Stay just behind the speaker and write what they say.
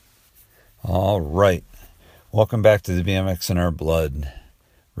All right. Welcome back to the BMX in Our Blood.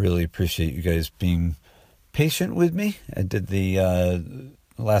 Really appreciate you guys being patient with me. I did the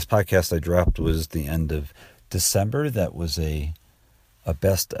last podcast I dropped was the end of December. That was a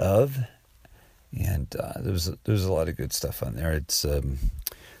best of, and there was a lot of good stuff on there. It's a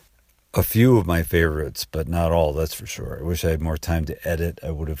few of my favorites, but not all, that's for sure. I wish I had more time to edit.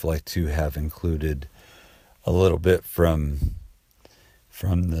 I would have liked to have included a little bit from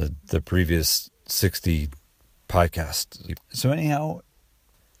the previous 60 podcasts. So anyhow,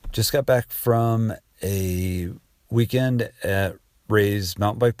 just got back from a weekend at Ray's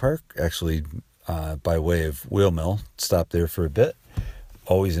Mountain Bike Park, actually by way of Wheel Mill. Stopped there for a bit.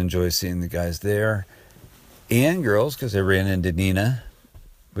 Always enjoy seeing the guys there and girls, because I ran into Nina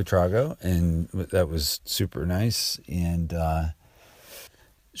Buitrago, and that was super nice. And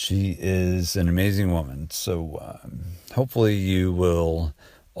she is an amazing woman. So hopefully you will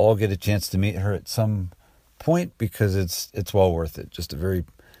all get a chance to meet her at some point, because it's well worth it. Just a very,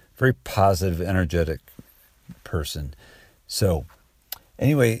 very positive, energetic person. So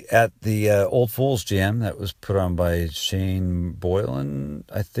anyway, at the Old Fools Jam that was put on by Shane Boylan,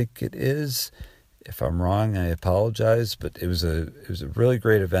 I think it is. If I'm wrong, I apologize, but it was a really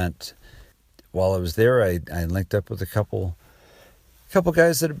great event. While I was there, I linked up with a couple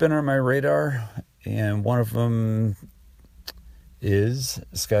guys that have been on my radar, and one of them is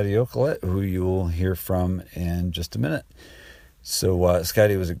Scotty Yoquelet, who you will hear from in just a minute. So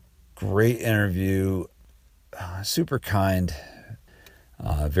Scotty was a great interview, super kind,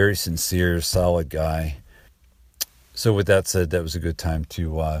 very sincere, solid guy. So with that said, that was a good time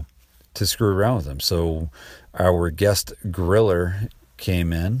to screw around with him. So our guest griller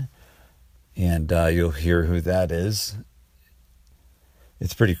came in, and you'll hear who that is.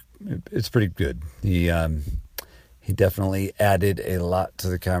 It's pretty good. He definitely added a lot to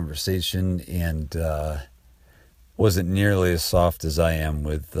the conversation, and wasn't nearly as soft as I am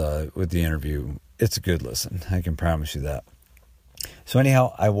with the interview. It's a good listen, I can promise you that. So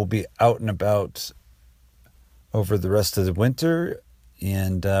anyhow, I will be out and about over the rest of the winter,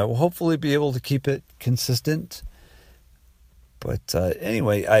 and we'll hopefully be able to keep it consistent. But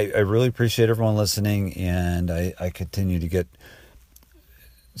anyway, I really appreciate everyone listening, and I continue to get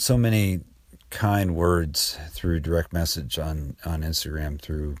so many kind words through direct message on Instagram,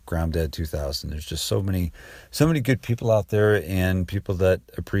 through GroundDad2000. There's just so many good people out there, and people that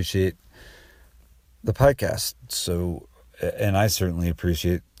appreciate the podcast. So, and I certainly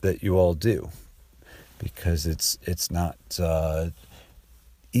appreciate that you all do, because it's not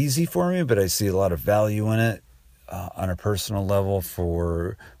easy for me, but I see a lot of value in it on a personal level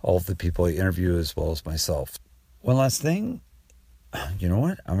for all of the people I interview, as well as myself. One last thing. You know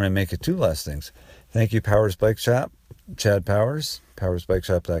what? I'm going to make it two last things. Thank you, Powers Bike Shop, Chad Powers,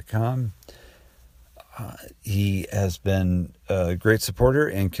 powersbikeshop.com. He has been a great supporter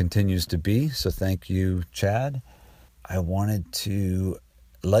and continues to be, so thank you, Chad. I wanted to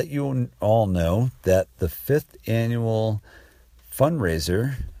let you all know that the 5th annual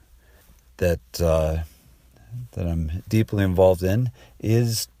fundraiser that I'm deeply involved in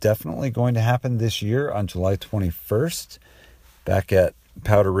is definitely going to happen this year on July 21st. Back at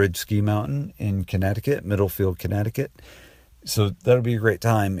Powder Ridge Ski Mountain in Connecticut, Middlefield, Connecticut. So that'll be a great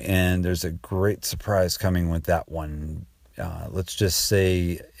time, and there's a great surprise coming with that one. Let's just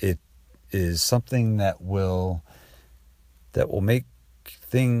say it is something that will make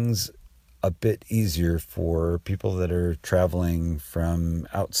things a bit easier for people that are traveling from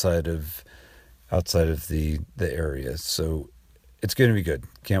outside of the area. So it's going to be good.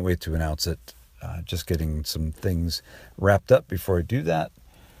 Can't wait to announce it. Just getting some things wrapped up before I do that.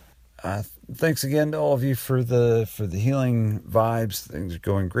 Thanks again to all of you for the healing vibes. Things are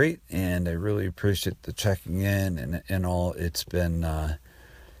going great, and I really appreciate the checking in and all. It's been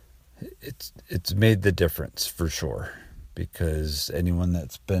it's made the difference for sure, because anyone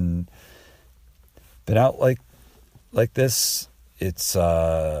that's been out like this, it's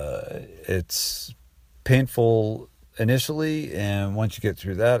painful initially, and once you get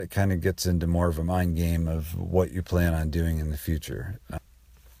through that, it kind of gets into more of a mind game of what you plan on doing in the future,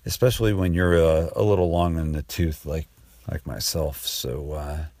 especially when you're a little long in the tooth like myself.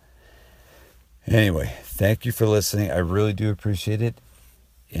 So anyway, thank you for listening. I really do appreciate it.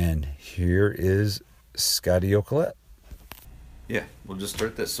 And here is Scotty Yoquelet. Yeah, we'll just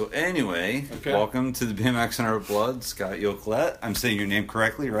start this. So anyway, okay. Welcome to the BMX in Our Blood, Scott Yoquelet. I'm saying your name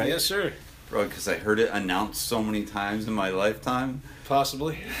correctly, right? Yes, sir. Because I heard it announced so many times in my lifetime.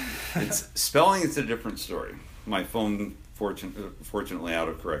 Possibly. Spelling is a different story. My phone fortunately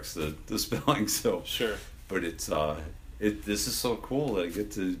autocorrects the spelling, so sure. But it's This is so cool that I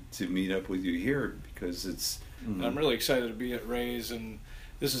get to meet up with you here because it's. I'm really excited to be at Ray's, and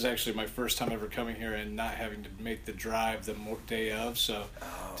this is actually my first time ever coming here and not having to make the drive the day of. So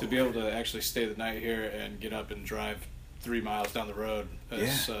to be able to actually stay the night here and get up and drive 3 miles down the road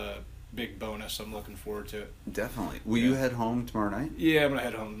is a big bonus. I'm looking forward to it. Definitely. Will you head home tomorrow night? Yeah, I'm gonna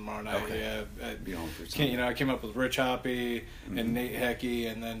head home tomorrow night. Okay. Yeah, be home for something. I came up with Rich Hoppy and Nate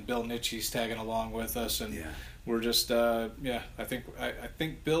Hecky, and then Bill Nitschie's tagging along with us, and we're just I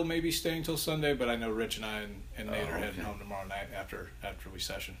think Bill may be staying till Sunday, but I know Rich and I and Nate are heading home tomorrow night after we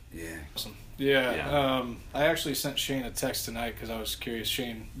session. Yeah. Awesome. Yeah. I actually sent Shane a text tonight because I was curious.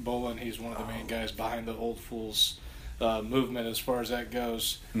 Shane Bolin, he's one of the main guys behind the Old Fools movement as far as that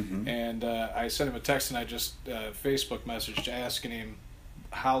goes. And I sent him a text tonight, just Facebook message asking him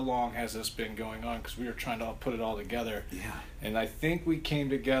how long has this been going on, because we were trying to put it all together. Yeah. And I think we came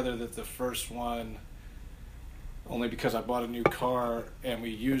together that the first one, only because I bought a new car and we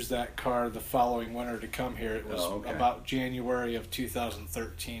used that car the following winter to come here. It was about January of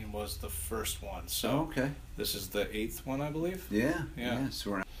 2013 was the first one. So this is the 8th one, I believe. Yeah.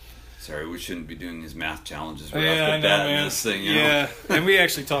 So we're not. Sorry, we shouldn't be doing these math challenges. Right off the bat in this thing, you know? And we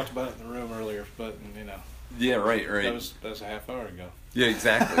actually talked about it in the room earlier, but Yeah, right. That was a half hour ago. Yeah,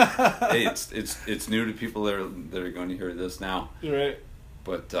 exactly. Hey, it's new to people that are going to hear this now. Right.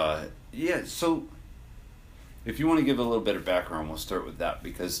 But so if you want to give a little bit of background, we'll start with that,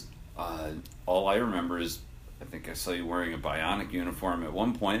 because all I remember is I think I saw you wearing a Bionic uniform at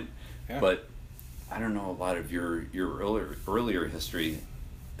one point, but I don't know a lot of your earlier history.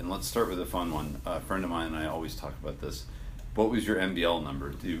 And let's start with a fun one. A friend of mine and I always talk about this. What was your MBL number?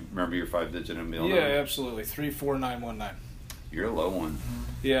 Do you remember your 5-digit MBL number? Yeah, absolutely. 34919. You're a low one.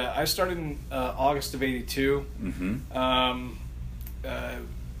 Yeah, I started in August of '82.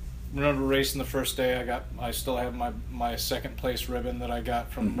 Remember racing the first day. I still have my second place ribbon that I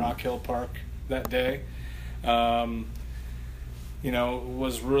got from Rock Hill Park that day.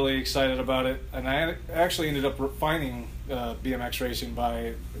 Was really excited about it, and I actually ended up finding BMX racing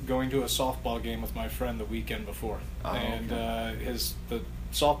by going to a softball game with my friend the weekend before, the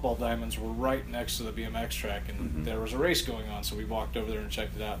softball diamonds were right next to the BMX track, and there was a race going on, so we walked over there and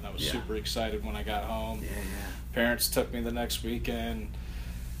checked it out, and I was super excited when I got home. Parents took me the next weekend.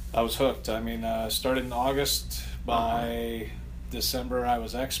 I was hooked. I mean, started in August. By December, I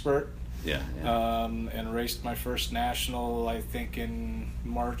was expert. And raced my first national, I think, in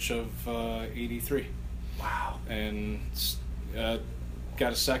March of '83. Wow. And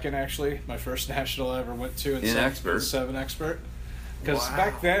got a second, actually. My first national I ever went to in expert. 7 expert. Because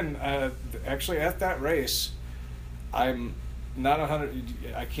back then, actually at that race, I'm not 100.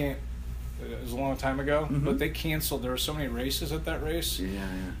 I can't. It was a long time ago, but they canceled. There were so many races at that race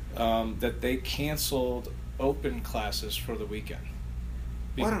that they canceled open classes for the weekend.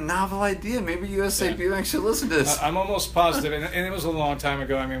 What a novel idea. Maybe USA BMX should listen to this. I'm almost positive, and it was a long time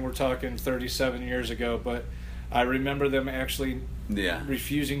ago. I mean, we're talking 37 years ago, but I remember them actually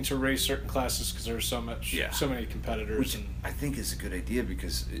refusing to race certain classes because there were so many competitors. Which I think is a good idea,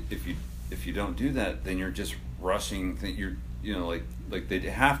 because if you don't do that, then you're just rushing. Like they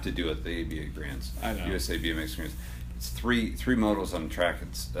have to do it. The ABA grants, I know. USA BMX grants. It's three modals on track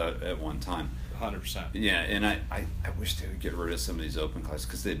at one time. 100%. Yeah, and I wish they would get rid of some of these open classes,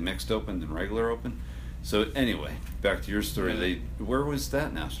 because they'd mixed open and regular open. So anyway, back to your story. Where was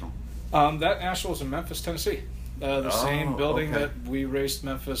that national? That national was in Memphis, Tennessee. The same building that we raced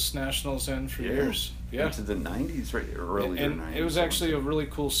Memphis Nationals in for years. Yeah. Into the 90s, right? Earlier 90s. It was actually a really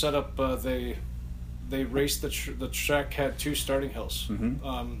cool setup. They raced the track had 2 starting hills.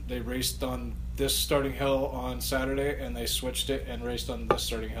 They raced on this starting hill on Saturday, and they switched it and raced on this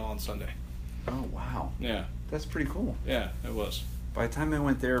starting hill on Sunday. Oh, wow. Yeah. That's pretty cool. Yeah, it was. By the time I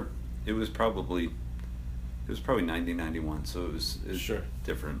went there, it was probably 90, 91, so it was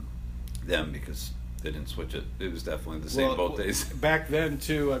different then, because they didn't switch it. It was definitely the same both days. Back then,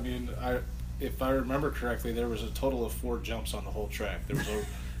 too, I mean, if I remember correctly, there was a total of 4 jumps on the whole track.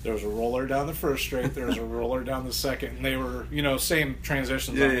 There was a roller down the first straight, there was a roller down the second, and they were, same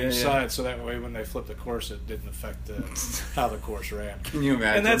transitions on each side, so that way when they flipped the course, it didn't affect how the course ran. Can you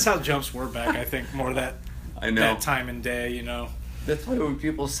imagine? And that's how jumps were back, I think, more that time and day, That's why when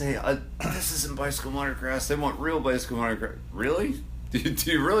people say, this isn't bicycle motocross, they want real bicycle motocross. Really?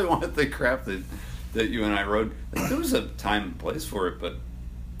 Do you really want the crap that you and I rode? There was a time and place for it, but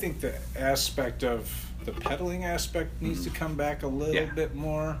I think the aspect of the pedaling aspect needs to come back a little bit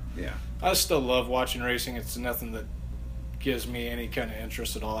more. Yeah. I still love watching racing. It's nothing that gives me any kind of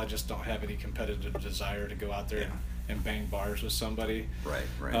interest at all. I just don't have any competitive desire to go out there and bang bars with somebody. Right.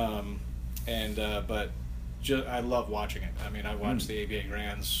 But I love watching it. I mean, I watch the ABA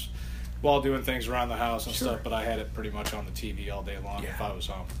Grands while doing things around the house and stuff, but I had it pretty much on the TV all day long if I was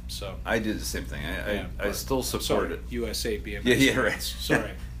home. So I did the same thing. I still support it. USA BMX. Yeah, right.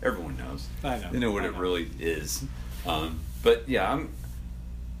 Sorry. Everyone knows. I know. They know what it really is. But yeah,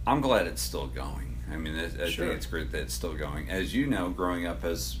 I'm glad it's still going. I mean, I think it's great that it's still going. As you know, growing up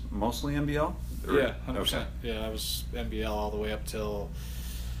as mostly NBL? Yeah, 100%. Yeah, I was NBL all the way up till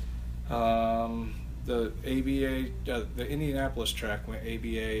the ABA, the Indianapolis track went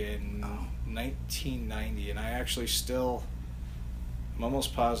ABA in 1990, and I actually I'm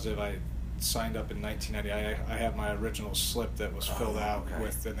almost positive I signed up in 1990. I have my original slip that was filled out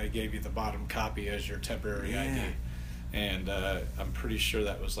with, and they gave you the bottom copy as your temporary ID. And I'm pretty sure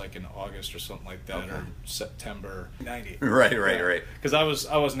that was like in August or something like that, or September 90. Right. Because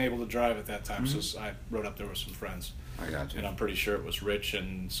I wasn't able to drive at that time, so I rode up there with some friends. I got you. And I'm pretty sure it was Rich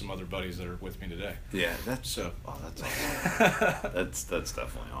and some other buddies that are with me today. Yeah, that's awesome. that's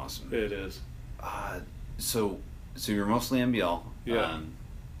definitely awesome. It is. So you're mostly NBL. Yeah.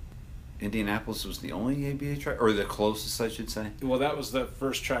 Indianapolis was the only ABA track, or the closest, I should say. Well, that was the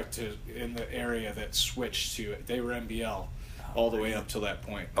first track in the area that switched to it. They were NBL all the way up till that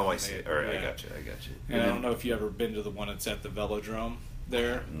point. Oh, I see. All right, I got you. And I don't know if you ever been to the one that's at the Velodrome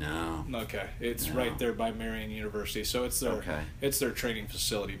there. No. Okay, it's right there by Marian University, so it's their training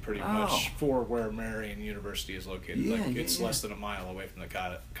facility pretty much for where Marian University is located. It's less than a mile away from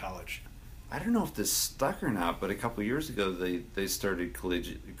the college. I don't know if this stuck or not, but a couple of years ago they started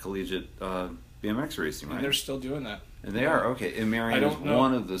collegiate BMX racing, right? And they're still doing that. And they are, okay. And Marian is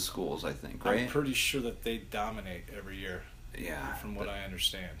one of the schools, I think, right? I'm pretty sure that they dominate every year. Yeah. From what I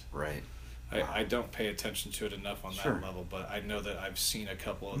understand. Right. I don't pay attention to it enough on that level, but I know that I've seen a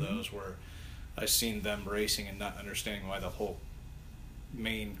couple of those where I've seen them racing and not understanding why the whole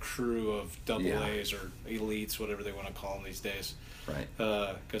main crew of double A's or elites, whatever they want to call them these days. Right.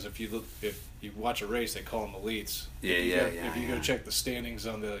 Because if you watch a race, they call them elites. If you go check the standings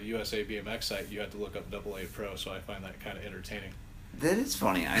on the USA BMX site, you have to look up Double A Pro. So I find that kind of entertaining. That is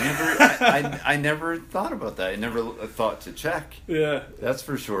funny. I never thought about that. I never thought to check. Yeah, that's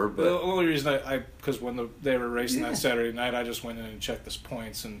for sure. But the only reason because when they were racing that Saturday night, I just went in and checked the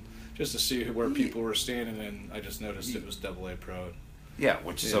points and just to see where people were standing, and I just noticed it was Double A Pro. Yeah,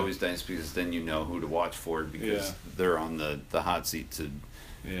 which is always nice because then you know who to watch for because they're on the hot seat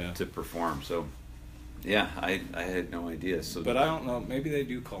to perform. So, yeah, I had no idea. So, but I don't know. Maybe they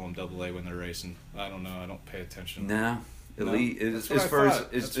do call them Double A when they're racing. I don't know. I don't pay attention. No, elite. As far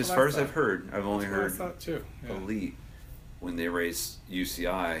as I've heard, I've only heard elite when they race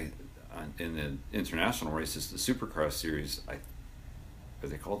UCI in the international races, the Supercross series. Are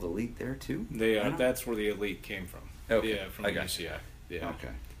they called elite there too? They are. That's where the elite came from. Okay. Yeah, from UCI. Yeah. Okay.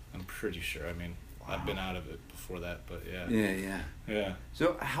 I'm pretty sure. I mean, I've been out of it before that, but yeah. Yeah.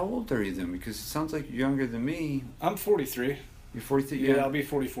 So how old are you then? Because it sounds like you're younger than me. I'm 43. You're 43? Yeah, I'll be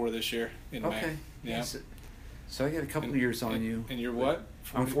 44 this year in May. Yeah. So I got a couple of years on you. And you're what?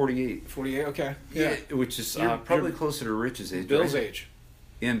 I'm 48. 48, okay. Yeah, which is probably closer to Rich's age. Bill's age.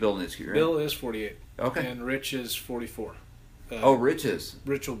 And Bill Nitsky, right? Bill is 48. Okay. And Rich is 44. Rich is?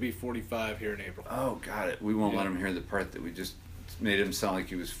 Rich will be 45 here in April. Oh, got it. We won't let him hear the part that we just made him sound like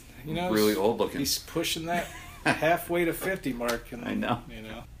he was really old looking. He's pushing that halfway to 50 mark. And, I know.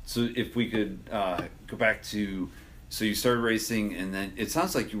 So if we could go back to, so you started racing and then it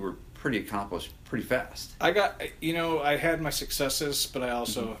sounds like you were pretty accomplished pretty fast. I had my successes, but I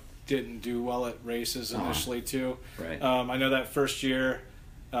also didn't do well at races initially too. Right. I know that first year,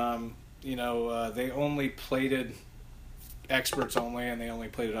 they only plated experts only, and they only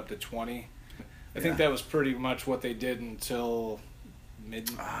played it up to 20. I think that was pretty much what they did until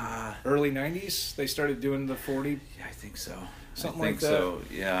early 90s. They started doing the 40. Yeah, I think so. Something like that. So,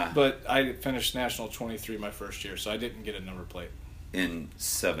 yeah. But I finished National 23 my first year, so I didn't get a number plate. In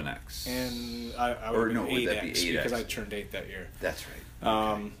 7X. And I would have been 8X because I turned 8 that year. That's right.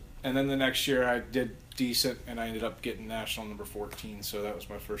 Okay. And then the next year I did decent, and I ended up getting National number 14, so that was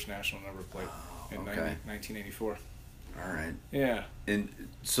my first National number plate in 1984. All right. Yeah. And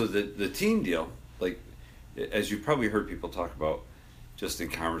so the team deal, like, as you've probably heard people talk about just in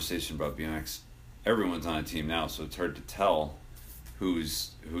conversation about BMX, everyone's on a team now, so it's hard to tell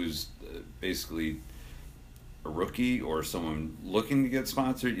who's basically a rookie or someone looking to get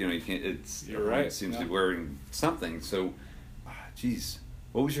sponsored. You can't. You're right. It seems to be wearing something. So, geez,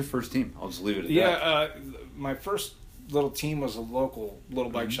 what was your first team? I'll just leave it at that. Yeah, my first little team was a local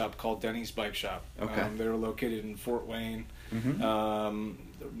little bike shop called Denny's Bike Shop. Okay. They were located in Fort Wayne.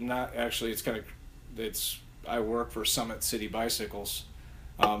 Not actually. I work for Summit City Bicycles.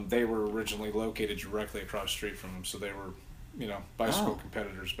 They were originally located directly across the street from him, so they were, bicycle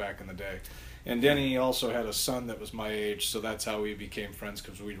competitors back in the day. And Denny also had a son that was my age, so that's how we became friends,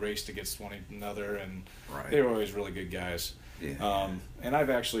 because we raced against one another, and they were always really good guys. Yeah. And I've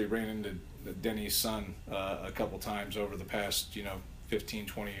actually ran into Denny's son a couple times over the past, 15,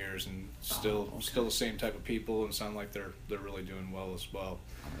 20 years, and still the same type of people, and sound like they're really doing well as well.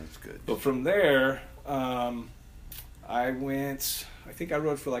 Oh, that's good. But from there, I think I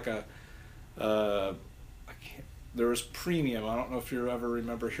rode for like there was Premium. I don't know if you ever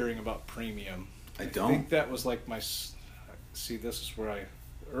remember hearing about Premium. I don't. I think that was like this is where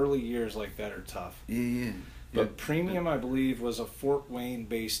early years like that are tough. Yeah. But Premium, I believe, was a Fort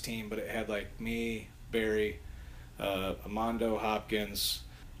Wayne-based team, but it had like me, Barry, Armando Hopkins,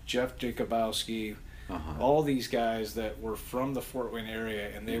 Jeff Jacobowski, all these guys that were from the Fort Wayne area,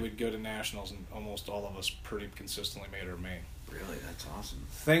 and they would go to nationals, and almost all of us pretty consistently made our main. Really? That's awesome.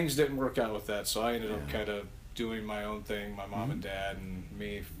 Things didn't work out with that, so I ended up kind of doing my own thing, my mom and dad and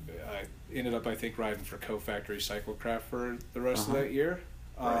me. I ended up, I think, riding for Co-Factory Cyclecraft for the rest of that year.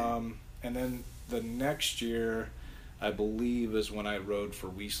 And then the next year, I believe, is when I rode for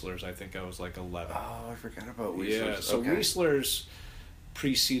Wieslers. I think I was like 11. Oh, I forgot about Wieslers. Yeah, so Wieslers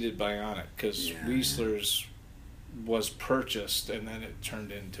preceded Bionic, because Wieslers was purchased and then it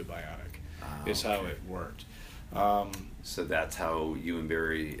turned into Bionic, is how it worked. So that's how you and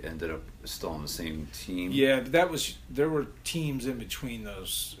Barry ended up still on the same team? Yeah, there were teams in between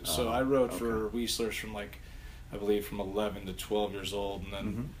those. So I rode for Wieslers from I believe from 11 to 12 years old,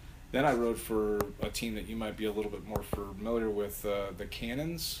 and then I rode for a team that you might be a little bit more familiar with, the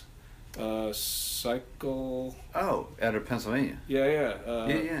Cannons. Cycle. Oh, out of Pennsylvania. Yeah.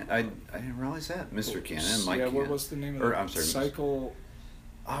 I didn't realize that. Mr. Cannon, Mike. Yeah, what was the name of it? I'm sorry. Cycle.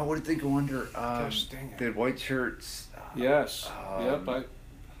 Oh, what did they go under? Gosh, dang it. They had white shirts. Yes. Yep.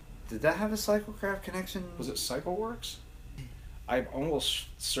 Did that have a Cyclecraft connection? Was it CycleWorks? I'm almost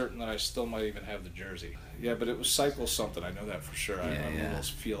certain that I still might even have the jersey. Yeah, but it was Cycle something. I know that for sure. I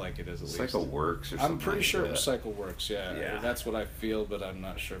almost feel like it is at least. CycleWorks or something. I'm pretty sure that. it was CycleWorks, yeah. That's what I feel, but I'm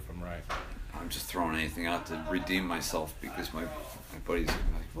not sure if I'm right. I'm just throwing anything out to redeem myself, because my buddies are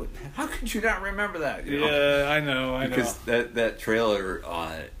like, "What? How could you not remember that?" You know? Yeah, I know. Because that trailer,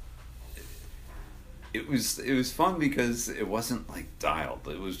 it was fun because it wasn't like dialed.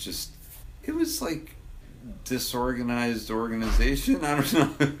 It was like disorganized organization. I don't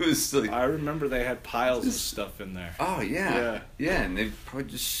know. It was like, I remember they had piles of stuff in there. Oh yeah, and they probably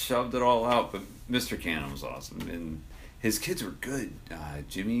just shoved it all out. But Mr. Cannon was awesome, and his kids were good.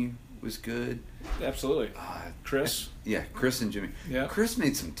 Jimmy was good. Absolutely. Chris. Yeah, Chris and Jimmy. Yeah. Chris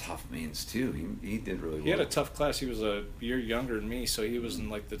made some tough mains too. He did really well. He had a tough class. He was a year younger than me, so he was in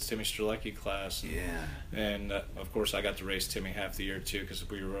like the Timmy Strzelecki class. Yeah. And of course, I got to race Timmy half the year too, because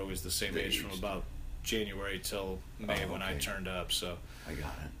we were always the same age from about January till May when I turned up. So I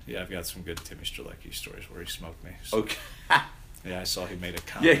got it. Yeah, I've got some good Timmy Strzelecki stories where he smoked me. So. Okay. Yeah, I saw he made a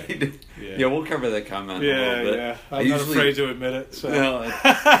comment. Yeah, he did. Yeah, we'll cover that comment. Yeah, a little bit. yeah. I'm not afraid to admit it. So. No,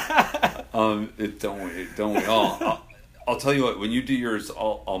 don't we all? I'll tell you what. When you do yours,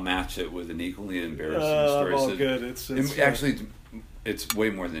 I'll match it with an equally embarrassing story. I'm all good. It's actually, it's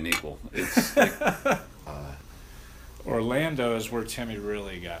way more than equal. It's like, Orlando is where Timmy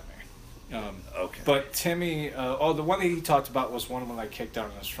really got me. Okay. But Timmy, the one that he talked about was one when I kicked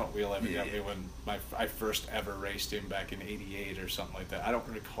out on his front wheel evidently when I first ever raced him back in '88 or something like that. I don't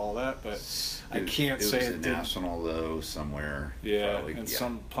recall that, but I can't say it was a national though somewhere. Yeah, probably. And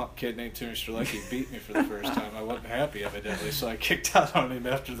some punk kid named Timmy Strzelecki beat me for the first time. I wasn't happy evidently, so I kicked out on him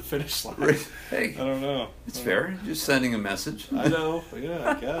after the finish line. Hey, I don't know. It's fair. Just sending a message. I know.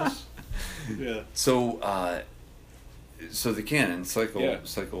 Yeah, I guess. Yeah. So the Canon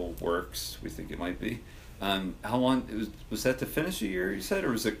cycle works. We think it might be. How long was that to finish a year? You said, or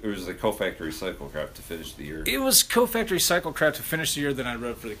was it a Co-Factory Cyclecraft to finish the year? It was Co-Factory Cyclecraft to finish the year. Then I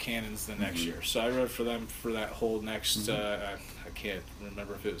rode for the Cannons the next year. So I rode for them for that whole next. I can't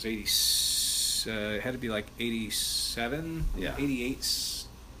remember if it was 80. It had to be like 87. Yeah. 88.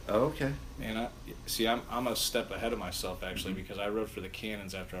 Oh, okay. And I'm a step ahead of myself actually because I rode for the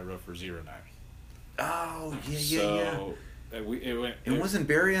Cannons after I rode for 09. Oh, yeah. So it wasn't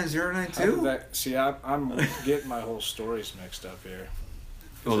Barry on 09 too? I'm getting my whole stories mixed up here.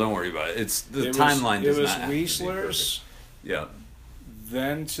 Well, don't worry about it. Timeline does not have to be perfect. It was Wieslers. Yeah.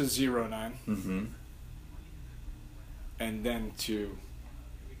 Then to 09. Mm-hmm. And then to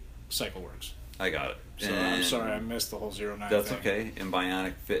CycleWorks. I got it. So I'm sorry I missed the whole 09 That's thing. okay. And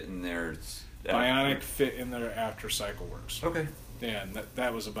Bionic fit in there. Bionic fit in there after CycleWorks. Okay. Yeah, and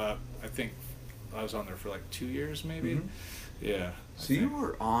that was about, I think I was on there for like 2 years maybe. Mm-hmm. Yeah. So you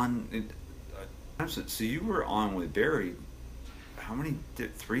were on. So you were on with Barry. How many?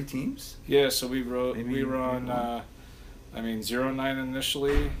 3 teams? Yeah. So we were on. Maybe 09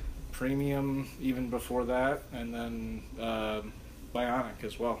 initially, Premium even before that, and then Bionic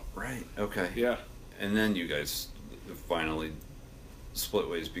as well. Right. Okay. Yeah. And then you guys finally split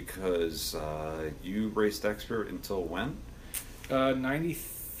ways because you raced Expert until when?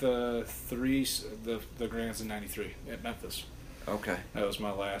 93. The Grands in 93 at Memphis. Okay. That was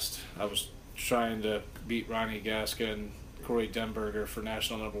my last. I was trying to beat Ronnie Gasca and Corey Denberger for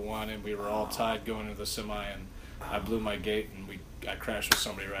national number 1, and we were all tied going into the semi, and I blew my gate, and I crashed with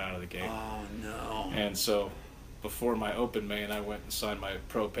somebody right out of the gate. Oh no! And so, before my open main, I went and signed my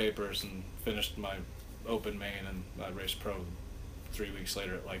pro papers and finished my open main, and I raced pro 3 weeks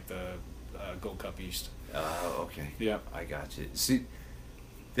later at like the Gold Cup East. Oh, okay. Yeah, I got you. See,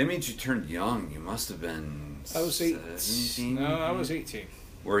 that means you turned young. You must have been. I was 17. No, I was 18.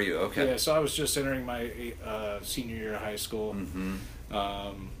 Were you? Okay. Yeah, so I was just entering my senior year of high school. Mm-hmm.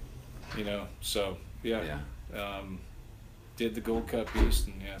 So yeah. Did the Gold Cup East,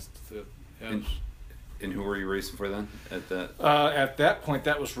 and yes. And who were you racing for then? At that point,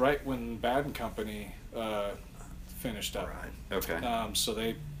 that was right when Baden Company finished up. Right. Okay. So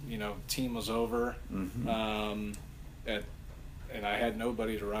they, team was over. Mm-hmm. And I had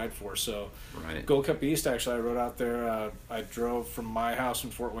nobody to ride for. So right. Gold Cup East, actually, I rode out there. I drove from my house in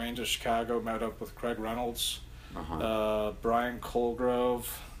Fort Wayne to Chicago, met up with Craig Reynolds, Brian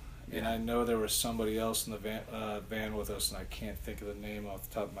Colgrove, and I know there was somebody else in the van with us, and I can't think of the name off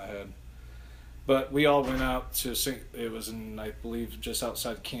the top of my head. But we all went out to it was in, I believe, just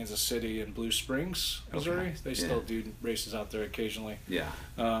outside Kansas City in Blue Springs, Missouri. Okay. They still do races out there occasionally. Yeah.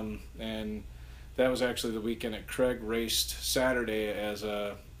 And that was actually the weekend that Craig raced Saturday as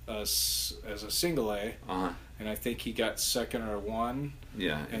a single A, and I think he got second or 1.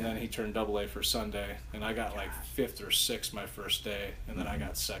 Yeah. And then he turned double A for Sunday, and I got like 5th or 6th my first day, and then I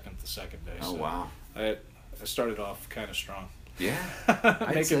got 2nd the second day. Oh, so wow. I started off kind of strong. Yeah.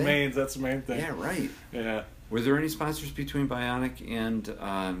 Making mains, that's the main thing. Yeah, right. Yeah. Were there any sponsors between Bionic and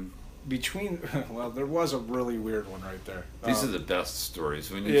well, there was a really weird one right there. These are the best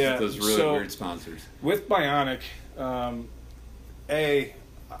stories when you get those really weird sponsors. With Bionic, I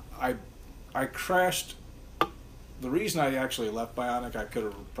crashed. The reason I actually left Bionic, I could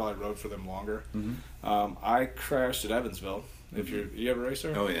have probably rode for them longer. Mm-hmm. I crashed at Evansville. If you ever race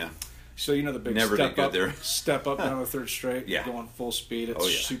there? Oh yeah. So the big step up down the third straight, going full speed. It's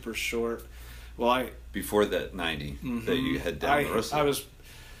super short. Well, before that 90 that you had down the rest.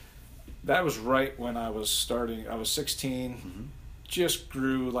 That was right when I was starting. I was 16, just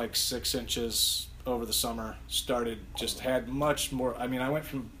grew like 6 inches over the summer. Had much more. I mean, I went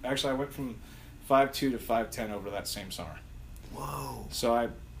from 5'2" to 5'10" over that same summer. Whoa! So I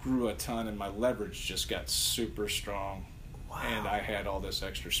grew a ton, and my leverage just got super strong. Wow. And I had all this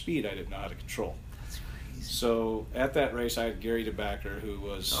extra speed I didn't know how to control. That's crazy. So at that race, I had Gary DeBacker, who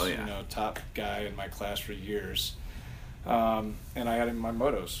was top guy in my class for years. And I had him in my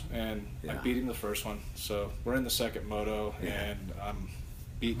motos, and I beat him the first one. So we're in the second moto, and I'm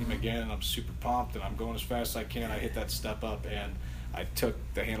beating him again, and I'm super pumped, and I'm going as fast as I can. I hit that step up, and I took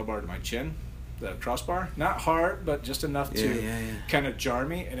the handlebar to my chin, the crossbar. Not hard, but just enough to kind of jar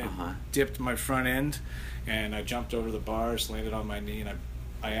me, and it dipped my front end, and I jumped over the bars, landed on my knee, and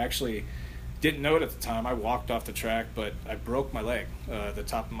I actually didn't know it at the time. I walked off the track, but I broke my leg, the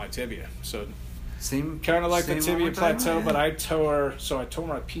top of my tibia. So kind of like the tibia plateau, but I tore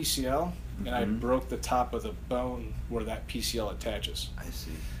my PCL, and I broke the top of the bone where that PCL attaches. I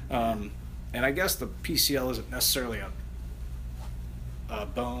see. And I guess the PCL isn't necessarily a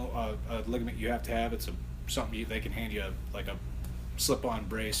bone, a ligament you have to have. It's something they can hand you like a slip-on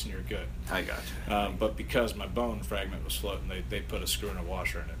brace, and you're good. I got you. But because my bone fragment was floating, they put a screw and a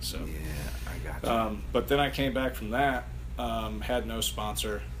washer in it. So I got you. But then I came back from that, had no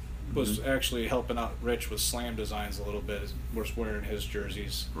sponsor. Was actually helping out Rich with Slam Designs a little bit. Was wearing his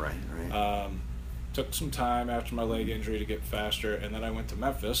jerseys. Right. Took some time after my leg injury to get faster, and then I went to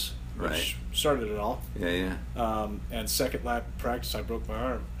Memphis, which started it all. Yeah. And second lap practice, I broke my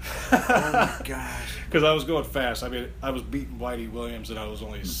arm. Oh my gosh! Because I was going fast. I mean, I was beating Whitey Williams, and I was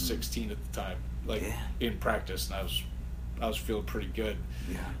only 16 at the time, in practice, and I was feeling pretty good.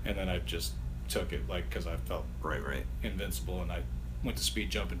 Yeah. And then I just took it because I felt invincible, and I went to speed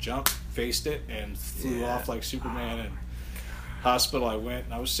jump, faced it, and flew off like Superman. And hospital I went,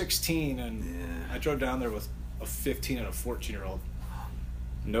 and I was 16, and I drove down there with a 15 and a 14-year-old.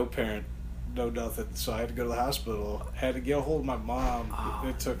 No parent, no nothing. So I had to go to the hospital. Had to get a hold of my mom.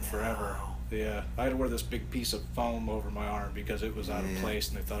 It took forever. Yeah, I had to wear this big piece of foam over my arm because it was out of place,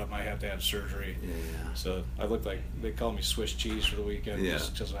 and they thought I might have to have surgery. Yeah. So I looked like, they called me Swiss cheese for the weekend,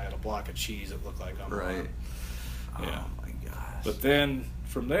 just because I had a block of cheese that looked like on my arm. Yeah. Oh my gosh. But then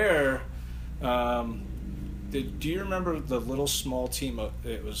from there, do you remember the little small team?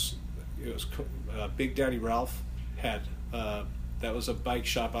 It was Big Daddy Ralph had. That was a bike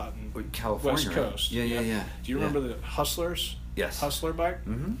shop out in California, West Coast. Right? Yeah. Do you remember the Hustlers? Yes. Hustler bike?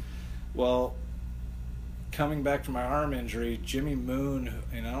 Mm-hmm. Well, coming back from my arm injury, Jimmy Moon,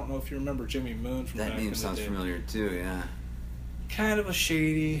 and I don't know if you remember Jimmy Moon from that back in the day. name sounds familiar too, yeah. Kind of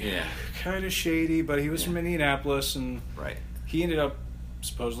shady, but he was from Indianapolis, and he ended up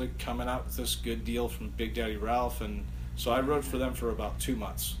supposedly coming out with this good deal from Big Daddy Ralph, and so I rode for them for about 2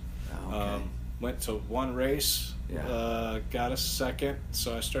 months. Okay. Went to one race, got a second,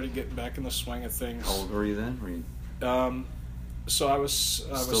 so I started getting back in the swing of things. How old were you then? So I was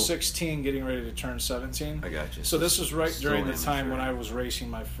 16, getting ready to turn 17. I got you. So this was right during the time amateur. when I was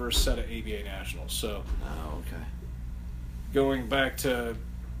racing my first set of ABA Nationals. So okay. Going back to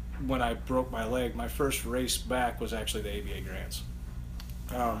when I broke my leg, my first race back was actually the ABA Grands.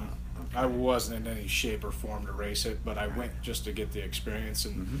 I wasn't in any shape or form to race it, but I went just to get the experience,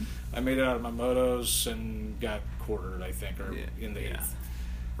 and I made it out of my motos and got quartered, I think, or in the 8th.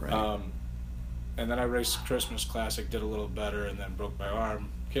 Right. And then I raced the Christmas Classic, did a little better, and then broke my arm,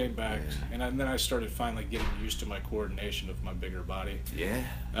 came back, and then I started finally getting used to my coordination of my bigger body.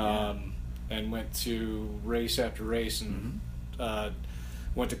 And went to race after race, and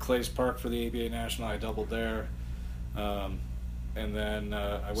went to Clay's Park for the ABA National. I doubled there. And then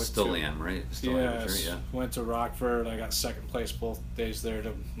I went Still am, right? Still amateur, went to Rockford. I got second place both days there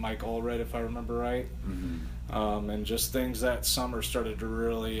to Mike Allred, if I remember right. And just things that summer started to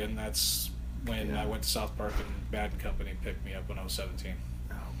really, and that's when I went to South Park, and Madden Company picked me up when I was 17.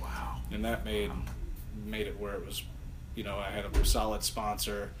 Oh, wow. And that made it where it was, I had a solid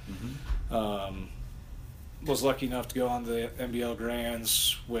sponsor. Was lucky enough to go on the NBL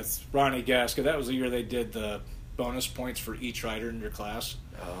Grands with Ronnie Gaska. That was the year they did the bonus points for each rider in your class.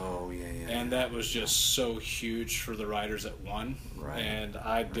 Oh, yeah. And that was just so huge for the riders that won. And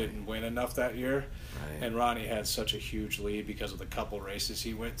I didn't win enough that year. And Ronnie had such a huge lead because of the couple races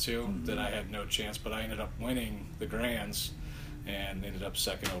he went to that I had no chance. But I ended up winning the Grands and ended up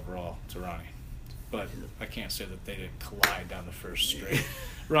second overall to Ronnie. But I can't say that they didn't collide down the first straight.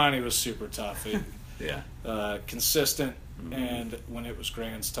 Ronnie was super tough. Consistent, and when it was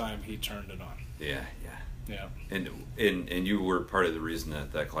Grands time, he turned it on. Yeah. And you were part of the reason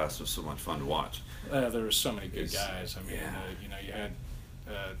that class was so much fun to watch. There were so many good guys. I mean, you had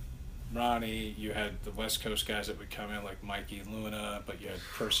Ronnie, you had the West Coast guys that would come in like Mikey Luna, but you had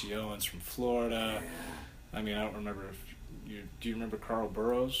Percy Owens from Florida. I mean, I don't remember do you remember Carl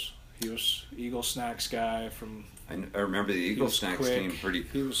Burrows? He was Eagle Snacks guy from. I remember the Eagle Snacks team pretty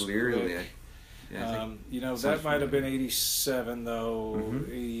clearly. That might have been 87 though.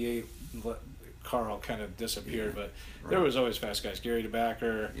 88. Carl kind of disappeared, but there was always fast guys. Gary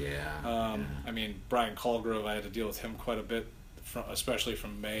DeBacker. I mean, Brian Colgrove, I had to deal with him quite a bit, especially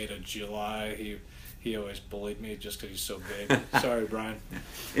from May to July. He always bullied me just because he's so big. Sorry, Brian.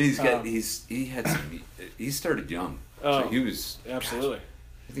 And he started young. So he was absolutely.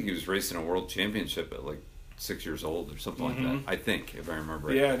 I think he was racing a world championship at like 6 years old or something like that. I think, if I remember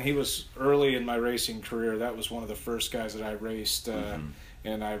right. Yeah, and he was early in my racing career. That was one of the first guys that I raced.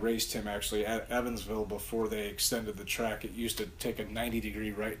 And I raced him actually at Evansville before they extended the track. It used to take a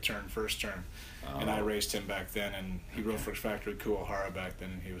 90-degree right turn first turn. And I raced him back then, and he rode for Factory Kuwahara back then,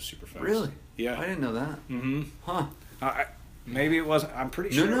 and he was super fast. Really? Yeah. I didn't know that. Huh. Maybe it wasn't. I'm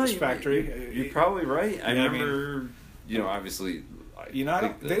pretty sure it was Factory. You're probably right. I remember, obviously... they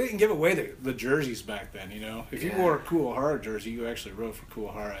didn't give away the jerseys back then, If you wore a Kuwahara jersey, you actually rode for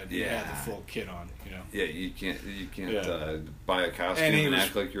Kuwahara, and you had the full kit on, Yeah, you can't buy a costume and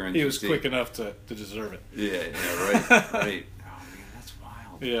act like you're on He was quick enough to deserve it. Yeah, right. Oh, man, that's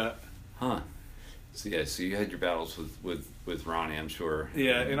wild. Yeah. Huh. So you had your battles with Ronnie, I'm sure.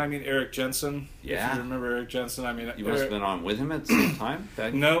 Yeah, and I mean Eric Jensen. Yeah. If you remember Eric Jensen, I mean... You must have been on with him at the same time?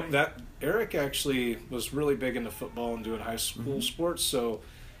 Eric actually was really big into football and doing high school sports, so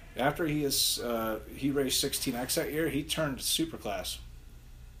after he raced 16X that year, he turned Superclass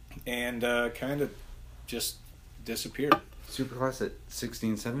and kind of just disappeared. Superclass at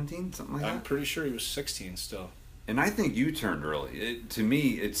 16, 17, something like that? I'm pretty sure he was 16 still. And I think you turned early. To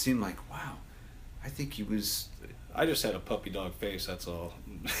me, it seemed like, wow, I think he was... I just had a puppy dog face, that's all.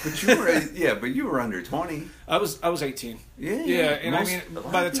 But you were, but you were under 20. I was 18. Yeah, and I mean,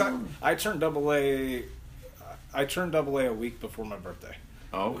 by the time I turned AA a week before my birthday.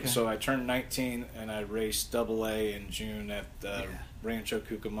 Oh, okay. So I turned 19 and I raced Double A in June at Rancho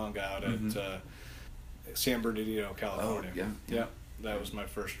Cucamonga out at San Bernardino, California. Oh, yeah. That was my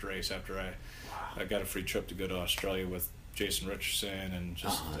first race after I got a free trip to go to Australia with Jason Richardson and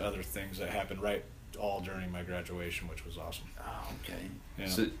just other things that happened all during my graduation, which was awesome. Oh, okay.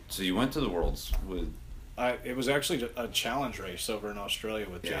 Yeah. So you went to the Worlds with... It was actually a challenge race over in Australia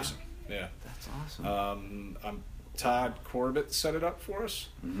with Jason. Yeah. That's awesome. Todd Corbett set it up for us.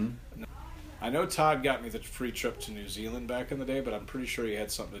 Mm-hmm. I know Todd got me the free trip to New Zealand back in the day, but I'm pretty sure he had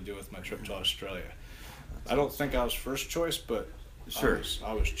something to do with my trip to Australia. I don't think I was first choice, but sure.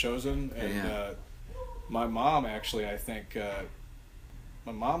 I was chosen. And my mom, actually, I think,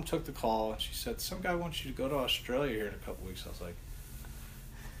 my mom took the call and she said, some guy wants you to go to Australia here in a couple weeks. I was like,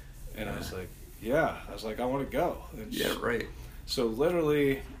 I was like, I want to go. And right. So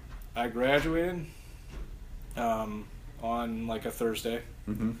literally, I graduated on like a Thursday.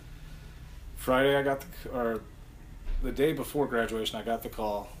 Mm-hmm. Friday, the day before graduation, I got the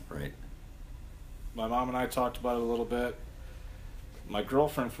call. Right. My mom and I talked about it a little bit. My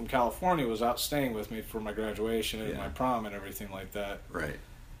girlfriend from California was out staying with me for my graduation and my prom and everything like that. Right.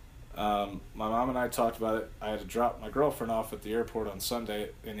 My mom and I talked about it. I had to drop my girlfriend off at the airport on Sunday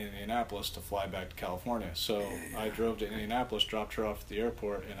in Indianapolis to fly back to California. So I drove to Indianapolis, dropped her off at the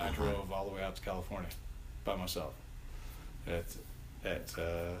airport, and I drove all the way out to California by myself.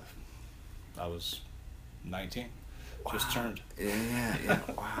 I was 19. Wow. Just turned. Yeah.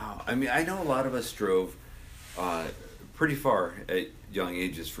 Wow. I mean, I know a lot of us drove pretty far at young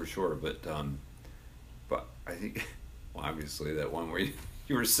ages for sure, but I think, well, obviously that one where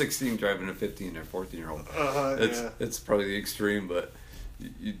you were 16 driving a 15 or 14-year-old. It's probably the extreme, but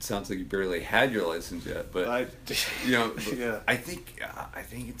it sounds like you barely had your license yet. But I think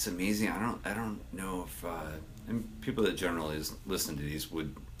it's amazing. I don't know if and people that generally listen to these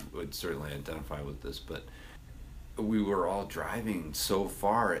would certainly identify with this, but we were all driving so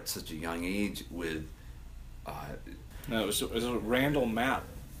far at such a young age with. No, it was a Randall map.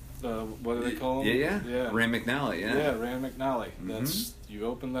 What do they call them? Yeah. Rand McNally, Yeah, Rand McNally. Mm-hmm. You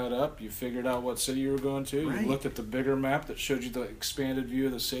opened that up, you figured out what city you were going to, you looked at the bigger map that showed you the expanded view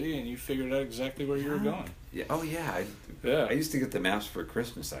of the city, and you figured out exactly where you were going. Yeah. Oh, yeah. I used to get the maps for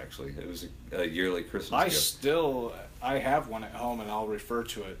Christmas, actually. It was a yearly Christmas gift. I have one at home, and I'll refer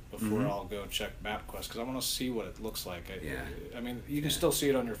to it before I'll go check MapQuest, because I want to see what it looks like. I mean, you can still see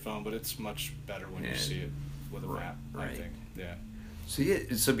it on your phone, but it's much better when you see it with a map, I think. Yeah.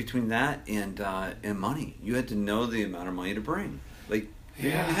 So between that and money, you had to know the amount of money to bring. Like, you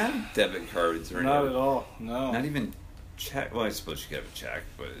didn't have debit cards or anything. Not at all, no. Not even check. Well, I suppose you could have a check,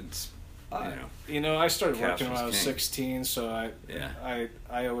 but it's, I started working when I was 16, so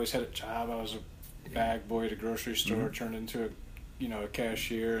I always had a job. I was a bag boy at a grocery store, turned into a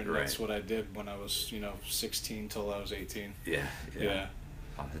cashier, and that's what I did when I was 16 till I was 18. Yeah.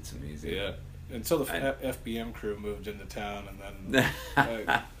 Oh, that's amazing. Yeah. Until the FBM crew moved into town, and then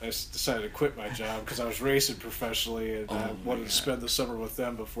I decided to quit my job because I was racing professionally, and I wanted to spend the summer with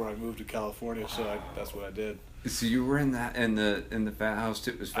them before I moved to California. So that's what I did. So you were in the fat house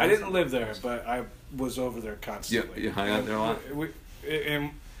too? I didn't live there, but I was over there constantly. You hung out there a lot.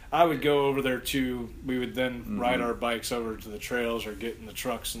 And I would go over there too. We would then ride our bikes over to the trails or get in the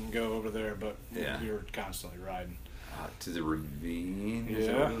trucks and go over there. But we were constantly riding. To the ravine, is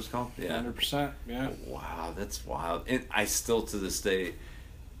that what it was called? 100%, yeah. Wow, that's wild. And I still, to this day,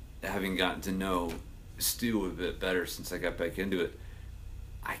 having gotten to know Stu a bit better since I got back into it,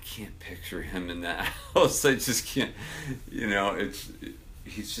 I can't picture him in that house. I just can't,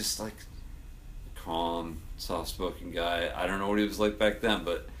 he's just like calm, soft-spoken guy. I don't know what he was like back then,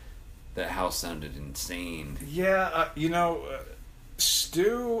 but that house sounded insane. Yeah,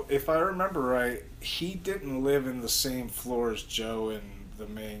 Stu, if I remember right, he didn't live in the same floor as Joe and the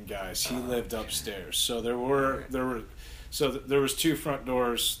main guys. He lived upstairs. So there was two front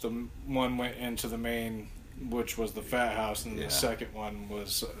doors. The one went into the main, which was the fat house, and the second one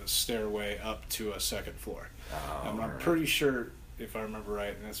was a stairway up to a second floor. I'm pretty sure, if I remember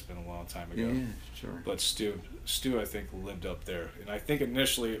right, and it's been a long time ago. Yeah, sure. But Stu, I think, lived up there, and I think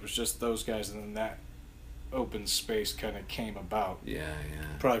initially it was just those guys, and then that open space kind of came about. Yeah.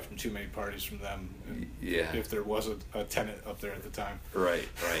 Probably from too many parties from them. If there was a tenant up there at the time. Right.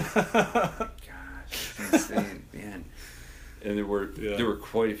 Gosh, insane, man. And there were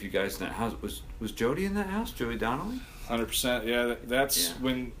quite a few guys in that house. Was Jody in that house? Joey Donnelly? 100%. Yeah, that's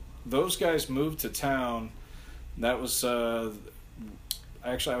when those guys moved to town. That was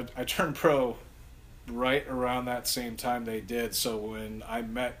actually I turned pro right around that same time they did. So when I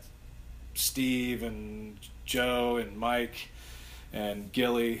met Steve and Joe and Mike and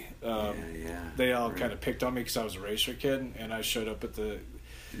Gilly. They all right. kind of picked on me because I was a racer kid, and I showed up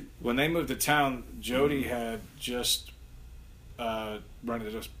when they moved to town. Jody had just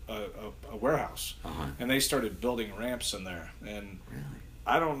rented a warehouse, and they started building ramps in there. And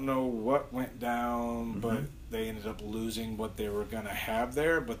I don't know what went down, but they ended up losing what they were going to have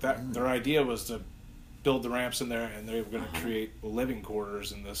there. But their idea was to build the ramps in there, and they were going to create living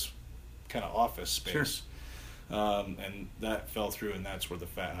quarters in this kind of office space. Sure. And that fell through, and that's where the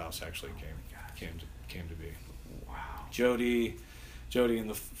Fat House actually came to be. Wow. Jody and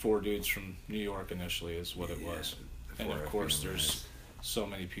the 4 dudes from New York initially is what it was. And of course, there's so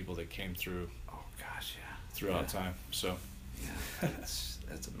many people that came through. Oh gosh, yeah. Throughout time, so. Yeah, that's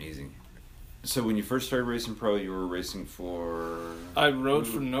amazing. So when you first started racing pro, you were racing for... I rode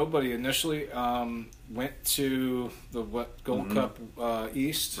for nobody initially. Went to the Gold Cup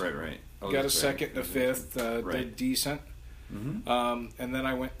East. Right. Got a second and a fifth. Did decent. And then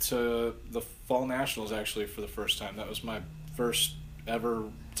I went to the Fall Nationals actually for the first time. That was my first ever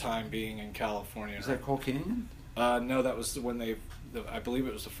time being in California. Is that Coal Canyon? No, that was when I believe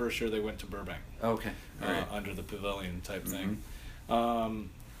it was the first year they went to Burbank. Okay. All right. Under the pavilion type thing.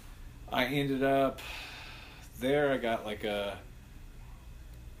 I ended up there. I got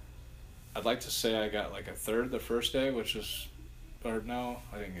I'd like to say I got like a third the first day, I didn't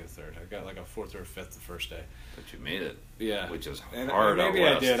get a third. I got like a fourth or a fifth the first day. But you made it. Yeah. Which is hard. And maybe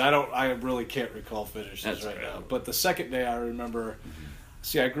out I did. west. I really can't recall finishes right now. But the second day I remember,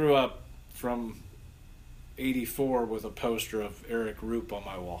 see, I grew up from 84 with a poster of Eric Roop on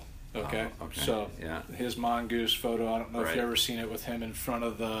my wall. Okay. So his mongoose photo, I don't know if you've ever seen it with him in front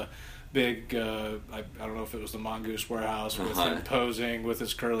of the big, I don't know if it was the Mongoose Warehouse with him posing with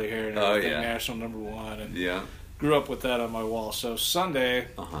his curly hair and everything, national number 1. And grew up with that on my wall. So Sunday,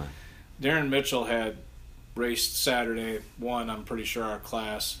 Darren Mitchell had raced Saturday, won, I'm pretty sure, our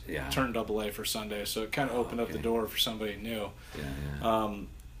class, turned AA for Sunday. So it kind of opened up the door for somebody new.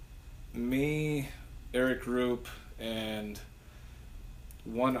 Me, Eric Roop, and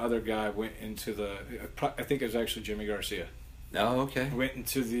one other guy went into I think it was actually Jimmy Garcia. Oh, okay. Went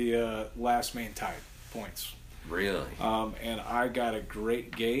into the last main tide points. Really? And I got a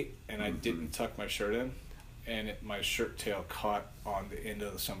great gate, and I didn't tuck my shirt in, and my shirt tail caught on the end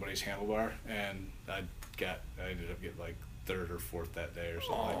of somebody's handlebar, and I ended up getting like third or fourth that day or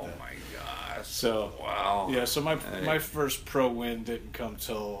something like that. Oh my gosh! So wow. Yeah. So my first pro win didn't come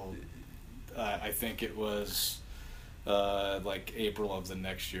till I think it was like April of the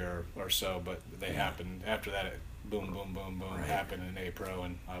next year or so, but they happened after that. It boom, happened in April,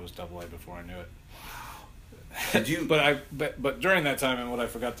 and I was AA before I knew it. Did you? But during that time, and what I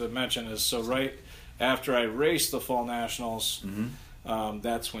forgot to mention is, so right after I raced the Fall Nationals,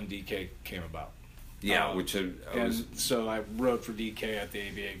 that's when DK came about. Yeah, so I rode for DK at the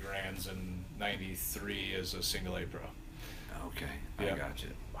ABA Grands in '93 as a single A pro. Okay, I got you.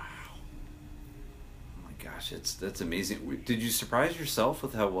 Wow. Oh my gosh, that's amazing. Did you surprise yourself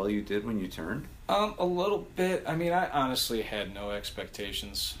with how well you did when you turned? A little bit. I mean, I honestly had no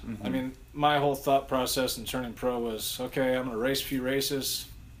expectations. I mean, my whole thought process in turning pro was, okay, I'm going to race a few races.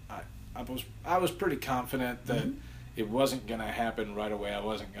 I was pretty confident that it wasn't going to happen right away. I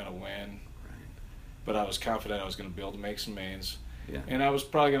wasn't going to win. But I was confident I was going to be able to make some mains. Yeah. And I was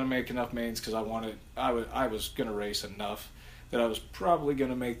probably going to make enough mains because I was going to race enough that I was probably going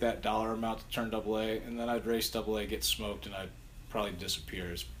to make that dollar amount to turn AA, and then I'd race AA, get smoked, and I'd probably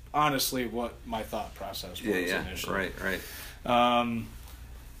disappear. Is honestly what my thought process was initially. Right.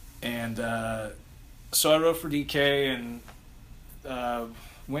 So I rode for DK and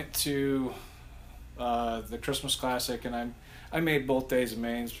went to the Christmas Classic, and I made both days of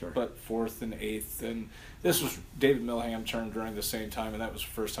mains, but 4th and 8th. And this was David Milham turned during the same time, and that was the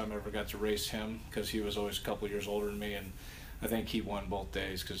first time I ever got to race him because he was always a couple of years older than me, and I think he won both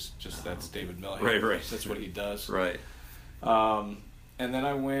days because that's David Milham. Right. That's what he does. Right. And then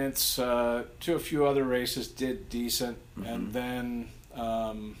I went to a few other races, did decent, and then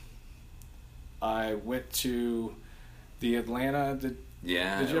I went to the Atlanta. Did you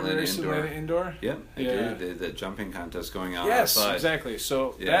ever race Atlanta Indoor? Yep, I did. The jumping contest going on outside. Yes, exactly.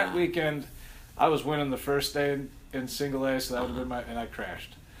 So that weekend, I was winning the first day in single A, so that would have been and I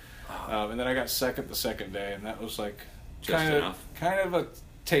crashed. And then I got second the second day, and that was like kind of a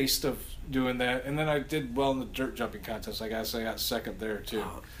taste of doing that. And then I did well in the dirt jumping contest. I guess I got second there too.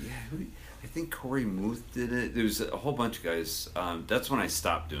 I think Corey Muth did it. There was a whole bunch of guys. That's when I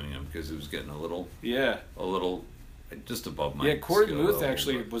stopped doing them because it was getting a little just above my Corey skill Muth level,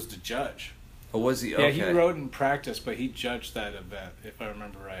 actually was the judge. Oh, was he? Yeah, Okay. he rode in practice, but he judged that event, if I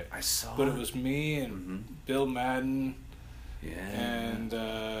remember right. I saw. But it was me and Bill Madden Yeah. And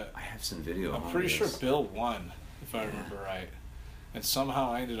I have some video. I'm pretty sure Bill won, if I remember right. And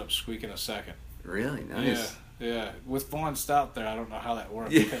somehow I ended up squeaking a second. Really? Nice. Yeah. With Vaughn Stout there, I don't know how that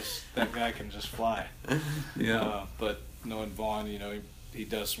worked because that guy can just fly. Yeah. But knowing Vaughn, he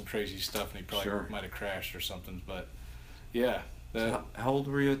does some crazy stuff, and he probably might have crashed or something. But yeah. So how old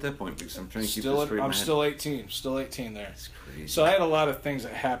were you at that point? Because I'm trying to keep this straight in my head. Still 18. Still 18 there. That's crazy. So I had a lot of things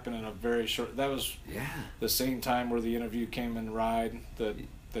that happened in a very short. That was Yeah. the same time where the interview came in ride that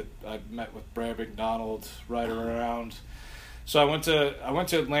I met with Brad McDonald right around. So I went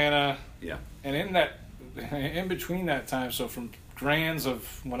to Atlanta. Yeah. And in between that time, so from grands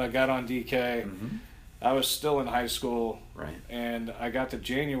of when I got on DK, I was still in high school. Right. And I got to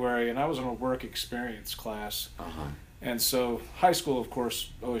January, and I was in a work experience class. Uh-huh. And so high school, of course,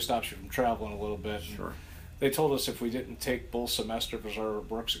 always stops you from traveling a little bit. Sure. They told us if we didn't take both semesters of our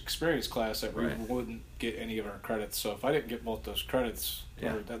works experience class that we Right. wouldn't get any of our credits. So if I didn't get both those credits,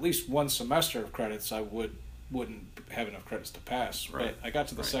 or at least one semester of credits, I wouldn't have enough credits to pass. Right. But I got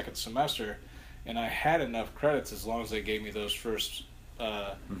to the second semester, and I had enough credits as long as they gave me those first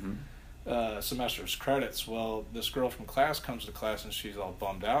semester's credits. Well, this girl from class comes to class, and she's all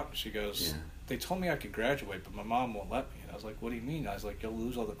bummed out. She goes, they told me I could graduate, but my mom won't let me. And I was like, what do you mean? I was like, you'll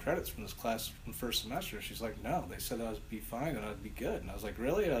lose all the credits from this class from first semester. She's like, no, they said I'd be fine and I'd be good. And I was like,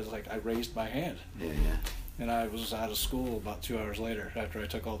 really? And I was like, I raised my hand. Yeah. And I was out of school about 2 hours later after I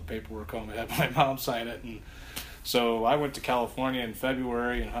took all the paperwork home and had my mom sign it. And so I went to California in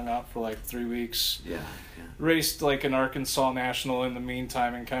February and hung out for like 3 weeks. Yeah. Raced like an Arkansas National in the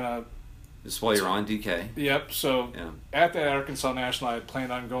meantime and kind of... This is while you're on DK? Yep. So at that Arkansas National, I had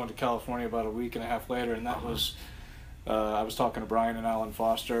planned on going to California about a week and a half later, and that was... I was talking to Brian and Alan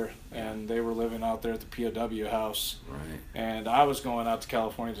Foster, and they were living out there at the POW house. Right. And I was going out to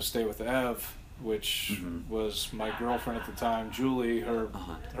California to stay with Ev, which was my girlfriend at the time, Julie.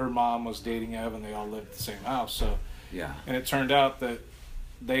 Her mom was dating Ev, and they all lived at the same house. So and it turned out that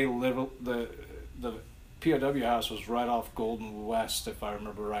they live the POW house was right off Golden West, if I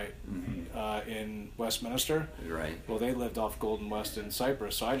remember right, in Westminster. Right. Well, they lived off Golden West in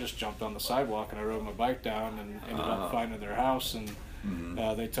Cypress, so I just jumped on the sidewalk and I rode my bike down and ended up finding their house, and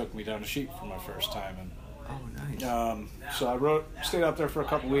they took me down to Sheep for my first time. And nice. so I stayed out there for a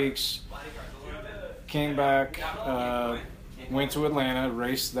couple weeks, came back, went to Atlanta,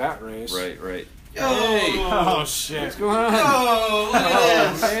 raced that race. Right. Hey! Oh, shit. What's going on? Oh, look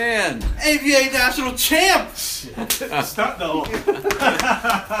at this. Man. AVA national champ! Stop though.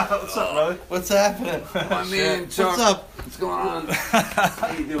 What's up, brother? What's happening? My man, What's up? What's going on?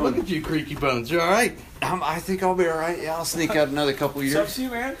 How you doing? Look at you, creaky bones. You all right? I think I'll be all right. Yeah, I'll sneak out another couple years. What's up to you,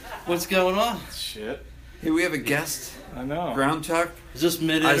 man? What's going on? Shit. Hey, we have a guest. I know. Ground Chuck. Is this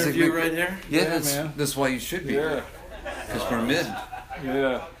mid-interview right here? Yeah, man. that's why you should be here. Because we're mid.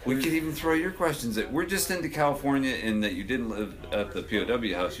 Yeah. We could even throw your questions at. We're just into California in that you didn't live at the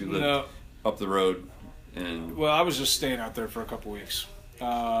POW house. You lived up the road. Well, I was just staying out there for a couple weeks.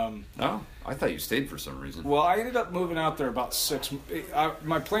 I thought you stayed for some reason. Well, I ended up moving out there about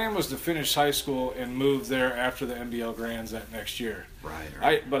my plan was to finish high school and move there after the NBL Grands that next year.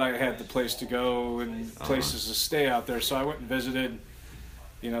 Right. But I had the place to go and places to stay out there, so I went and visited.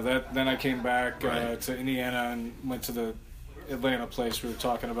 Then I came back to Indiana and went to the Atlanta place we were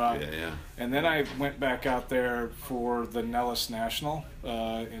talking about. Yeah. And then I went back out there for the Nellis National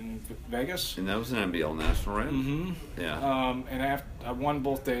in Vegas. And that was an NBL National, right? Mm-hmm. Yeah. And I won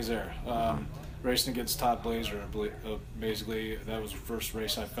both days there. Racing against Todd Blazer, basically. That was the first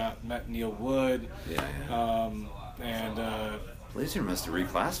race I met Neil Wood. Yeah. Blazer must have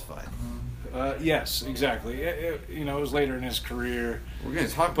reclassified. Yes, exactly. It was later in his career. We're going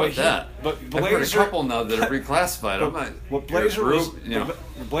to talk about that. But I've heard a couple now that have reclassified.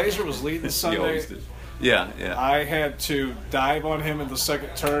 Blazer was leading Sunday. Yeah. I had to dive on him in the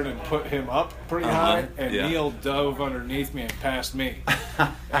second turn and put him up pretty high, and Neil dove underneath me and passed me.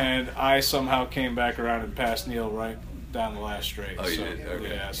 And I somehow came back around and passed Neil right down the last straight. Oh, you did? Okay.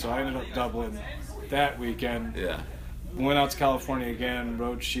 Yeah, so I ended up doubling that weekend. Yeah. Went out to California again,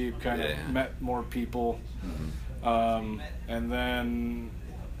 rode Sheep, kind of met more people. And then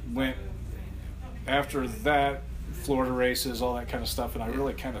went, after that, Florida races, all that kind of stuff, and I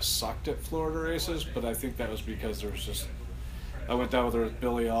really kind of sucked at Florida races, but I think that was because I went down with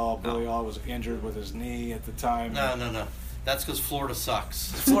Billy All. Billy All was injured with his knee at the time. No. That's because Florida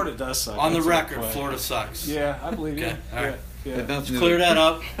sucks. Florida does suck. On the record, Florida sucks. Yeah, I believe you. All right. Yeah. Let's clear that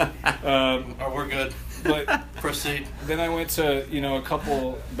up. Or we're good. But proceed. Then I went to a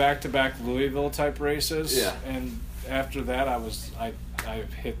couple back-to-back Louisville type races. Yeah. And after that, I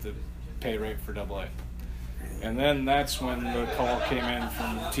hit the pay rate for AA. And then that's when the call came in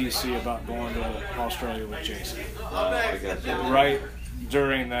from TC about going to Australia with Jason. I got you. Right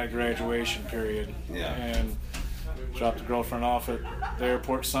during that graduation period. Yeah. And dropped the girlfriend off at the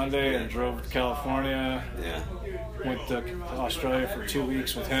airport Sunday and drove to California. Yeah. Went to Australia for 2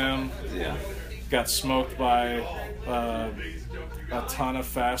 weeks with him. Yeah. Got smoked by a ton of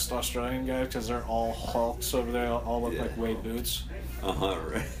fast Australian guys because they're all hulks over there. All look like Wade Boots.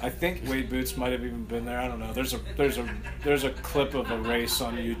 Right. I think Wade Boots might have even been there. I don't know. There's a clip of a race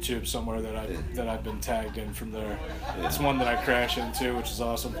on YouTube somewhere that I've been tagged in from there. Yeah. It's one that I crash into, which is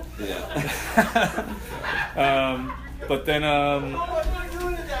awesome. Yeah. But then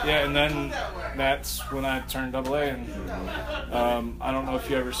and then that's when I turned AA, and I don't know if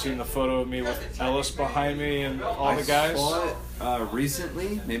you ever seen the photo of me with Ellis behind me and all the guys. I saw it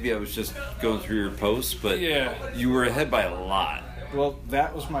recently. Maybe I was just going through your posts, but Yeah. you were ahead by a lot. Well,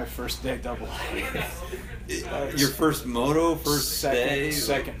 that was my first day AA. Your first moto, first day?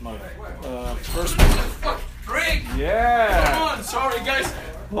 Second moto. First moto. Greg! Yeah. Come on, sorry guys.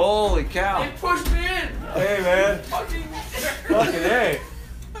 Holy cow. They pushed me in. Hey, man. Fucking. Fucking hey.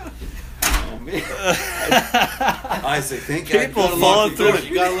 Oh, man. Isaac, thank People God. falling through.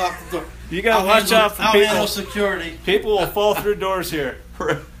 You gotta lock the door. You gotta watch out for I'll people. handle security. People will fall through doors here.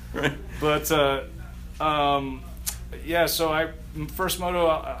 Right. But yeah. So first moto.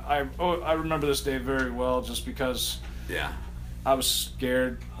 I remember this day very well, just because Yeah. I was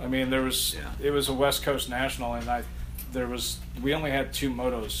scared. I mean, it was a West Coast National, and we only had 2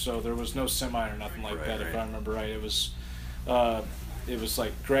 motos, so there was no semi or nothing like that. If I remember right, it was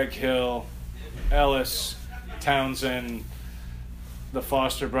like Greg Hill, Ellis, Townsend, the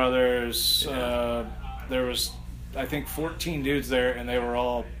Foster brothers. There was, I think, 14 dudes there, and they were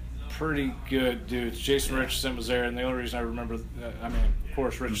all pretty good dudes. Jason Richardson was there, and the only reason I remember, of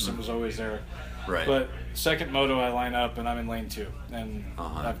course, Richardson was always there. Right. But second moto, I line up, and I'm in lane 2, and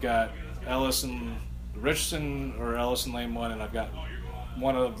I've got Ellis and Richardson or Ellis in lane 1, and I've got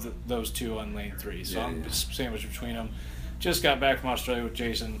one of those 2 on lane 3. So I'm sandwiched between them. Just got back from Australia with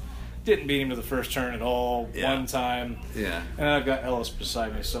Jason. Didn't beat him to the first turn at all. One time. Yeah. And I've got Ellis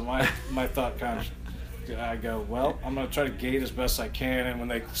beside me. So my thought kind of, I go, well, I'm going to try to gate as best I can, and when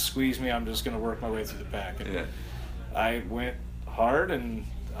they squeeze me, I'm just going to work my way through the pack. And I went hard, and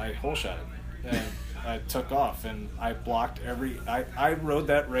I hole shot it. And I took off, and I blocked I rode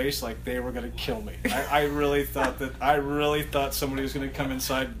that race like they were going to kill me. I really thought somebody was going to come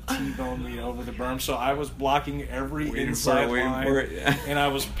inside and T-bone me over the berm, so I was blocking every inside line, and I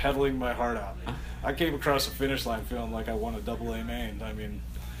was pedaling my heart out. I came across the finish line feeling like I won a AA main. I mean,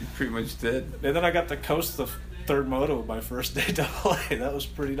 You pretty much did. and then I got to coast the third moto my first day AA. That was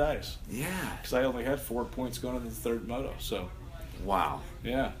pretty nice. Yeah. Because I only had 4 points going into the third moto, so Wow.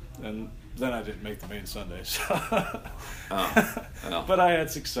 yeah. And then I didn't make the main Sunday, so. Oh. But I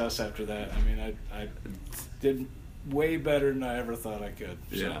had success after that. I mean, I did way better than I ever thought I could.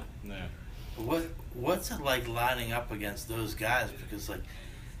 So, yeah. What's it like lining up against those guys? Because like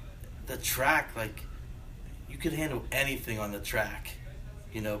the track, like you could handle anything on the track,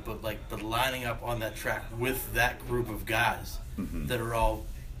 but lining up on that track with that group of guys that are all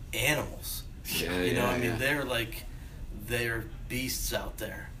animals. They're beasts out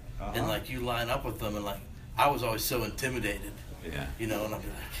there. And like you line up with them, and like I was always so intimidated. Yeah. And I'd be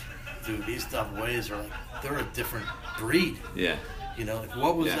like, dude, these tough ways are like they're a different breed. Yeah. Like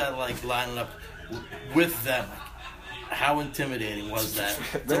what was that like lining up with them? Like, how intimidating was that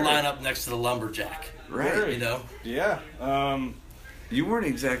to line up next to the lumberjack? Right. Yeah. You weren't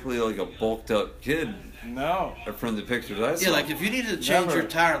exactly like a bulked up kid. No. From the pictures I saw. Yeah, like if you needed to change Never. your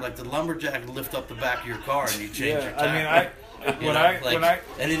tire, like the lumberjack would lift up the back of your car and you change your tire. I mean, when I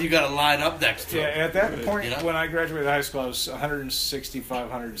and then you got to line up next to him. at that point when I graduated high school, I was 165,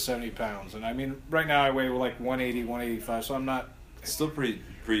 170 pounds, and I mean, right now I weigh like 180, 185, so I'm not. Still pretty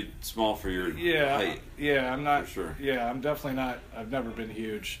small for your height. Yeah, I'm not. For sure. Yeah, I'm definitely not. I've never been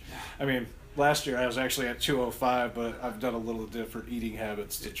huge. I mean, last year I was actually at 205, but I've done a little different eating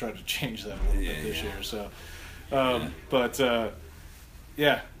habits to try to change that a little bit this year. So,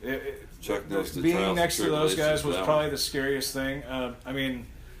 Chuck knows the being trials next and to those guys tribulations was of that probably one. the scariest thing. I mean,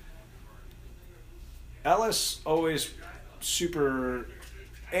 Ellis always super.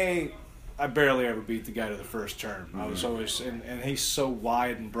 I barely ever beat the guy to the first turn. I was always, and he's so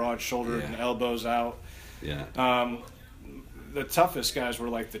wide and broad-shouldered and elbows out. Yeah. The toughest guys were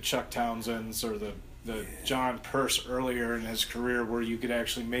like the Chuck Townsends or the John Purse earlier in his career, where you could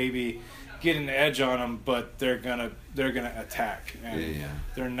actually maybe get an edge on them, but they're gonna attack, and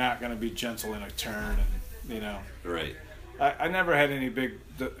they're not gonna be gentle in a turn, and Right. I never had any big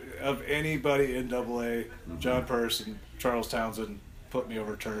of anybody in AA. John Purse and Charles Townsend put me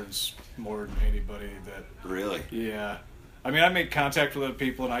over turns more than anybody. That Really? Yeah. I mean, I made contact with other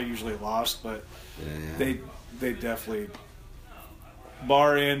people and I usually lost, but they definitely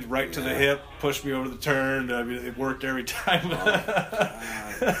bar end right to the hip, pushed me over the turn. I mean, it worked every time.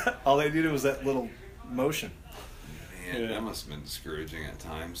 All they needed was that little motion. Man, that must have been discouraging at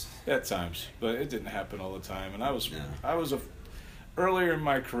times. At times, but it didn't happen all the time. And I was earlier in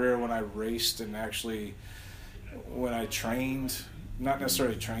my career when I raced and actually when I trained, not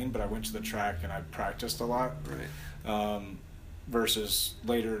necessarily trained, but I went to the track and I practiced a lot. Right. Versus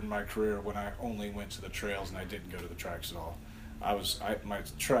later in my career when I only went to the trails and I didn't go to the tracks at all. My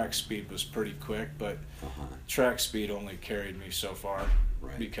track speed was pretty quick, but track speed only carried me so far.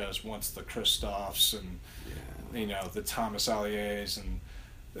 Right. Because once the Christophs and the Thomas Alliers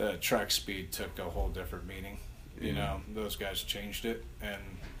and track speed took a whole different meaning. You know, those guys changed it, and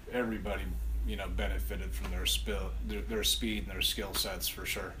everybody benefited from their speed and their skill sets for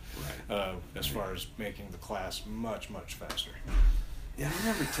sure. Right. As far as making the class much faster. Yeah, I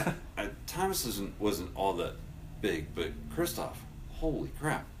remember Thomas wasn't all that big, but Christoph, holy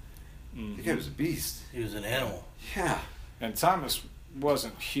crap, the guy was a beast. He was an animal. Yeah. And Thomas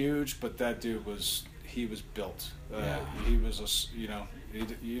wasn't huge, but that dude was built. He was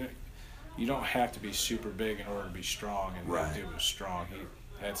you don't have to be super big in order to be strong, and that dude was strong. He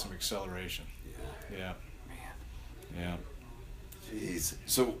had some acceleration. Yeah. Man. Yeah. Jeez.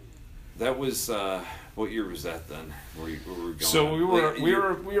 So that was what year was that then? Where we were going? So we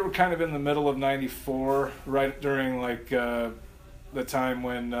were kind of in the middle of '94, right during like the time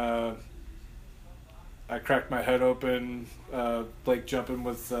when I cracked my head open, like jumping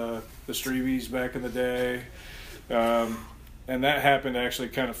with the Streebies back in the day. And that happened actually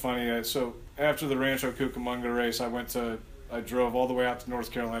kind of funny. So after the Rancho Cucamonga race, I drove all the way out to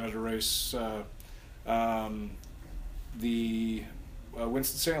North Carolina to race the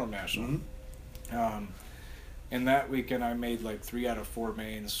Winston-Salem National. And that weekend I made like 3 out of 4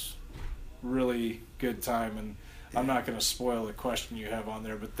 mains, really good time. And I'm not going to spoil the question you have on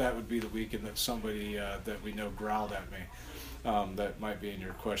there, but that would be the weekend that somebody that we know growled at me. That might be in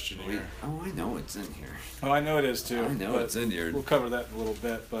your questionnaire. Oh, I know it's in here. Oh, I know it is too. I know it's in here. We'll cover that in a little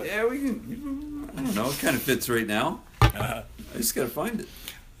bit. But yeah, we can. I don't know. It kind of fits right now. I just got to find it.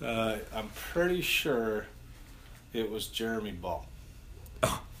 I'm pretty sure it was Jeremy Ball.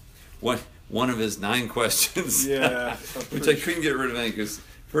 Oh, one of his 9 questions. Yeah. Which I couldn't get rid of any because,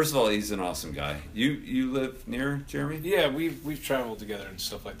 first of all, he's an awesome guy. You live near Jeremy? Yeah, we've traveled together and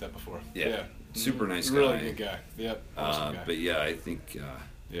stuff like that before. Yeah. Super nice guy. Really good guy. Yep. Awesome guy. But yeah, I think.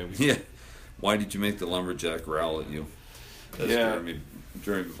 Yeah. Why did you make the lumberjack growl at you? That's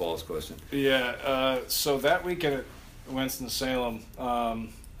Jeremy Ball's question. Yeah. So that weekend at Winston-Salem,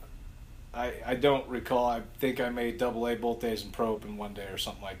 I don't recall. I think I made AA both days and pro open one day or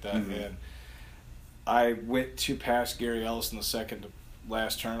something like that. And I went to pass Gary Ellis in the second to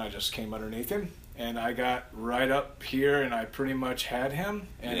last turn. I just came underneath him. And I got right up here, and I pretty much had him.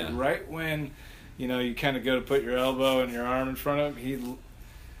 And right when, you kind of go to put your elbow and your arm in front of him,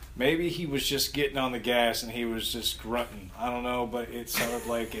 maybe he was just getting on the gas and he was just grunting. I don't know, but it sounded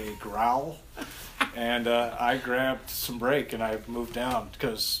like a growl. And I grabbed some brake and I moved down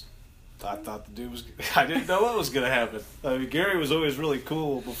because I thought the dude was. I didn't know what was going to happen. I mean, Gary was always really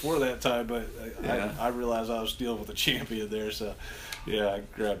cool before that time, but I realized I was dealing with a champion there, so. Yeah, I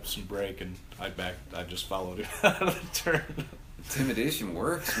grabbed some brake and I just followed him out of the turn. Intimidation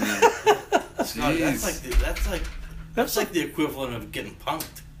works, man. Jeez. That's like the equivalent of getting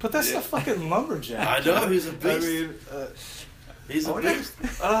punked. But that's the fucking lumberjack. I know, he's a beast. I mean, he's a beast.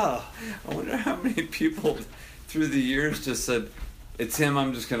 I wonder how many people through the years just said, it's him,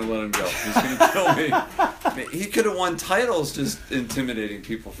 I'm just going to let him go. He's going to kill me. I mean, he could have won titles just intimidating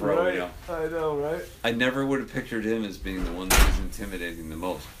people for all we know. I know, right? I never would have pictured him as being the one that was intimidating the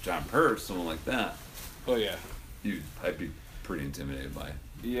most. John Purse, someone like that. Oh, yeah. I'd be pretty intimidated by it.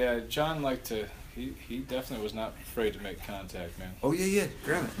 Yeah, John liked to, he definitely was not afraid to make contact, man. Oh, yeah.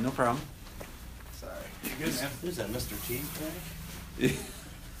 Grab it. No problem. Sorry. You good, man? Who's that, Mr. T? Yeah.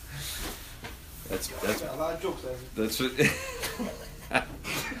 That's a lot of jokes, that's what.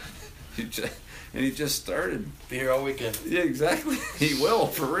 He just started. Be here all weekend. Yeah, exactly. He will,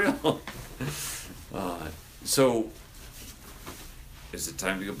 for real. So, is it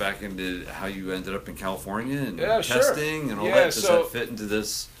time to go back into how you ended up in California and testing and all that? Does that fit into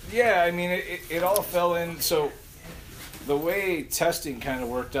this? Yeah, I mean, it all fell in. So, the way testing kind of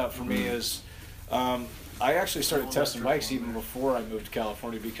worked out for me is I actually started testing bikes even before I moved to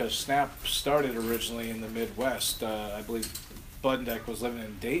California because Snap started originally in the Midwest. I believe Buddeck was living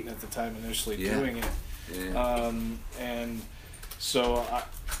in Dayton at the time initially doing it. Yeah. And so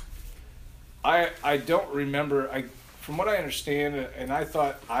I don't remember. From what I understand, and I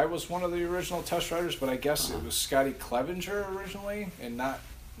thought I was one of the original test riders, but I guess it was Scotty Clevenger originally, and not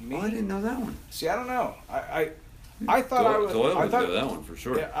me. Oh, I didn't know that one. See, I don't know. I thought I was. Doyle I would thought know that one for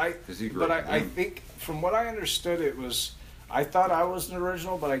sure. Yeah, he grew but up I think from what I understood, it was. I thought I was an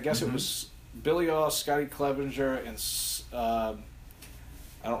original, but I guess it was Billy All, Scotty Clevenger, and I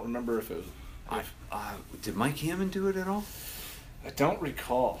don't remember if it was. Did Mike Hammond do it at all? I don't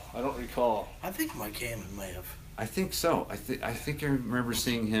recall. I think Mike Hammond may have. I think so. I think I remember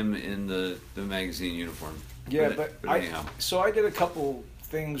seeing him in the magazine uniform. Yeah, but anyhow. So I did a couple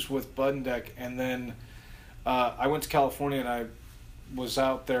things with Buddeck, and then I went to California, and I was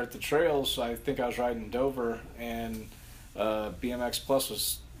out there at the trails. I think I was riding Dover, and BMX Plus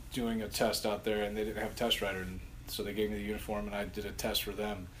was doing a test out there, and they didn't have a test rider, and so they gave me the uniform, and I did a test for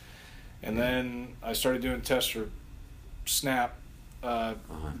them. And then I started doing tests for Snap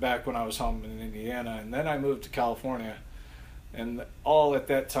back when I was home in Indiana, and then I moved to California, and all at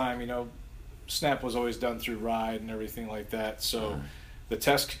that time, Snap was always done through Ride and everything like that, so the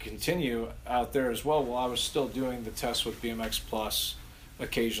test could continue out there as well. Well, I was still doing the tests with BMX Plus.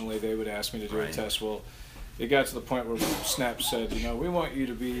 Occasionally they would ask me to do a test. Well, it got to the point where Snap said, we only want you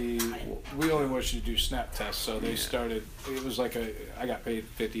to do Snap tests. So they started, it was like I got paid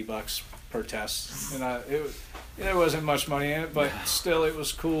 $50 per test, and it wasn't much money in it, but still it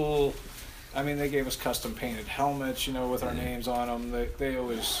was cool. I mean, they gave us custom painted helmets, with our names on them. They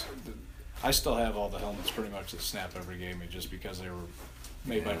always, I still have all the helmets pretty much that Snap ever gave me, just because they were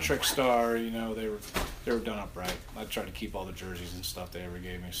made by Trickstar. They were done up right. I tried to keep all the jerseys and stuff they ever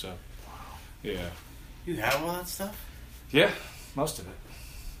gave me. So, yeah. You have all that stuff? Yeah, most of it.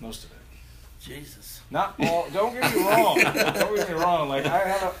 Jesus. Not all. Don't get me wrong. Like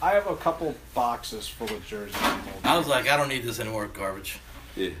I have a couple boxes full of jerseys. I was like, I don't need this anymore. Garbage.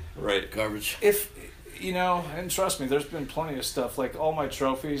 Yeah, right. Garbage. If and trust me, there's been plenty of stuff. Like all my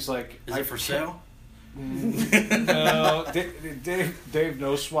trophies. Like, is it for sale? No, Dave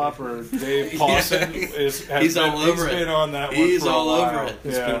No Swap or Dave Pawson he's all over it. He's been on that one. He's for a all while. over it.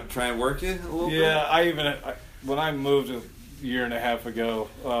 He's been trying to work you a little bit. Yeah, when I moved a year and a half ago,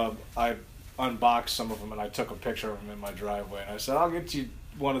 I unboxed some of them and I took a picture of them in my driveway, and I said, "I'll get you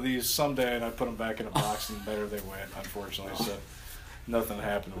one of these someday," and I put them back in a box, and there they went. Unfortunately, so nothing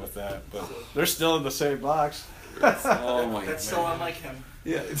happened with that, but they're still in the same box. Oh my God. That's so unlike him.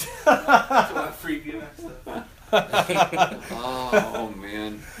 Yeah. So free BMX stuff. Oh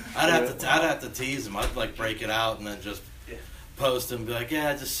man. I'd have to tease him. I'd like break it out and then just post and be like,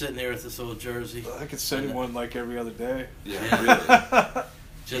 "Yeah, just sitting there with this old jersey." I could send him one like every other day. Yeah, really.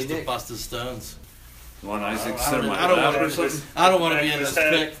 Just to bust his stones. One Isaac I don't want to be in this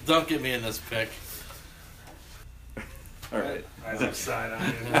pick. Don't get me in this pick. All right. Isaac's side.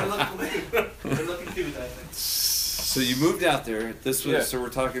 We're looking cute, I think. So you moved out there. This was so we're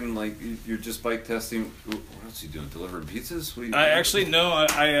talking like you're just bike testing. What else are you doing? Delivering pizzas? What are you I actually no.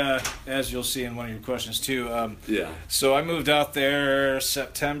 I as you'll see in one of your questions too. So I moved out there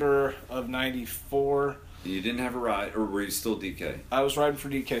September of '94. You didn't have a ride, or were you still DK? I was riding for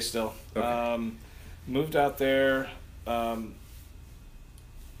DK still. Okay. Moved out there.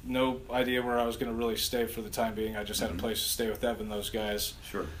 No idea where I was going to really stay for the time being. I just had a place to stay with Ev and those guys.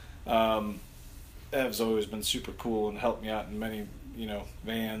 Sure. Ev's always been super cool and helped me out in many,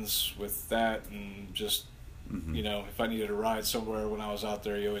 vans with that, and just, if I needed a ride somewhere when I was out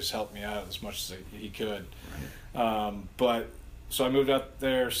there, he always helped me out as much as he could. Right. So I moved out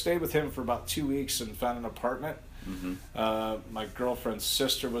there, stayed with him for about 2 weeks, and found an apartment. My girlfriend's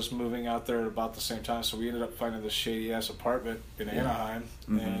sister was moving out there at about the same time, so we ended up finding this shady ass apartment in Anaheim,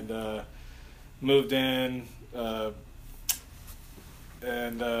 and moved in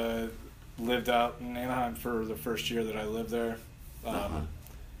and lived out in Anaheim for the first year that I lived there.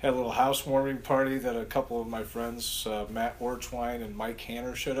 Had a little housewarming party that a couple of my friends, Matt Ortwine and Mike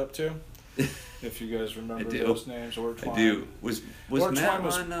Hanner, showed up to. If you guys remember those names, Ortwine. I do. Was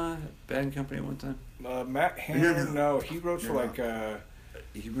Ortwine Matt on Bad Company at one time? Matt Hanner, no, he wrote for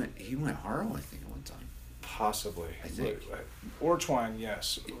he went Harlow, I think, at one time. Possibly. I think. Ortwine,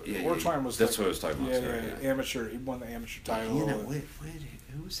 yes. Yeah, Ortwine was. That's what I was talking about. Yeah, amateur. He won the amateur title. Hannah,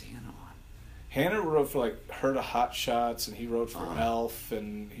 who was Hannah on? Hannah wrote for Herd of Hot Shots, and he wrote for Elf,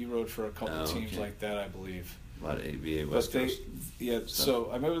 and he wrote for a couple teams like that, I believe. A lot of ABA West Coast. So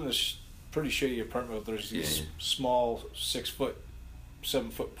I moved in this pretty shady apartment. There's these small 6-foot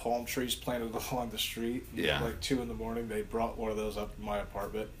 7-foot palm trees planted along the street. Yeah. Like 2 a.m, they brought one of those up to my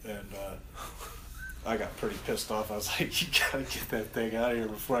apartment, and I got pretty pissed off. I was like, "You gotta get that thing out of here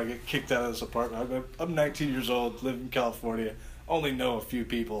before I get kicked out of this apartment." I'm 19 years old, live in California, only know a few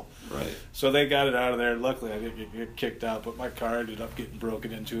people. Right. So they got it out of there. Luckily, I didn't get kicked out, but my car ended up getting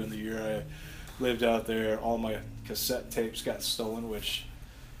broken into in the year I lived out there. All my cassette tapes got stolen, which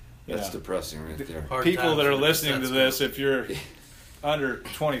That's depressing right there. Hard people times that are when the listening to cassettes this, go. if you're under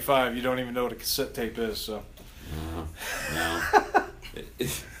 25, you don't even know what a cassette tape is. So No.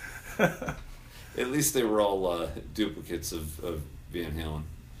 At least they were all duplicates of Van Halen.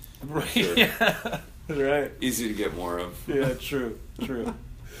 right, Sure. yeah, right, Easy to get more of. yeah, true.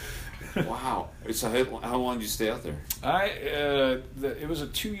 Wow. So how long did you stay out there? It was a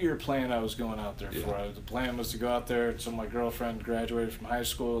 2-year plan I was going out there for. Yeah. The plan was to go out there until my girlfriend graduated from high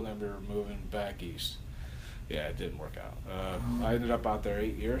school, and then we were moving back east. Yeah, it didn't work out. I ended up out there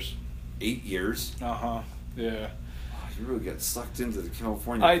 8 years. 8 years? Yeah. Wow, you really got sucked into the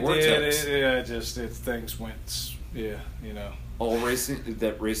California I vortex. did. Things went. Yeah, you know. All racing? Did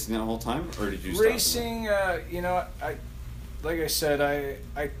that racing that whole time, or did you stop? Racing, you know, like I said,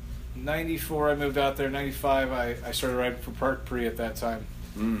 I 94 I moved out there. 95 I started riding for Park Pre at that time.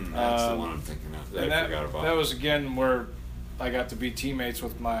 That's the one I'm thinking of. That I forgot about. That was again where I got to be teammates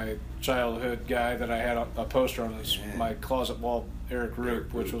with my childhood guy that I had a poster on my closet wall, Eric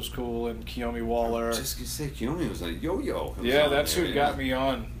Roop, which was cool, and Kiyomi Waller. Just gonna say, Kiyomi was a yo-yo. Yeah, that's who got me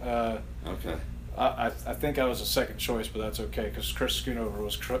on. Okay. I think I was a second choice, but that's okay because Chris Schoonover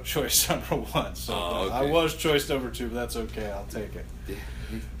was choice number 1. So okay. I was choice number 2, but that's okay. I'll take it. Yeah.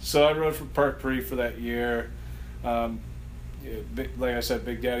 So I rode for Park Pre for that year. Like I said,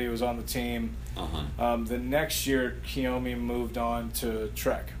 Big Daddy was on the team. The next year, Kiyomi moved on to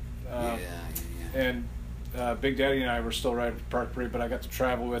Trek. And Big Daddy and I were still riding for Park Pre, but I got to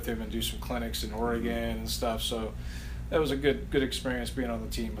travel with him and do some clinics in Oregon and stuff. So that was a good experience being on the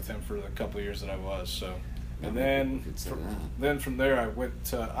team with him for the couple of years that I was. So, and then from there I went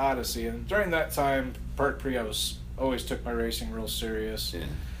to Odyssey, and during that time, Park Pre, I always took my racing real serious.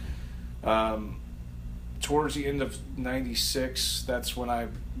 Yeah. Towards the end of '96, that's when I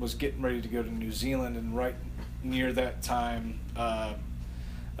was getting ready to go to New Zealand, and right near that time,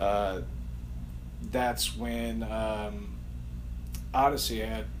 that's when Odyssey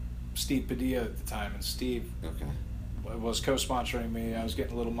had Steve Padilla at the time, and Steve was co-sponsoring me. I was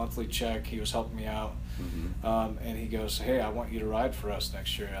getting a little monthly check. He was helping me out. And he goes, "Hey, I want you to ride for us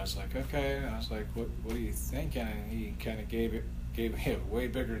next year." And I was like, "Okay." And I was like, "What are you thinking?" And he kind of gave me a way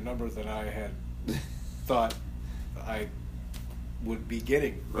bigger number than I had thought I would be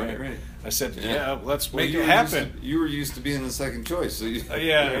getting. Right. I said, "Yeah, let's make it happen." You were used to being the second choice, so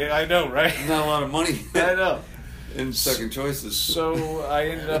yeah, I know, right? Not a lot of money. I know. In second choices. So I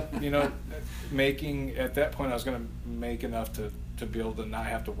ended up, making, at that point I was going to make enough to be able to not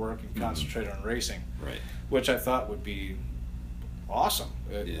have to work and concentrate on racing, right? Which I thought would be awesome.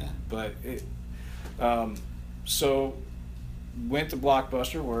 But so went to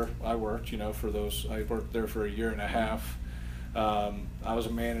Blockbuster where I worked. For those, I worked there for a year and a half. I was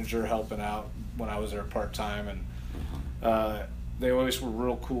a manager helping out when I was there part time, and they always were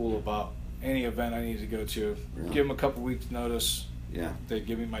real cool about any event I needed to go to. Really? Give them a couple weeks notice. Yeah. They'd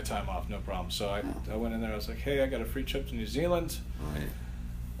give me my time off, no problem. So I went in there. I was like, "Hey, I got a free trip to New Zealand. Right.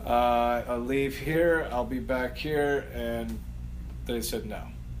 I'll leave here. I'll be back here." And they said no.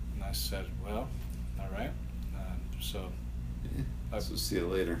 And I said, "Well, all right." So So see you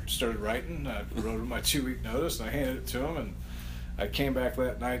later. started writing. I wrote my 2-week notice, and I handed it to them. And I came back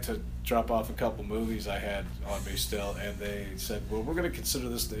that night to drop off a couple movies I had on me still. And they said, "Well, we're going to consider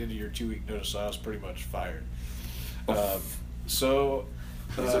this the end of your 2-week notice." So I was pretty much fired. So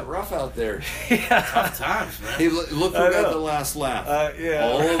Is it rough out there? Tough times, man. Hey, look who got the last laugh. Yeah.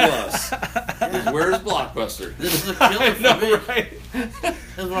 All of us. Where's Blockbuster? This is a killer for me. Right?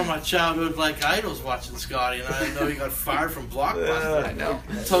 This is one of my childhood idols watching Scotty, and I didn't know he got fired from Blockbuster. I know.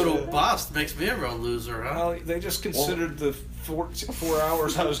 Total bust makes me a real loser, huh? Well, they just considered the 4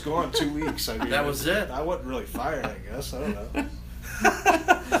 hours I was gone 2 weeks. I mean, That was it. I wasn't really fired, I guess. I don't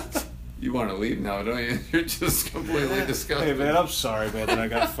know. You want to leave now, don't you? You're just completely disgusted. Hey, man, I'm sorry, man, that I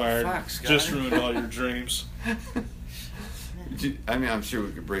got fired. Fuck, Scotty. Just ruined all your dreams. I'm sure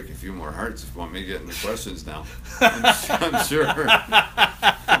we could break a few more hearts if you want me to get into questions now. I'm sure.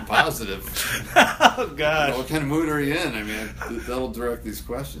 I'm positive. Oh, God. What kind of mood are you in? I mean, that'll direct these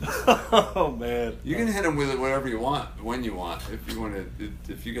questions. Oh, man. You can hit them with it whatever you want, when you want. If you want to,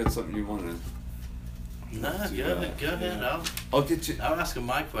 if you got something you want to. No, go ahead. I'll get you. I'll ask him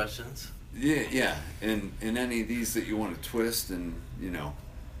my questions. Yeah. And any of these that you want to twist and,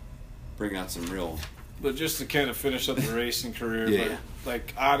 bring out some real... But just to kind of finish up the racing career, Yeah. but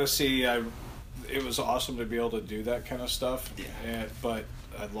like Odyssey, it was awesome to be able to do that kind of stuff. Yeah. But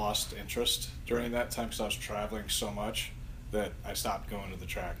I lost interest during that time because I was traveling so much that I stopped going to the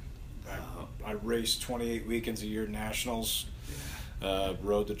track. I raced 28 weekends a year, nationals,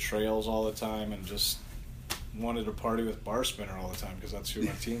 rode the trails all the time, and just wanted to party with Bar Spinner all the time because that's who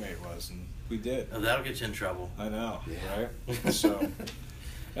my teammate was, and we did. Oh, that'll get you in trouble. I know, Yeah. right? So,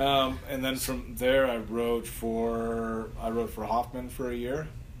 and then from there, I rode for Hoffman for a year.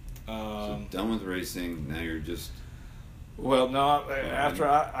 So done with racing, now you're just... Well, no, after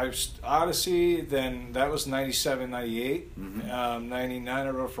I Odyssey, then that was 97, 98. 99, I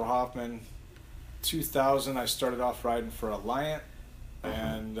rode for Hoffman. 2000, I started off riding for Alliant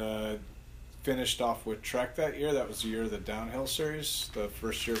and finished off with Trek that year. That was the year of the Downhill Series, the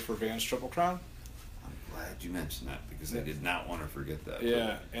first year for Vans Triple Crown. I'm glad you mentioned that because I did not want to forget that.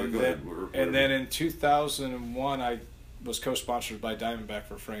 Yeah, but go ahead. And then in 2001, I was co-sponsored by Diamondback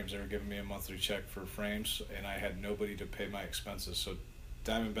for frames. They were giving me a monthly check for frames, and I had nobody to pay my expenses. So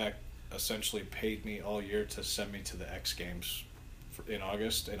Diamondback essentially paid me all year to send me to the X Games in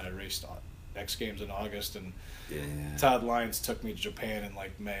August, and I raced X Games in August, and Todd Lyons took me to Japan in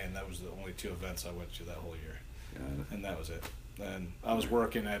like May, and that was the only 2 events I went to that whole year. And that was it. And I was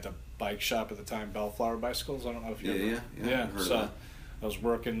working at a bike shop at the time, Bellflower Bicycles. I don't know if you ever... Yeah. Heard So of that. I was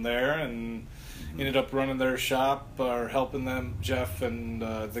working there and ended up running their shop or helping them, Jeff and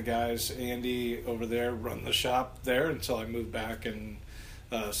the guys, Andy over there, run the shop there until I moved back in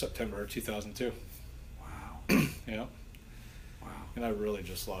September 2002. Wow. Yeah. Wow. And I really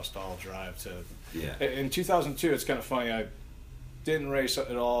just lost all drive to... Yeah. In 2002, it's kind of funny. I didn't race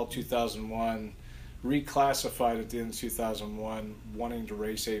at all 2001, reclassified at the end of 2001, wanting to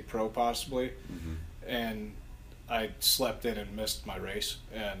race a pro possibly, and I slept in and missed my race,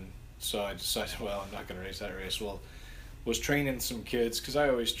 and so I decided, well, I'm not going to race that race. Well, was training some kids, because I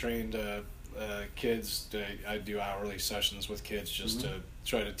always trained kids. I do hourly sessions with kids just to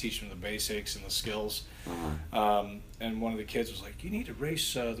try to teach them the basics and the skills. And one of the kids was like, you need to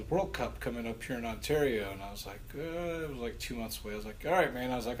race the World Cup coming up here in Ontario. And I was like, it was like 2 months away. I was like, all right,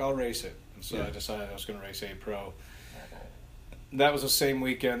 man. I was like, I'll race it. And so I decided I was going to race A Pro. That was the same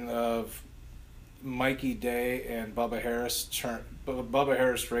weekend of Mikey Day and Bubba Harris. Bubba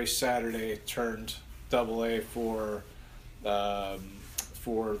Harris raced Saturday, turned AA for the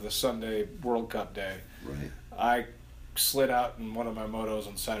Sunday World Cup day. Right. I slid out in one of my motos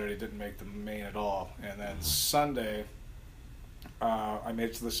on Saturday, didn't make the main at all, and then Sunday I made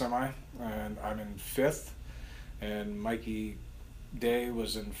it to the semi, and I'm in 5th, and Mikey Day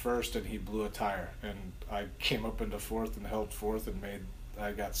was in 1st, and he blew a tire, and I came up into 4th and held 4th and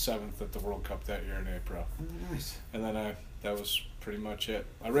I got 7th at the World Cup that year in A Pro. Oh, nice. And then that was pretty much it.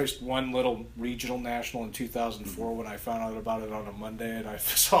 I raced one little regional national in 2004 when I found out about it on a Monday, and I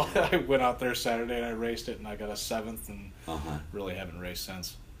went out there Saturday and I raced it, and I got a 7th, and really haven't raced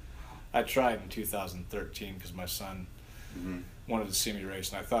since. I tried in 2013 because my son wanted to see me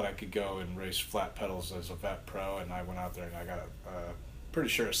race, and I thought I could go and race flat pedals as a vet pro, and I went out there and I got pretty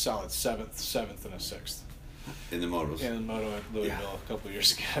sure a solid 7th, and a 6th. In the motos. In the moto at Louisville a couple of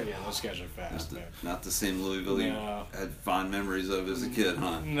years ago. Yeah, those guys are fast, man. Not the same Louisville you had fond memories of as a kid,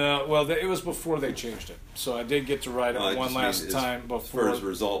 huh? No, well, it was before they changed it. So I did get to ride it one last time before. For his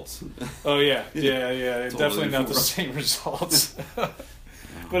results. Oh, yeah. Definitely not the different. same results.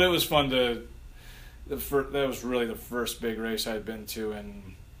 But it was fun to... that was really the first big race I had been to,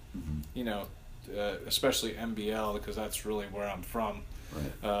 and, especially MBL, because that's really where I'm from.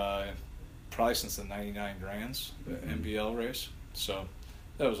 Right. Probably since the 99 Grands, the MBL race. So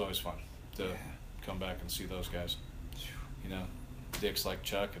that was always fun to come back and see those guys. Dicks like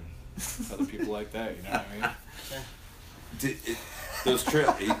Chuck and other people like that, you know what I mean? Those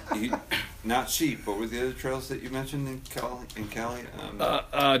trails, not sheep, but were the other trails that you mentioned in Cali?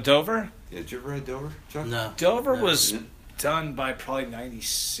 Dover? Yeah, did you ever ride Dover, Chuck? No. Dover No. was done by probably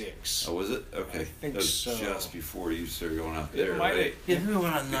 96. Oh, was it? Okay. I think that was so. just before you started going out It there, might right? Yeah, we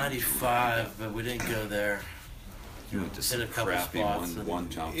went on 95, but we didn't go there. You went to Hit some a couple crappy spots one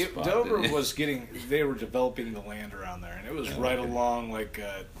jump spot. Dover didn't you? was they were developing the land around there, and it was right along like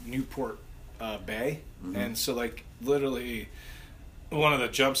Newport Bay, and so like literally one of the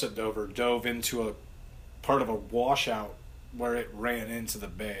jumps at Dover dove into a part of a washout where it ran into the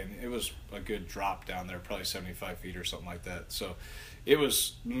bay, and it was a good drop down there, probably 75 feet or something like that. So it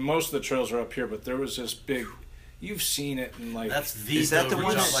was, most of the trails are up here, but there was this big you've seen it in like. That's the Is that the Dover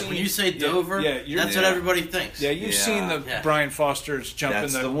one jump. that- Like when you say Dover, that's what everybody thinks. Yeah, you've seen the Yeah. Brian Foster's jumping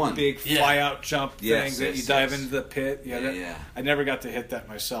That's the one. big Yeah. fly out jump Yes, thing that yes, you dive yes. into the pit. Yeah, Yeah. I never got to hit that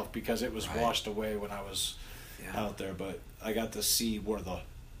myself because it was Right. washed away when I was Yeah. out there. But I got to see where the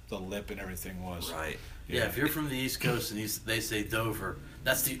lip and everything was. Right. Yeah, if you're from the East Coast and they say Dover,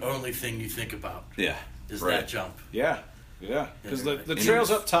 that's the only thing you think about Yeah. is Right. that jump. Yeah, because the And trails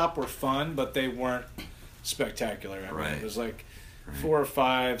it was- up top were fun, but they weren't spectacular. I mean, Right. it was like Right. 4 or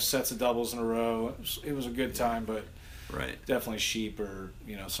 5 sets of doubles in a row. It was a good time, but Right. definitely Sheep or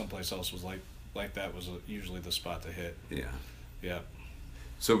someplace else was like that was usually the spot to hit. Yeah. Yeah,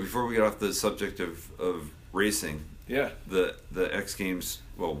 So before we get off the subject of racing, yeah, the X Games,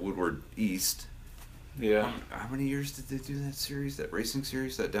 Woodward East. yeah. How many years did they do that series? That racing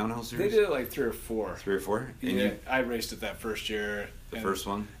series? That downhill They series? did it like 3 or 4. 3 or 4? And Yeah, you, I raced it that first year. the first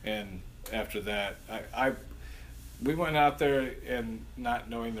one? And after that, we went out there and not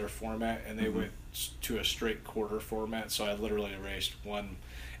knowing their format, and they Mm-hmm. went to a straight quarter format. So I literally raced one.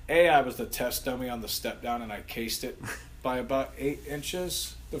 I was the test dummy on the step down, and I cased it by about 8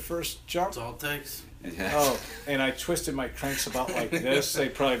 inches the first jump. That's all it takes. Yeah. Oh, and I twisted my cranks about like this. They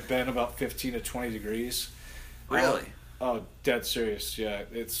probably bent about 15 to 20 degrees. Really? Oh, dead serious. Yeah,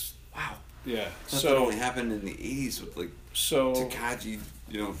 it's Wow. yeah. That only happened in the 80s with like So Takagi,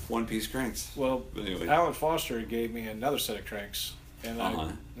 one-piece cranks. well, But anyway. Alan Foster gave me another set of cranks, and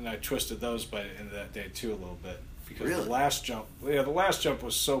Uh-huh. I twisted those by the end of that day too a little bit because Really? the last jump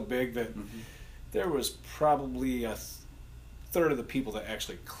was so big that there was probably a third of the people that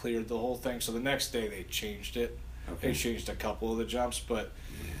actually cleared the whole thing. So the next day they changed it. Okay. They changed a couple of the jumps, but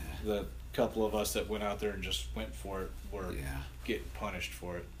the couple of us that went out there and just went for it were Yeah. getting punished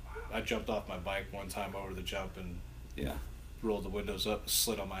for it. I jumped off my bike one time over the jump and Yeah. rolled the windows up,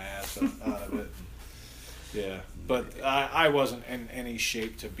 slid on my ass out of it. Yeah, but I wasn't in any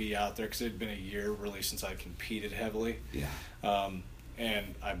shape to be out there because it had been a year really since I competed heavily. Yeah.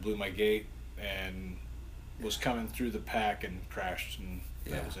 And I blew my gate and was coming through the pack and crashed, and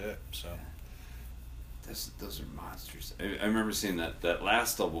Yeah. that was it. So Those are monsters. I remember seeing that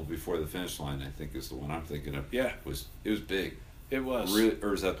last double before the finish line. I think is the one I'm thinking of. Yeah. It was big. it was. Really,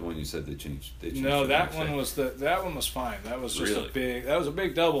 or is that the one you said they changed? No, the that next one day? was fine. That was just Really? that was a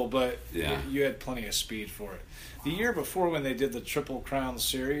big double, but Yeah. you had plenty of speed for it. The year before when they did the Triple Crown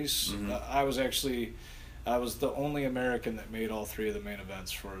series, Mhm. I was the only American that made all 3 of the main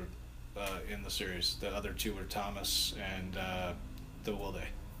events for in the series. The other 2 were Thomas and the Will Day.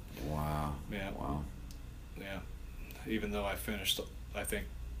 Wow. Yeah. Wow. Yeah, even though I finished, I think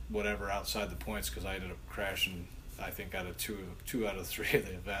whatever outside the points because I ended up crashing. I think out of two out of 3 of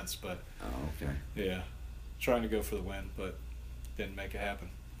the events, but Oh, okay. yeah, trying to go for the win, but didn't make it happen.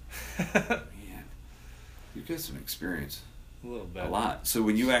 Man, you got some experience. A little bit. A lot. So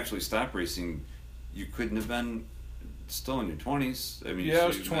when you actually stopped racing, you couldn't have been still in your 20s. I mean, Yeah, I so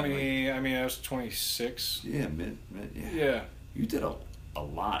was you've been, 20. I was 26. yeah, mid. Yeah. Yeah. You did a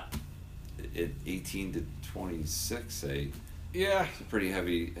lot at 18 to 26. Say, Yeah. it's pretty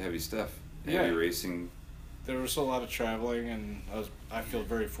heavy stuff. Heavy Yeah. racing. There was a lot of traveling, and I feel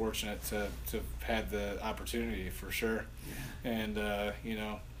very fortunate to have had the opportunity for sure. Yeah.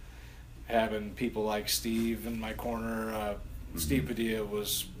 And having people like Steve in my corner, Steve Padilla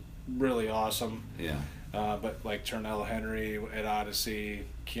was really awesome. Yeah. But like Turnell Henry at Odyssey,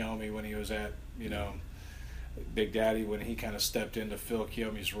 Kiyomi when he was at Big Daddy when he kind of stepped in to fill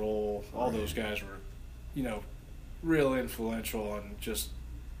Kiyomi's role, all Right. those guys were, real influential and just,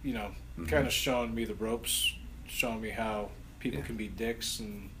 Mhm. kind of showing me the ropes, showing me how people Yeah. can be dicks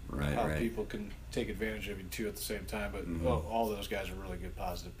and Right, how right. people can take advantage of you too at the same time. But Mhm. all those guys are really good,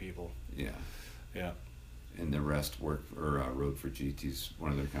 positive people. Yeah. Yeah. And the rest rode for GT's,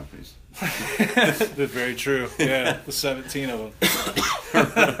 one of their companies. That's very true. Yeah, the 17 of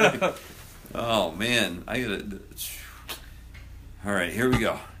them. Oh man, I gotta. All right, here we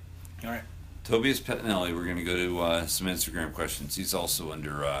go. All right. Tobias Pettinelli. We're gonna go to some Instagram questions. He's also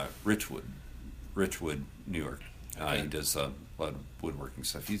under Richwood, New York. Okay. He does a lot of woodworking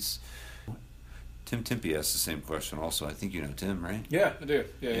stuff. Tim Timpey asked the same question. Also, I think you know Tim, right? Yeah, I do.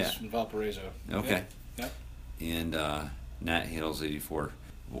 Yeah, Yeah. he's from Valparaiso. Okay. Yeah. And Nat Hales 84.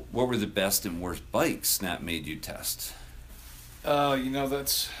 What were the best and worst bikes Nat made you test?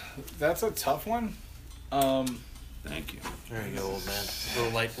 That's a tough one. Thank you. There you go, old man.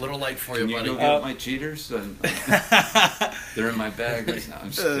 Little light for Can you, you buddy. go get my cheaters? And they're in my bag right now. I'm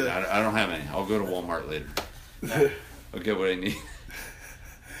just kidding. I don't have any. I'll go to Walmart later. I'll get what I need.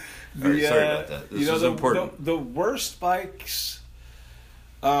 All right, sorry about that. This is important. The worst bikes.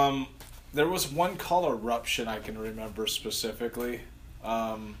 there was one color Ruption I can remember specifically.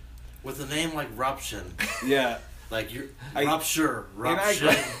 With a name like Ruption. Yeah. Like Rupture.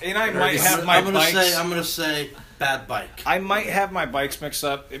 And I might have my bikes. I'm gonna say bad bike. I might have my bikes mixed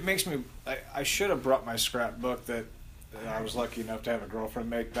up. It makes me. I should have brought my scrapbook that I was lucky enough to have a girlfriend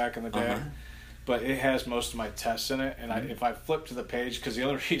make back in the day. But it has most of my tests in it. And if I flip to the page, because the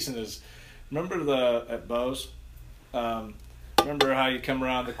other reason is, remember at Bose? Remember how you come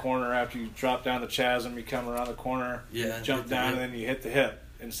around the corner after you drop down the chasm, you come around the corner, you jump down, and then you hit the hip.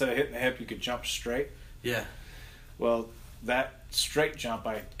 Instead of hitting the hip, you could jump straight. Yeah. Well, that straight jump,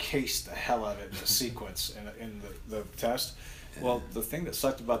 I cased the hell out of it in the sequence in the test. Well, the thing that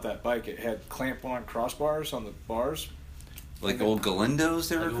sucked about that bike, it had clamp-on crossbars on the bars. Like old Galindos,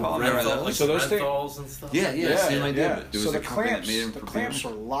 they were called? Like so those things, and stuff? Yeah, same idea. But so the clamps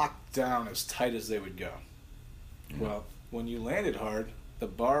were locked down as tight as they would go. Yeah. Well, when you landed hard, the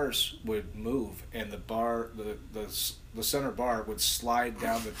bars would move, and the center bar would slide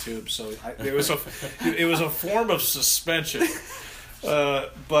down the tube. So it was a form of suspension.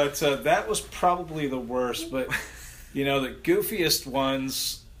 But that was probably the worst. But the goofiest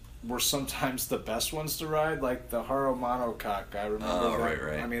ones were sometimes the best ones to ride, like the Haro Monocoque. I remember that.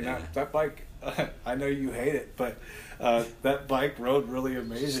 Right. I mean, that bike, I know you hate it, but that bike rode really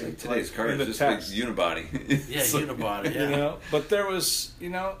amazing. Like today's car is just big unibody. Unibody, yeah. But there was,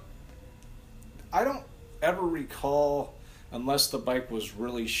 I don't ever recall, unless the bike was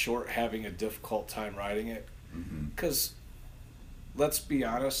really short, having a difficult time riding it. Because, let's be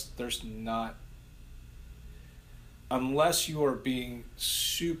honest, there's not, unless you are being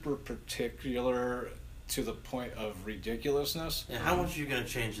super particular to the point of ridiculousness. Yeah, how much are you going to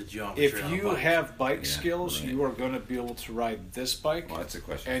change the geometry? If you have bike skills, you are going to be able to ride this bike. Well, that's a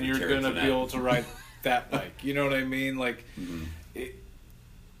question. And you're going to be able to ride that bike. You know what I mean? Like,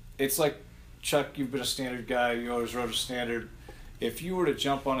 it's like, Chuck, you've been a standard guy. You always rode a standard. If you were to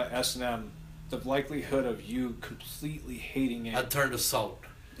jump on an S&M, the likelihood of you completely hating it. I'd turn to salt.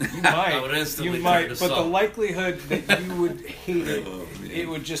 You might. I would instantly you might, turn to but salt. the likelihood that you would hate it, it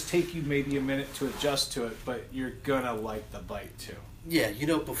would just take you maybe a minute to adjust to it, but you're gonna like the bike too. Yeah,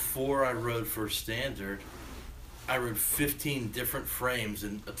 before I rode for standard, I rode 15 different frames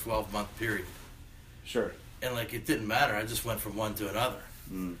in a 12-month period. Sure. And it didn't matter. I just went from one to another.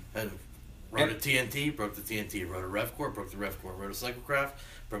 And rode a TNT, broke the TNT. Rode a RevCore, broke the RevCore. Rode a cyclocraft,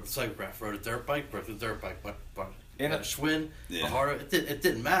 broke the cyclocraft. Rode a dirt bike, broke the dirt bike. And a Schwinn, a Haro. It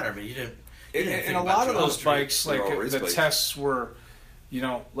didn't matter. I mean, you didn't and a lot of those bikes, the tests were,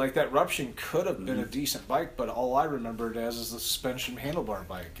 like that Ruption could have been a decent bike, but all I remember it as is the suspension handlebar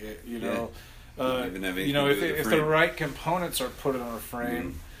bike. If the right components are put on a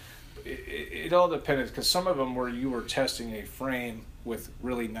frame, it all depended, because some of them you were testing a frame with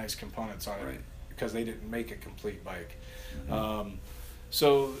really nice components on it, because they didn't make a complete bike.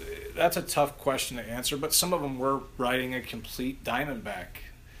 So that's a tough question to answer, but some of them were riding a complete Diamondback.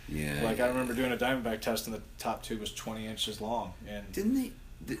 Yeah. Like I remember doing a Diamondback test and the top tube was 20 inches long. And didn't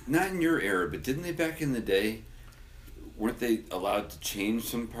they, not in your era, but didn't they back in the day, weren't they allowed to change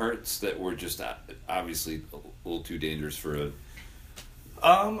some parts that were just obviously a little too dangerous for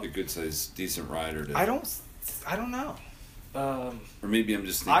a good sized decent rider to... I don't know. Or maybe I'm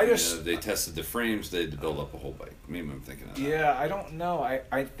just thinking they tested the frames, they had to build up a whole bike. Maybe I'm thinking of that. Yeah, I don't know.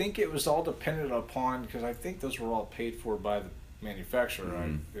 I think it was all dependent upon, because I think those were all paid for by the manufacturer.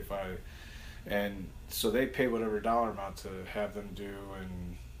 And so they pay whatever dollar amount to have them do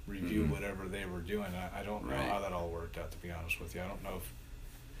and review whatever they were doing. I don't know how that all worked out, to be honest with you. I don't know if...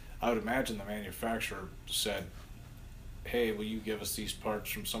 I would imagine the manufacturer said, hey, will you give us these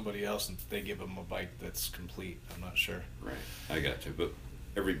parts from somebody else, and they give them a bike that's complete. I'm not sure. Right, I got you. But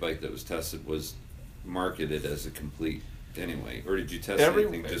every bike that was tested was marketed as a complete anyway, or did you test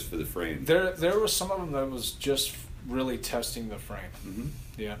anything just for the frame? There was some of them that was just really testing the frame.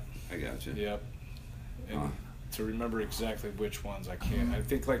 Yeah, I got you. Yep. And to remember exactly which ones, I can't. I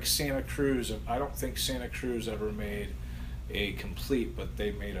think like Santa Cruz. I don't think Santa Cruz ever made a complete, but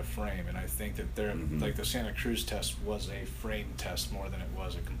they made a frame, and I think that they're like the Santa Cruz test was a frame test more than it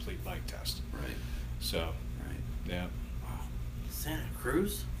was a complete bike test. Right. So. Right. Yeah. Wow. Santa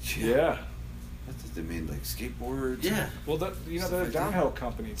Cruz? Yeah. That's what they made, like skateboards. Yeah. Well, they're a downhill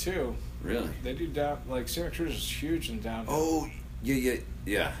company too. Really? They do Santa Cruz is huge in downhill. Oh. Yeah.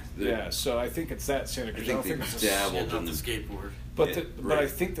 Yeah. So I think it's that Santa Cruz. I think they dabbled in the skateboard. But I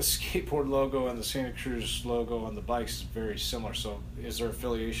think the skateboard logo and the Santa Cruz logo on the bikes is very similar. So is there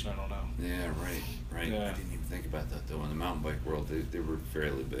affiliation? I don't know. Yeah, right. Yeah. I didn't even think about that though. In the mountain bike world, they were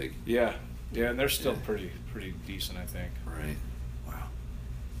fairly big. Yeah, and they're still pretty decent, I think. Right.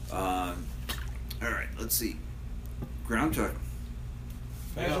 All right, let's see. Ground chuck.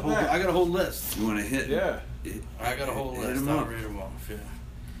 I got a whole list. You want to hit? Yeah. I got a whole list. I'll read them off. Yeah.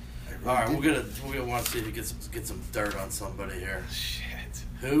 All right, we're gonna want to see if we get some dirt on somebody here. Shit.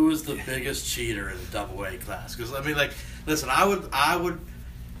 Who was the biggest cheater in the double A class? Because I mean, like, listen, I would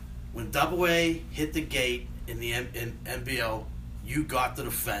when double A hit the gate in the in NBL, you got to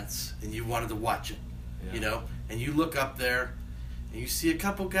the fence and you wanted to watch it, you know, and you look up there and you see a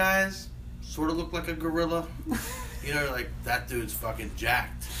couple guys sort of look like a gorilla, you know, like that dude's fucking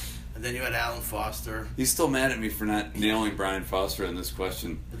jacked. And then you had Alan Foster. He's still mad at me for not nailing Brian Foster on this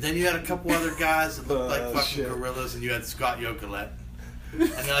question. And then you had a couple other guys that looked like fucking gorillas, and you had Scott Yoquelet. And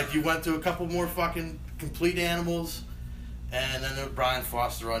then, like, you went to a couple more fucking complete animals, and then there was Brian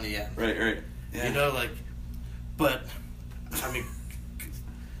Foster on the end. Right. Yeah. You know, like, but, I mean,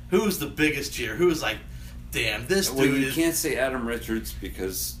 who was the biggest cheater? Who was like, damn, this dude Well, you can't say Adam Richards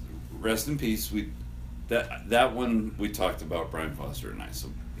because, rest in peace, that one we talked about, Brian Foster and I, so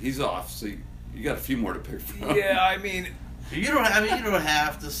he's off, so you got a few more to pick from. Yeah, I mean... You don't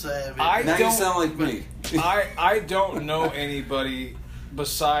have to say. Now you sound like me. I don't know anybody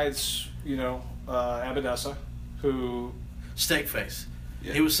besides, you know, Abadessa, who... Steakface.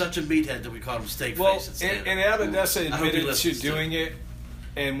 Yeah. He was such a meathead that we called him Steakface. Well, and Abadessa admitted to listens doing it,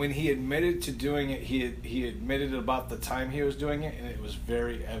 and when he admitted to doing it, he admitted about the time he was doing it, and it was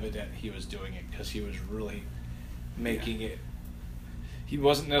very evident he was doing it because he was really making it... He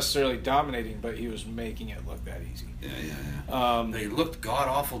wasn't necessarily dominating, but he was making it look that easy. Yeah. They looked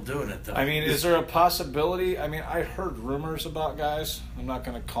god-awful doing it, though. I mean, is there a possibility? I mean, I heard rumors about guys. I'm not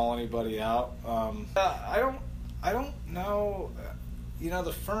going to call anybody out. I don't know. You know,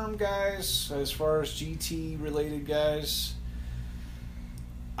 the firm guys, as far as GT-related guys,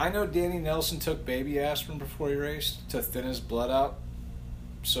 I know Danny Nelson took baby aspirin before he raced to thin his blood out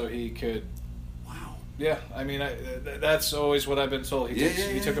so he could... Yeah, I mean, that's always what I've been told.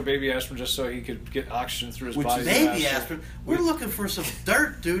 He took a baby aspirin just so he could get oxygen through his body. Baby aspirin? We're looking for some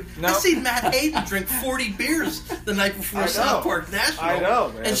dirt, dude. No. I seen Matt Hayden drink 40 beers the night before South Park National. I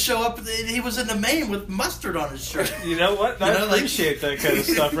know, man. And show up, he was in the main with mustard on his shirt. You know what? I appreciate that kind of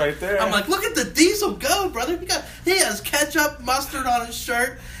stuff right there. I'm like, look at the diesel go, brother. He has ketchup, mustard on his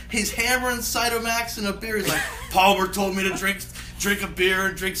shirt. He's hammering Cytomax in a beer. He's like, Palmer told me to drink a beer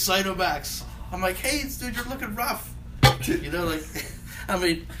and drink Cytomax. I'm like, hey, dude, you're looking rough. You know, like, I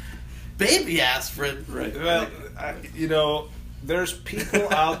mean, baby aspirin. Right. Well, you know, there's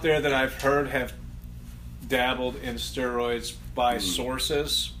people out there that I've heard have dabbled in steroids by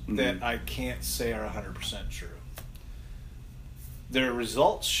sources that I can't say are 100% true. Their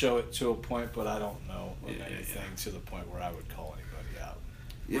results show it to a point, but I don't know of anything to the point where I would call anybody out.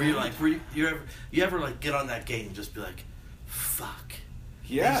 Were you ever like get on that gate and just be like, fuck.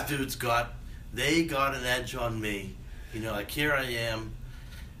 Yeah. These dudes got an edge on me. You know, like here I am,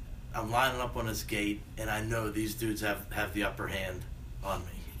 I'm lining up on this gate, and I know these dudes have the upper hand on me.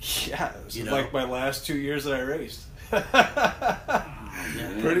 Yeah, it was you know? like my last 2 years that I raced.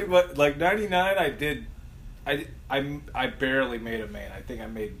 Yeah. Pretty much, like 99, I barely made a main. I think I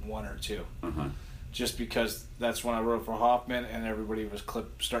made one or two. Uh-huh. Just because that's when I rode for Hoffman, and everybody was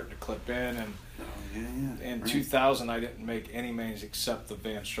starting to clip in, and in 2000 I didn't make any mains except the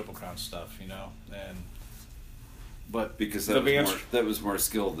Vans Triple Crown stuff, you know, but because that was more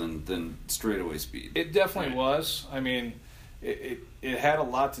skill than straightaway speed. It definitely was. I mean, it had a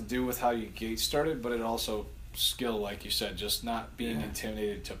lot to do with how you gate started, but it also skill, like you said, just not being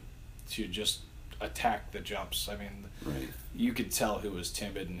intimidated to just attack the jumps. I mean, you could tell who was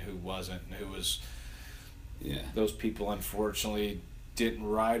timid and who wasn't, and who was. Yeah, those people unfortunately didn't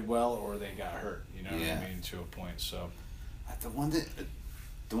ride well, or they got hurt. You know what I mean, to a point. So, the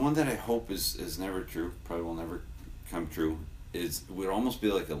one that I hope is never true, probably will never come true, would almost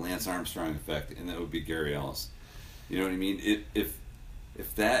be like a Lance Armstrong effect, and that would be Gary Ellis. You know what I mean?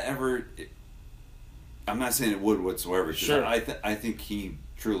 If that ever, I'm not saying it would whatsoever. Sure. I think he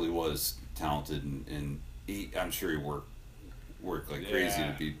truly was talented, and I'm sure he worked like crazy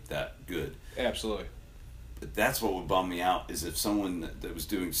to be that good. Absolutely. But that's what would bum me out, is if someone that was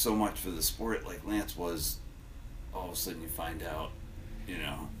doing so much for the sport like Lance was, all of a sudden you find out, you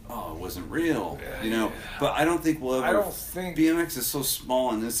know, it wasn't real, you know. But I don't think we'll ever. I don't think BMX is so small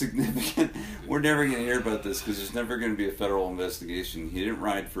and insignificant. We're never going to hear about this because there's never going to be a federal investigation. He didn't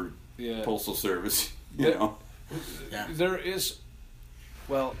ride for Postal Service, you know. Yeah. There is,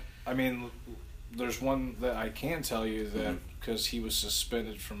 well, I mean, there's one that I can tell you that because he was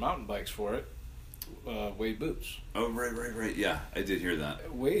suspended from mountain bikes for it. Wade Boots. Oh, right. Yeah, I did hear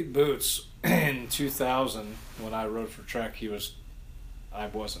that. Wade Boots in 2000, when I rode for Trek, he was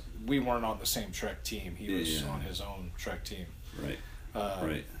we weren't on the same Trek team. He was Yeah. on his own Trek team. Right.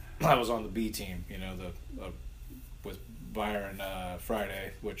 Right. I was on the B team, with Byron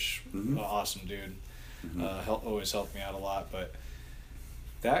Friday, which awesome dude. Always helped me out a lot. But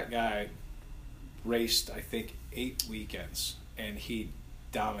that guy raced, I think, 8 weekends, and he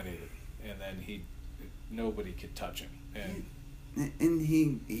dominated. And then nobody could touch him. And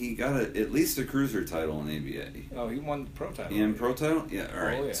he got at least a cruiser title in ABA. Oh, he won the pro title. And pro title? Yeah. All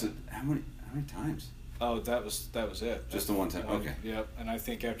right. Oh, yeah. So how many times? Oh, that was it. Just the one time. Okay. Yep. And I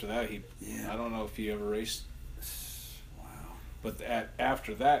think after that I don't know if he ever raced. Wow. But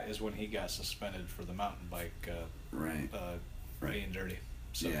after that is when he got suspended for the mountain bike. Right. Being dirty.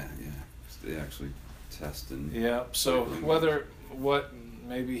 So. Yeah. They actually test and. Yeah. So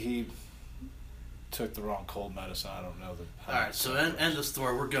maybe he took the wrong cold medicine. I don't know. All right, so end the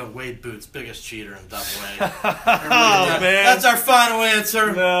story. We're going Wade Boots, biggest cheater in Double A. Man. That's our final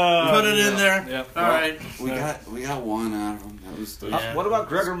answer. No, Put it in there. Yep. All right. We got one out of him. That was the. Yeah. What about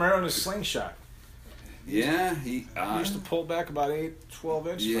Greg Romero and his slingshot? Yeah, he used to pull back about 12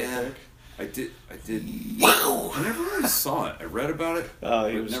 inches. Yeah. I think. I did. I never really saw it. I read about it.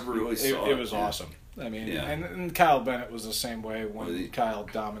 Never really saw it. It was awesome. I mean, Yeah. and Kyle Bennett was the same way when Kyle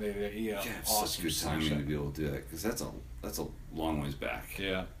dominated it. He had It's awesome such good timing to be able to do that because that's a long ways back.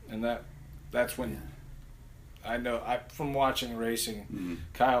 Yeah, and that's when I know from watching racing,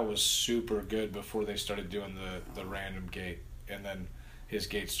 Kyle was super good before they started doing the random gate, and then his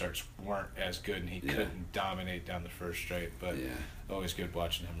gate starts weren't as good, and he couldn't dominate down the first straight. But always good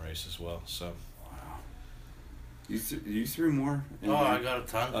watching him race as well. So. You threw more? I got a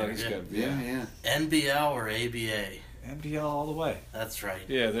ton. Oh, he's good. Yeah. NBL or ABA? NBL all the way. That's right.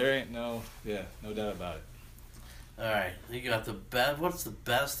 Yeah, there ain't no doubt about it. All right, you got the best. What's the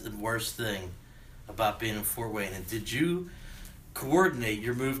best and worst thing about being in Fort Wayne? And did you coordinate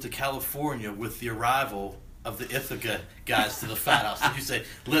your move to California with the arrival of the Ithaca guys to the Fat House? Did you say,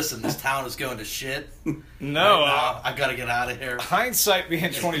 "Listen, this town is going to shit"? No, I got to get out of here. Hindsight being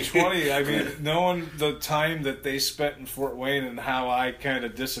 2020, I mean, knowing the time that they spent in Fort Wayne and how I kind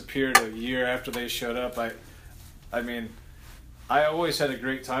of disappeared a year after they showed up, I mean, I always had a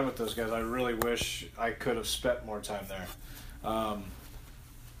great time with those guys. I really wish I could have spent more time there.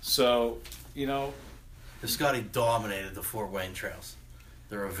 So, Scotty dominated the Fort Wayne trails,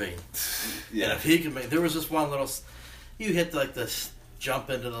 the ravine. Yeah. And if he could there was this one little, you hit like this, jump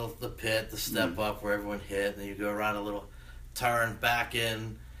into the pit, the step up where everyone hit, and then you go around a little turn back in,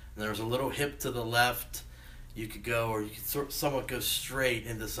 and there was a little hip to the left. You could go, or you could somewhat go straight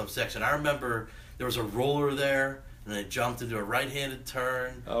into some section. I remember there was a roller there, and they jumped into a right-handed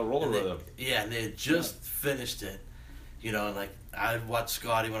turn. Oh, roller rhythm. Yeah, and they had just finished it. And like I watched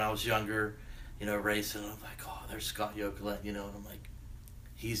Scotty when I was younger, racing. And I'm like, oh, there's Scott Yoquelet, and I'm like,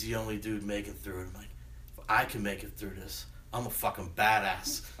 he's the only dude making through it. I'm like, if I can make it through this, I'm a fucking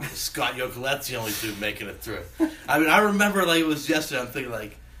badass. Scott Yoquelet's the only dude making it through it. I mean, I remember like it was yesterday. I'm thinking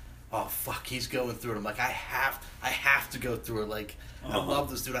like, oh fuck, he's going through it. I'm like, I have to go through it. Like, I love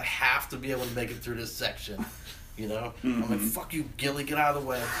this dude. I have to be able to make it through this section. I'm like, fuck you, Gilly, get out of the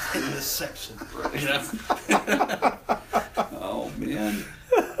way. I'm hitting this section. Oh man.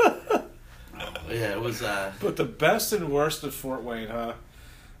 Yeah, it was. But the best and worst of Fort Wayne, huh?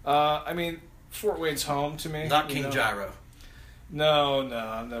 I mean, Fort Wayne's home to me. Not King Gyro. No,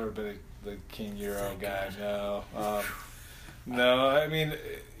 I've never been the King Gyro guy. No, I mean,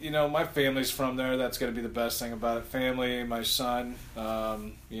 my family's from there. That's going to be the best thing about it. Family, my son,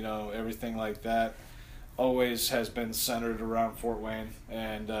 everything like that always has been centered around Fort Wayne.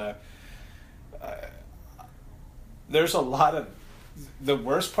 And there's a lot of... The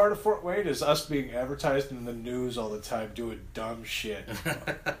worst part of Fort Wayne is us being advertised in the news all the time doing dumb shit.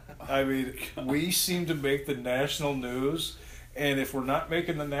 I mean, we seem to make the national news, and if we're not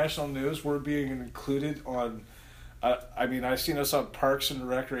making the national news, we're being included on... I mean, I've seen us on Parks and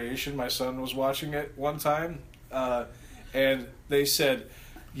Recreation. My son was watching it one time, and they said,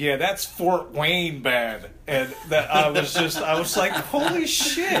 yeah, that's Fort Wayne bad. And that I was like, holy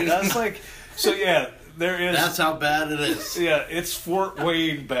shit. I was like, so yeah, there is... That's how bad it is. Yeah, it's Fort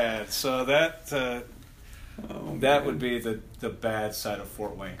Wayne bad. So that would be the bad side of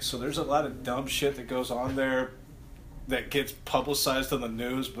Fort Wayne. So there's a lot of dumb shit that goes on there that gets publicized on the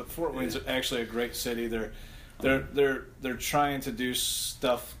news, but Fort Wayne's actually a great city. They're trying to do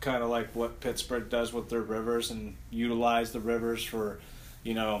stuff kind of like what Pittsburgh does with their rivers and utilize the rivers for,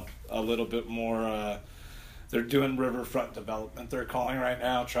 a little bit more. They're doing riverfront development. They're calling right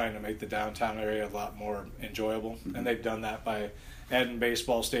now, trying to make the downtown area a lot more enjoyable, and they've done that by adding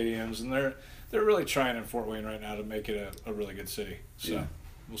baseball stadiums. And they're really trying in Fort Wayne right now to make it a really good city. So Yeah.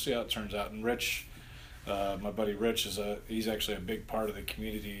 we'll see how it turns out. And Rich, my buddy Rich, he's actually a big part of the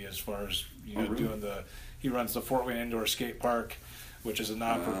community as far as Really? He runs the Fort Wayne Indoor Skate Park, which is a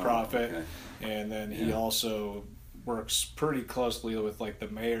not-for-profit, and then he also works pretty closely with like the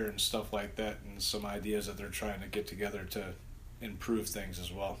mayor and stuff like that, and some ideas that they're trying to get together to improve things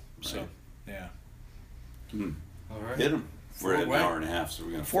as well. So, yeah. All right. Hit him. We're at an Wayne. hour and a half, so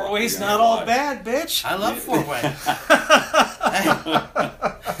we're gonna. Fort fly- Wayne's we're gonna not all fly. bad, bitch. I love Fort Wayne.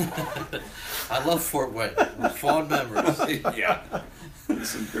 I love Fort Wayne. Fond memories. Yeah.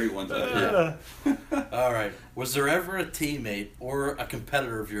 Some great ones out there. All right. Was there ever a teammate or a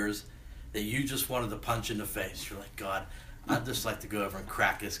competitor of yours that you just wanted to punch in the face? You're like, God, I'd just like to go over and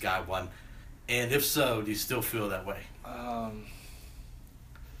crack this guy one. And if so, do you still feel that way?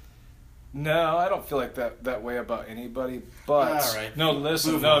 No, I don't feel like that way about anybody. But All right. no,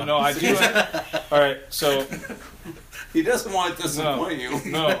 listen, Move no, on. no, I do. All right, so He doesn't want to disappoint you.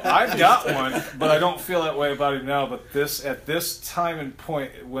 no, I've got one, but I don't feel that way about him now. But at this time and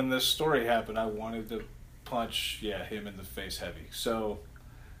point when this story happened, I wanted to punch him in the face heavy. So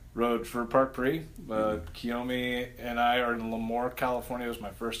rode for Park Prix. Kiyomi and I are in Lemoore, California. It was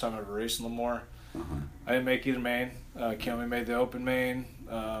my first time ever racing Lemoore. I didn't make either main. Kiyomi made the open main.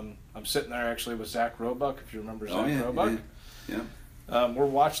 I'm sitting there actually with Zach Roebuck, if you remember Zach Roebuck. Yeah. We're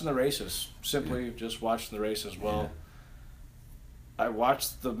watching the races, simply just watching the races. Well, I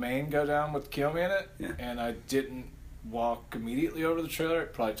watched the main go down with Kiyomi in it, and I didn't walk immediately over the trailer.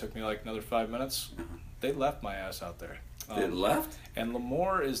 It probably took me like another 5 minutes. They left my ass out there. They left? And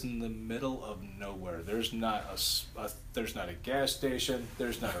Lemoore is in the middle of nowhere. There's not there's not a gas station.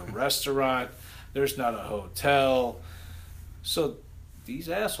 There's not a restaurant. There's not a hotel. So these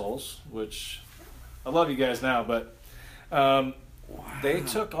assholes, which I love you guys now, but they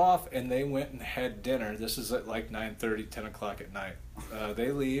took off and they went and had dinner. This is at like 9:30, 10 o'clock at night.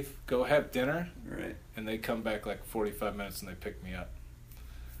 They leave, go have dinner, Right. and they come back like 45 minutes and they pick me up.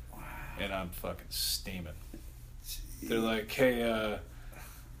 Wow. And I'm fucking steaming. They're like, hey,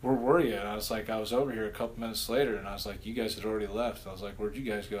 where were you? And I was like, I was over here a couple minutes later, and I was like, you guys had already left. I was like, where'd you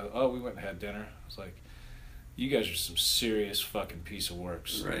guys go? Oh, we went and had dinner. I was like, you guys are some serious fucking piece of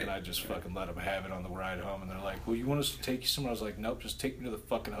works. Right, And I just fucking let them have it on the ride home. And they're like, well, you want us to take you somewhere? I was like, nope, just take me to the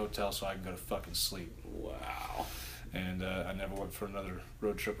fucking hotel so I can go to fucking sleep. Wow. And I never went for another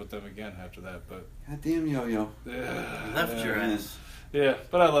road trip with them again after that. But God damn Yo-Yo. Left your ass. Yeah,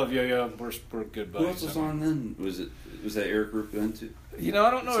 but I love Yo-Yo. We're good buddies. Who else was on then? Was that Eric Group then too? You know,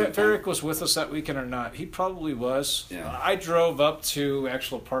 I don't know Same if time? Eric was with us that weekend or not. He probably was. Yeah. I drove up to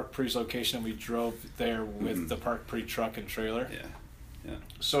actual Park Pre's location, and we drove there with the Park Pre truck and trailer. Yeah. Yeah.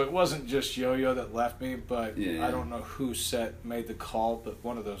 So it wasn't just Yo-Yo that left me, but Yeah. I don't know who made the call, but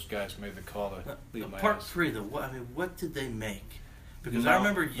one of those guys made the call to leave my Park ass. Pre, what did they make? Because No, I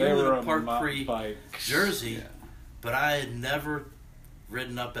remember you they in were a Park mountain Pre bikes. jersey, Yeah. but I had never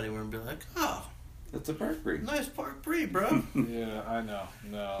ridden up anywhere and be like, oh, That's a Park Break. nice Park Pre, bro. Yeah, I know.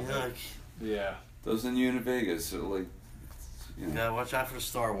 No. You're but- like, yeah. Those in you in Vegas, so like, you know. gotta watch out for the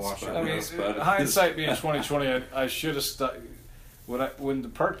Star Washer. I mean, That's about it. hindsight being 2020, I should have stuck. When the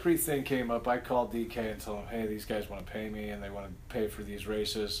Park Pre thing came up, I called DK and told him, "Hey, these guys want to pay me, and they want to pay for these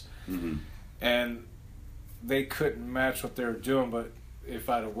races." Mm-hmm. And they couldn't match what they were doing. But if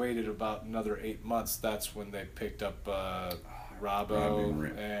I'd have waited about another 8 months, that's when they picked up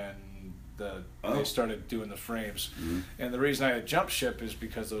Robbo and they started doing the frames. Mm-hmm. And the reason I had jumped ship is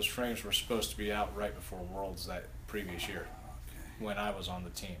because those frames were supposed to be out right before Worlds that previous year when I was on the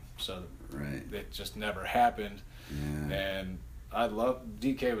team. So Right. it just never happened. Yeah. And I love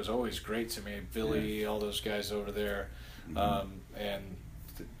DK was always great to me. Billy, all those guys over there, and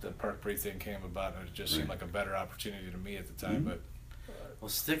the Park Pre thing came about, and it just seemed like a better opportunity to me at the time. But Well,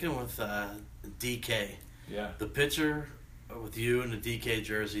 sticking with DK, yeah, the picture with you in the DK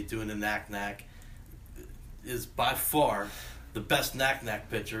jersey doing the knack is by far the best knack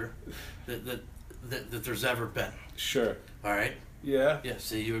picture that there's ever been. sure, All right? yeah. Yeah,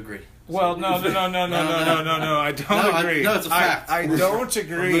 see, you agree. Well, no. I don't agree. No, it's a fact. I don't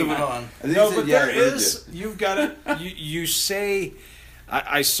agree. Moving on. No, but there is. You've got to. You say.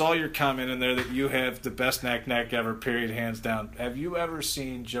 I saw your comment in there that you have the best knack ever. Period, hands down. Have you ever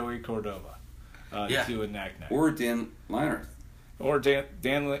seen Joey Cordova do a knack? Or Dan Leinert. Or Dan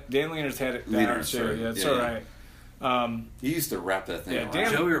Leaner's had it down Leaner, too. sorry. Yeah, it's Yeah, all yeah. right. He used to wrap that thing Yeah, around.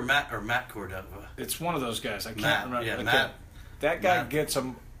 Dan- Joey or Matt Cordova? It's one of those guys. I can't Matt, remember. yeah, Okay. Matt. That guy Matt. gets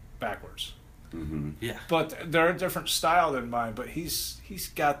them backwards. Mm-hmm. Yeah. But they're a different style than mine. But he's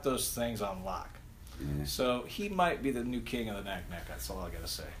got those things on lock. Yeah. So he might be the new king of the knack-knack. That's all I gotta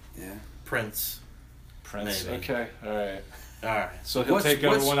say. Yeah. Prince. Prince. Maybe. Okay. All right. All right. So he'll take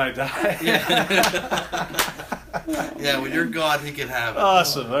over when I die. Yeah, when you're gone, he can have it.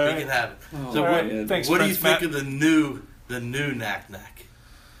 Awesome. All right. He can have it. Oh, So all what, right. Thanks, what do you Prince think of the new knack-knack?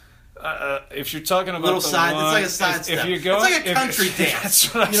 If you're talking about Little the side, one, it's like a sidestep. If you're going, It's like a country dance.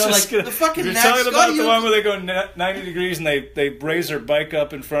 That's what I was You know, just like gonna, the fucking if you're knack, talking about Scotty, the one where they go 90 degrees and they raise their bike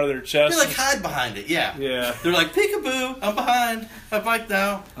up in front of their chest. They like hide behind it, yeah. Yeah. They're like, peekaboo, I'm behind my bike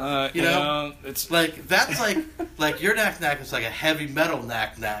now. You know, it's Like, that's like your knack-knack is like a heavy metal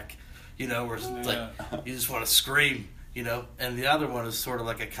knack-knack, you know, where it's like, you just want to scream, you know, and the other one is sort of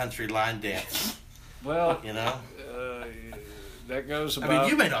like a country line dance, well, you know. that goes about. I mean,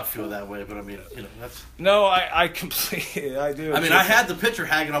 you may not feel that way, but I mean, you know, that's. No, I completely, I do. I mean, I had the picture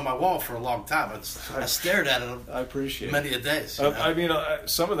hanging on my wall for a long time. I stared at it I appreciate many a days. You know? I mean,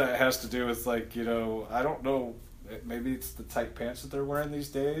 some of that has to do with like, you know, I don't know. Maybe it's the tight pants that they're wearing these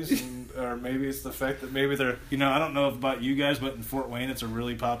days, or maybe it's the fact that maybe they're, you know, I don't know about you guys, but in Fort Wayne, it's a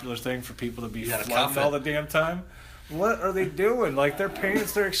really popular thing for people to be flooding all the damn time. What are they doing? Like their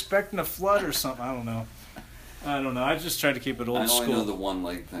parents, they're expecting a flood or something. I don't know. I just tried to keep it old school. I only know the one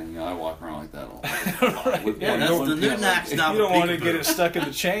leg thing. I walk around like that all Right. With Yeah, that's the new knack's now. You don't want to get it stuck in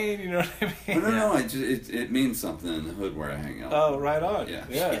the chain, you know what I mean? No. It means something in the hood where I hang out. Oh, right on. Yeah.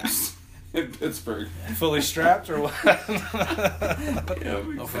 Yes. In Pittsburgh. Fully strapped or what? Yeah,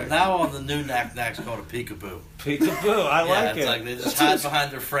 Well, from now on, the new knack-knack's called a peekaboo. Peekaboo. I Yeah, like it's it. like they just hide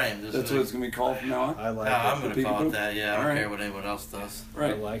behind their frame. That's what it's going to be called from now on? I like No, I'm it. going to call it that. Yeah, I don't All right. care what anyone else does. I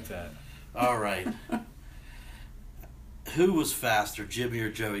Right. like that. All right. Who was faster, Jimmy or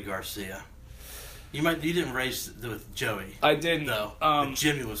Joey Garcia? You didn't race with Joey. I didn't. though. Um,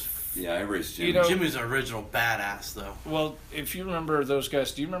 Jimmy was. Yeah, I raced Jimmy. You know- Jimmy's an original badass, though. Well, if you remember those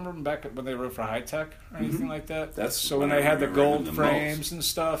guys, do you remember them back when they rode for High Tech or anything like that? That's so when when they I had the remember gold them frames most. and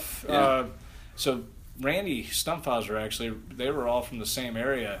stuff. Yeah. So Randy Stumpfhauser, actually, they were all from the same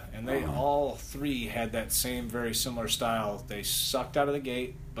area, and they all three had that same very similar style. They sucked out of the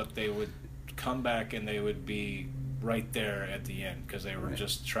gate, but they would come back and they would be right there at the end because they were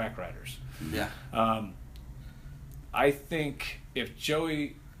just track riders. Yeah. I think if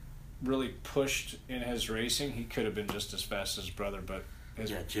Joey really pushed in his racing, he could have been just as fast as his brother, but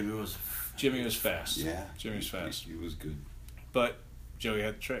Yeah, Jimmy was fast. Yeah. Jimmy was fast. He was good. But Joey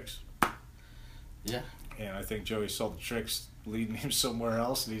had the tricks. Yeah. And I think Joey saw the tricks leading him somewhere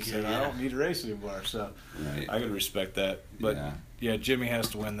else, and he said, Yeah. I don't need to race anymore. So Right. I could respect that. But yeah, Jimmy has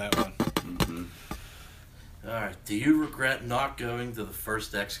to win that one. Mm-hmm. All right. Do you regret not going to the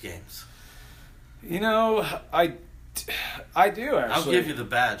first X Games? You know, I do, actually. I'll give you the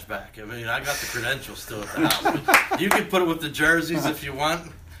badge back. I mean, I got the credentials still at the house. You can put it with the jerseys if you want.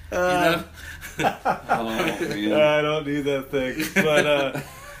 You know? I don't need that thing. But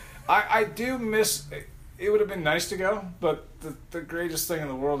I do miss. It would have been nice to go, but the greatest thing in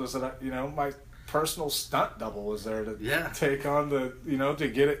the world is that my personal stunt double was there to take on to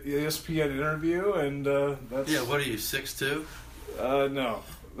get an ESPN interview, and that's What are you, 6'2"? No.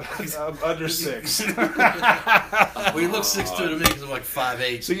 I'm under 6. Well, you look 6'2" to me because I'm like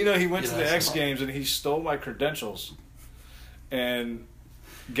 5'8". So he went to the X Games and he stole my credentials, and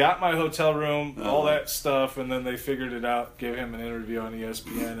got my hotel room, all that stuff, and then they figured it out, gave him an interview on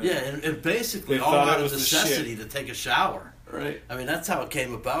ESPN. And basically they all thought out it of was the necessity to take a shower. Right. I mean, that's how it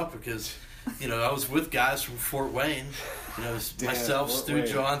came about because, I was with guys from Fort Wayne. It was myself, Fort Stu Wayne.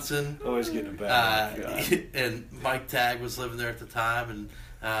 Johnson. Always getting it back. And Mike Tagg was living there at the time,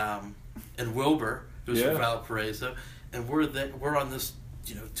 and Wilbur, who was from Valparaiso. And we're on this,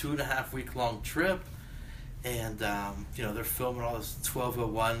 2.5 week long trip. And, they're filming all this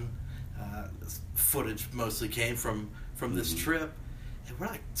 1201 footage mostly came from this trip. And we're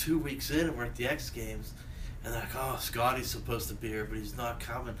like 2 weeks in and we're at the X Games. And they're like, oh, Scotty's supposed to be here, but he's not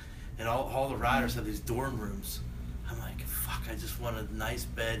coming. And all the riders have these dorm rooms. I'm like, fuck, I just want a nice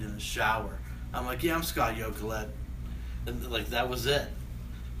bed and a shower. I'm like, yeah, I'm Scott Yoquelet. And, that was it.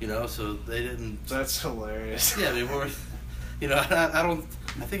 So they didn't... That's hilarious. Yeah, they were...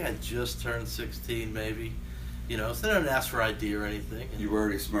 I think I just turned 16, maybe. So they didn't ask for ID or anything. And, You were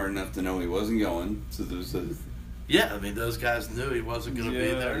already smart enough to know he wasn't going, so there's a... yeah, I mean, those guys knew he wasn't going to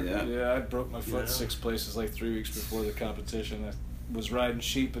be there. Yeah. I broke my foot 6 places 3 weeks before the competition. I was riding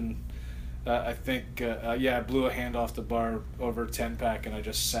sheep, and I think, I blew a hand off the bar over a 10-pack, and I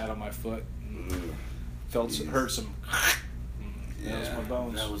just sat on my foot. And heard some... That was my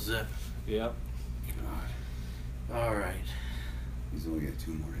bones. That was it. Yep. God. All right. He's only got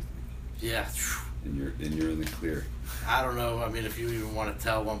 2 more, I think. Yeah. and you're in the clear. I don't know. I mean, if you even want to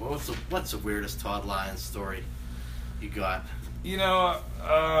tell one, but what's the weirdest Todd Lyons story you got? You know,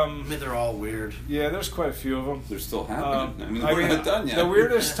 I mean, they're all weird. yeah, there's quite a few of them. They're still happening. We're not done yet. The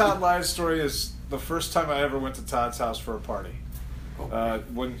weirdest Todd Lyons story is the first time I ever went to Todd's house for a party.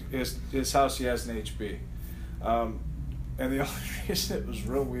 When his house, he has an HB. And the only reason it was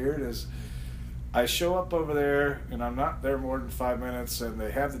real weird is I show up over there, and I'm not there more than 5 minutes, and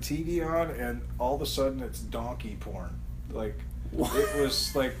they have the TV on, and all of a sudden it's donkey porn. Like, What? it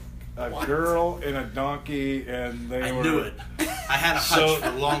was like a girl and a donkey, and they I were... knew it. I had a hunch for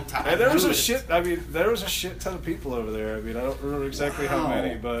a long time. And there I was knew a it. shit. I mean, there was a shit ton of people over there. I mean, I don't remember exactly how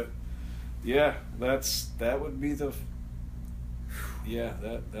many, but yeah, that would be the. Yeah,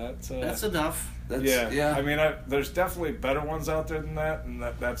 that's That's enough. yeah. I mean, there's definitely better ones out there than that, and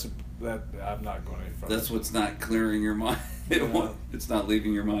that I'm not going any further. That's what's not clearing your mind. It's not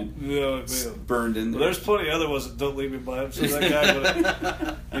leaving your mind. No, It's burned in there. there's plenty of other ones that don't leave me blind. So that guy,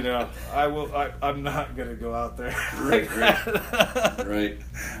 but, you know, I'm not gonna go out there. Right.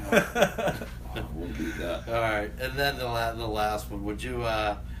 We'll do that. All right, and then the last one. Would you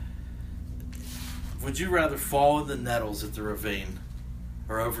rather fall in the nettles at the ravine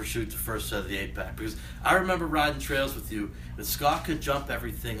or overshoot the first set of the 8-pack? Because I remember riding trails with you, and Scott could jump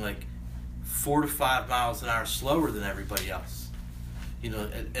everything like 4 to 5 miles an hour slower than everybody else. You know,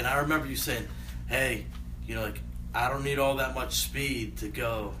 and I remember you saying, "Hey, you know, like I don't need all that much speed to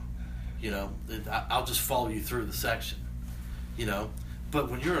go. You know, I'll just follow you through the section." You know,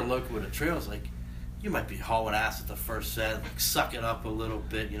 but when you're a locomotive trails, like you might be hauling ass at the first set, like suck it up a little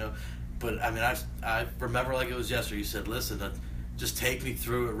bit, you know. But I mean, I remember like it was yesterday. You said, "Listen, just take me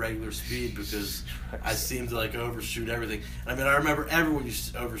through at regular speed because I seem to like overshoot everything." And I mean, I remember everyone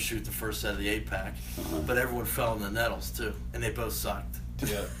used to overshoot the first set of the 8-pack, but everyone fell in the nettles too, and they both sucked.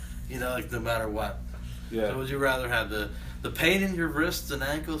 Yeah. You know, like no matter what. Yeah. So would you rather have the pain in your wrists and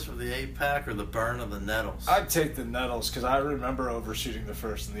ankles for the 8-pack or the burn of the nettles? I'd take the nettles because I remember overshooting the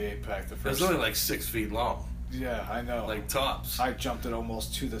first in the 8-pack. The It first. was only like 6 feet long, Yeah, I know. like tops. I jumped it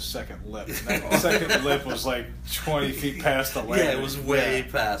almost to the second lip. That second lip was like 20 feet past the landing. Yeah, it was way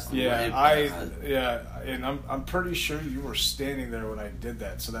past. Yeah, and I'm pretty sure you were standing there when I did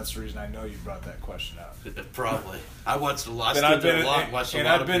that, so that's the reason I know you brought that question up. Probably. I watched a lot. And I've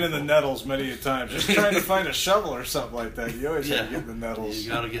been in the nettles many a time, just trying to find a shovel or something like that. You always gotta get in the nettles.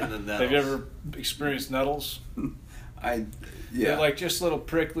 You gotta get in the nettles. Have you ever experienced nettles? Yeah. They're like just little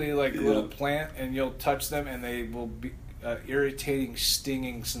prickly, like little plant, and you'll touch them, and they will be irritating,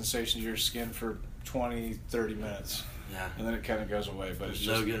 stinging sensation to your skin for 20, 30 minutes. Yeah. And then it kind of goes away, but There's it's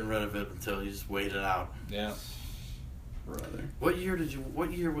no just getting rid of it until you just wait it out. yeah. Brother. What year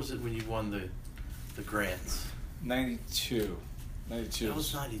was it when you won the grants? 92. That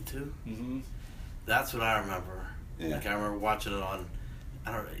was 92. Mm-hmm. That's what I remember. Yeah. Like I remember watching it on,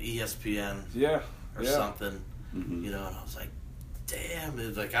 I don't know, ESPN Yeah. or yeah. something. Mm-hmm. You know, and I was like, damn.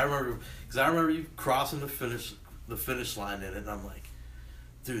 It's like I remember you crossing the finish line in it, and I'm like,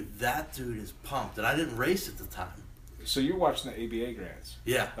 dude, that dude is pumped. And I didn't race at the time. So you're watching the ABA grants?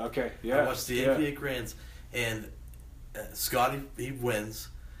 Yeah. Okay. Yeah. I watched the APA Grands, and Scotty, he wins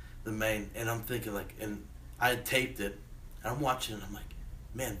the main, and I'm thinking like, and I had taped it, and I'm watching it, and I'm like,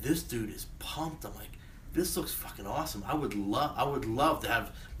 man, this dude is pumped. I'm like, this looks fucking awesome. I would love to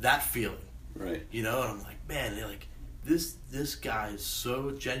have that feeling, Right. you know. And I'm like, man, they're like, this guy is so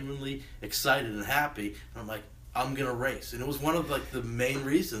genuinely excited and happy, and I'm like, I'm gonna race. And it was one of like the main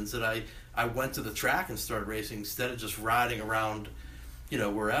reasons that I went to the track and started racing instead of just riding around, you know,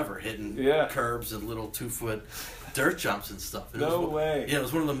 wherever, hitting curbs and little 2-foot dirt jumps and stuff. And No way. Yeah, it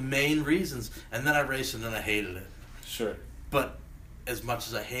was one of the main reasons. And then I raced, and then I hated it. Sure. But as much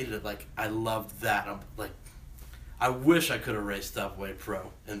as I hated it, like I loved that. I'm like, I wish I could have raced Subway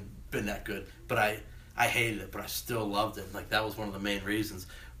Pro and been that good, but I hated it, but I still loved it. Like that was one of the main reasons.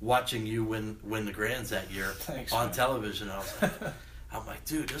 Watching you win the Grands that year on television, I'm like,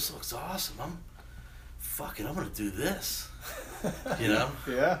 dude, this looks awesome. I'm gonna do this. You know?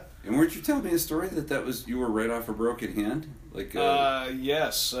 Yeah. And weren't you telling me a story that was you were right off a broken hand? Like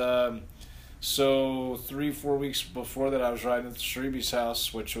yes. So 3-4 weeks before that, I was riding at the Streby's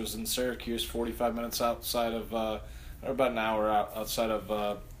house, which was in Syracuse, 45 minutes outside of, or about an hour outside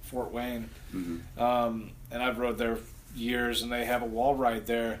of Fort Wayne. Mm-hmm. And I've rode there years, and they have a wall ride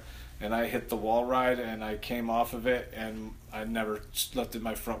there, and I hit the wall ride, and I came off of it, and I never lifted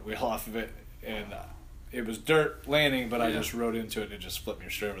my front wheel off of it, and it was dirt landing, but I just rode into it, and it just flipped me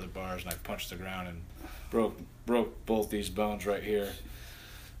straight over the bars, and I punched the ground and broke both these bones right here,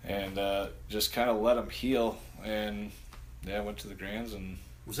 and just kind of let them heal, and I went to the Grands. And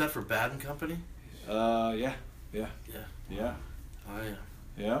was that for Baden Company? Yeah. Yeah. Yeah. Oh yeah.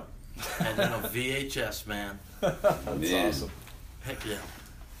 Yeah. And then a VHS, man. That's Man. awesome. Heck yeah.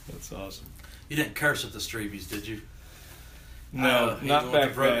 That's awesome. You didn't curse at the Streebies, did you? No, Even not with back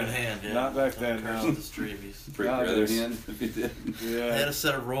the broken then. hand, yeah. Not back Don't then, curse no. at the Streebies. Break No, your other there's- hand if you did. They had Yeah. a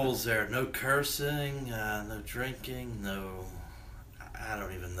set of rules there. No cursing, no drinking, no... I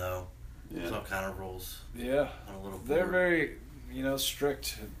don't even know. There's all Yeah. kind of rules Yeah. on a little board. They're very,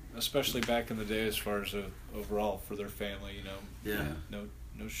 strict, especially back in the day as far as overall for their family, Yeah.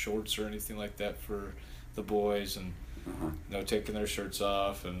 No shorts or anything like that for the boys, and Uh-huh. no taking their shirts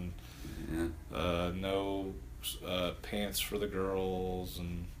off, and Yeah. no pants for the girls,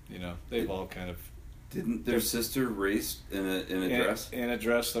 and they've all kind of Didn't their sister race in a dress? in a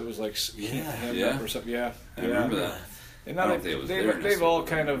dress that was like Yeah. hemmed Yeah. up or something. Yeah, I remember that. And I now don't think it was there they've all necessarily,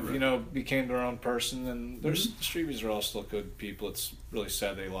 kind but I of remember. became their own person, and there's Mhm. the Streebies are all still good people. It's really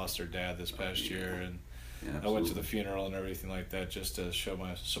sad they lost their dad this past yeah. year, and Yeah, I went to absolutely. the funeral and everything like that just to show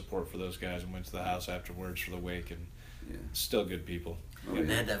my support for those guys, and went to the house afterwards for the wake, and Yeah. still good people. Oh, They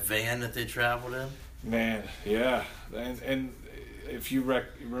yeah. had that van that they traveled in. Man, yeah, and if you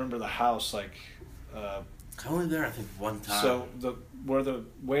remember the house, like. I only there, I think, one time. So where the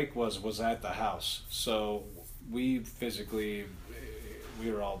wake was at the house. So we physically,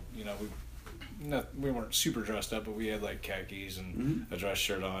 we were all we weren't super dressed up, but we had like khakis and Mhm. a dress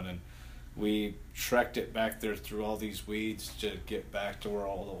shirt on, and we trekked it back there through all these weeds to get back to where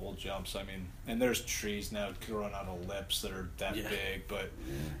all the old jumps. I mean, and there's trees now growing out of lips that are that Yeah. big, but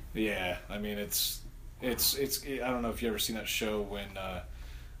yeah, I mean it's I don't know if you ever seen that show when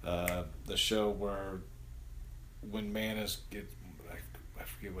the show where when man I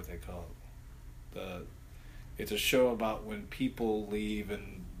forget what they call it. It's a show about when people leave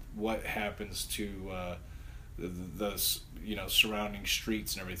and what happens to the surrounding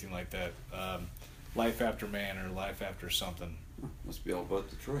streets and everything like that. Life After Man or Life After something. Must be all about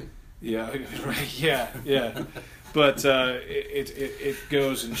Detroit. Yeah, right. Yeah. But it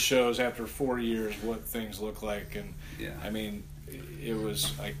goes and shows after 4 years what things look like, and Yeah. I mean, it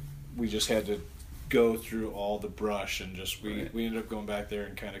was like we just had to go through all the brush, and just we ended up going back there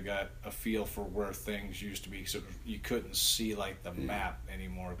and kind of got a feel for where things used to be. So you couldn't see like the map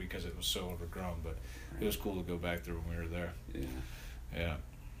anymore because it was so overgrown. But it was cool to go back there when we were there. Yeah. Yeah.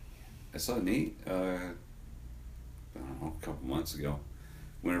 I saw Nate, I don't know, a couple months ago,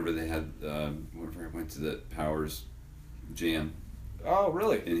 whenever they had, whenever I went to the Powers Jam, Oh,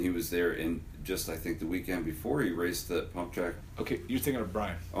 really? and he was there, and just, I think, the weekend before, he raced the pump track. Okay, you're thinking of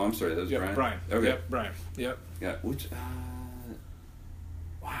Brian. Oh, I'm sorry, that was Yep, Brian? Brian. Okay. Yep, Brian. Yep. Yeah, which,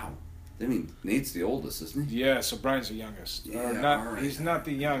 wow. I mean, Nate's the oldest, isn't he? Yeah, so Brian's the youngest. Yeah, Or not, all right. He's not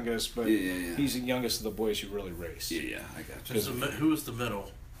the youngest, but Yeah. he's the youngest of the boys who really race. Yeah, I got you. Just who was the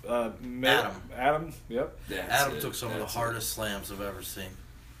middle? Adam. Yep. That's Adam it, took some of the that's it. hardest slams I've ever seen.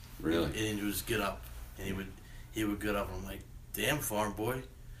 Really? And he would get up, and he would get up, and I'm like, damn, farm boy,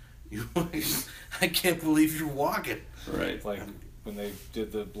 you, I can't believe you're walking. Right. Like when they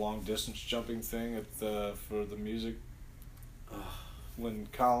did the long distance jumping thing for the music, when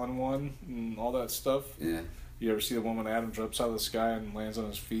Colin won and all that stuff. Yeah. You ever see the one when Adam drops out of the sky and lands on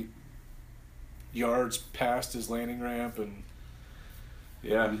his feet, yards past his landing ramp, and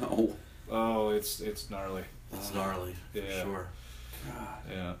yeah. No. Oh, it's gnarly. It's gnarly, for Yeah. sure.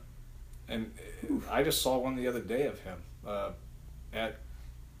 Yeah, and I just saw one the other day of him at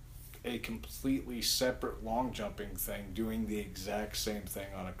a completely separate long jumping thing, doing the exact same thing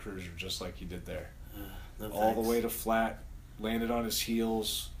on a cruiser, just like he did there. No All the thanks. way to flat, landed on his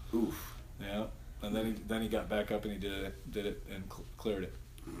heels. Oof. Yeah, and then he got back up and he did it and cleared it.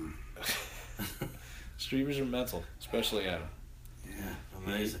 Streamers are mental, especially Adam. Yeah,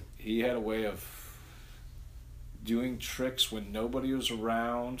 amazing. He had a way of doing tricks when nobody was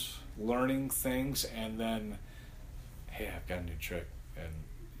around, learning things, and then, hey, I've got a new trick. And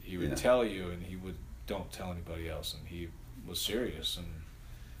he would tell you, and he would, don't tell anybody else. And he was serious,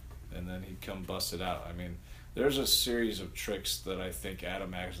 and then he'd come bust it out. I mean, there's a series of tricks that I think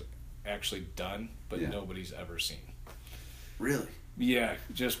Adam actually done, but nobody's ever seen. Really? Yeah,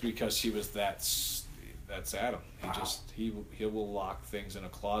 just because he was that's Adam. He will lock things in a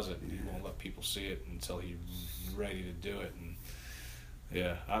closet, and he won't let people see it until he's ready to do it. And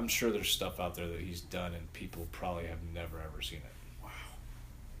yeah, I'm sure there's stuff out there that he's done, and people probably have never ever seen it. Wow.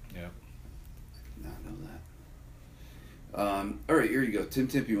 Yeah. I did not know that. All right, here you go. Tim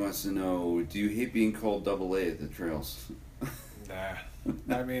Timpy wants to know, do you hate being called double A at the trails? Nah.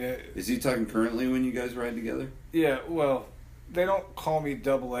 I mean, Is he talking currently when you guys ride together? yeah. Well, they don't call me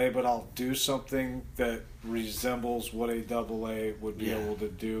double A, but I'll do something that resembles what a double A would be able to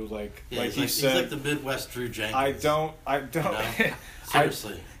do. Like he said, he's like the Midwest Drew Jenkins. I don't. No?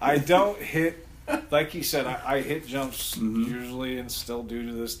 Seriously. I don't hit. Like he said, I hit jumps usually and still do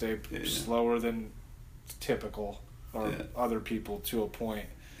to this day slower than typical or other people to a point.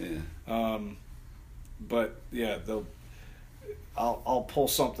 Yeah. But yeah, I'll pull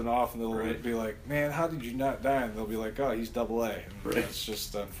something off and they'll be like, "Man, how did you not die?" And they'll be like, "Oh, he's double A." And it's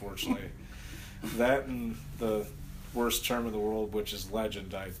just unfortunately that and the worst term in the world, which is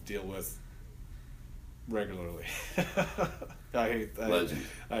legend, I deal with regularly. I hate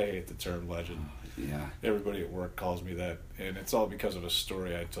the term legend. Yeah. Everybody at work calls me that, and it's all because of a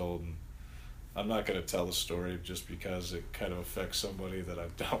story I told. And I'm not going to tell the story just because it kind of affects somebody that I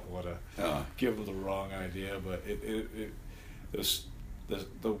don't want to give them the wrong idea. But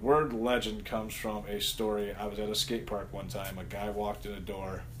the word legend comes from a story. I was at a skate park one time. A guy walked in a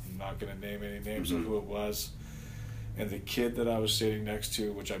door. I'm not going to name any names of who it was. And the kid that I was sitting next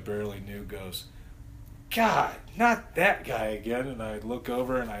to, which I barely knew, goes, "God, not that guy again." And I look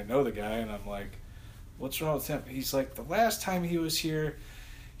over and I know the guy and I'm like, "What's wrong with him?" He's like, "The last time he was here,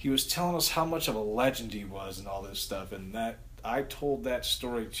 he was telling us how much of a legend he was and all this stuff." And that I told that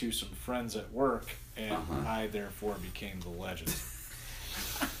story to some friends at work, and I therefore became the legend.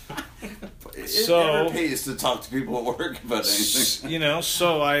 It never pays to talk to people at work about anything.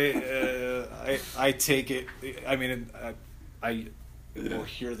 So I take it. I mean, I will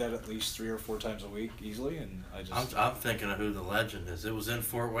hear that at least 3 or 4 times a week easily, and I just. I'm thinking of who the legend is. It was in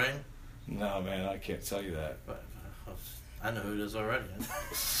Fort Wayne. No, man, I can't tell you that. But I know who it is already.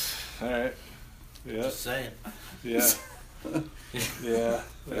 All right. Yeah. Just saying. Yeah. Yeah.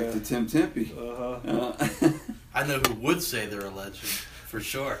 Back to Tim Tempe. I know who would say they're a legend for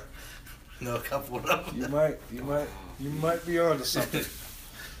sure. I know a couple of them. You might be onto something.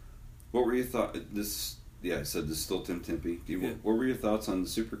 What were your thoughts? I said this is still Tim Tempe. What were your thoughts on the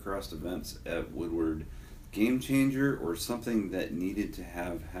Supercross events at Woodward? Game changer or something that needed to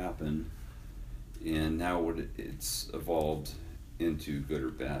have happen, and now it's evolved into good or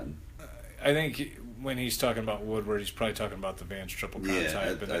bad? I think when he's talking about Woodward, he's probably talking about the Vans Triple Crown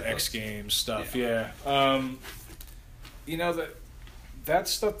type and the X Games stuff. Yeah. That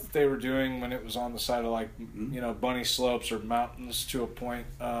stuff that they were doing when it was on the side of bunny slopes or mountains to a point.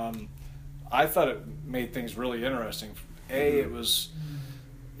 I thought it made things really interesting. It was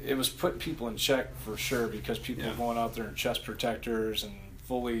putting people in check for sure because people were going out there in chest protectors and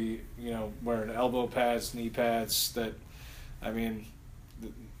fully, wearing elbow pads, knee pads. That, I mean,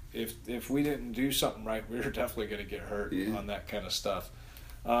 if we didn't do something right, we were definitely going to get hurt on that kind of stuff.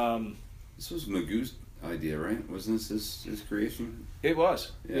 This was Magoo's idea, right? Wasn't this his creation? It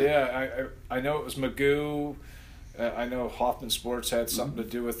was. Yeah, I know it was Magoo. I know Hoffman Sports had something to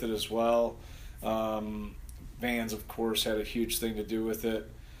do with it as well. Vans, of course, had a huge thing to do with it.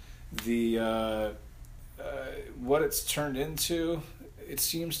 The what it's turned into, it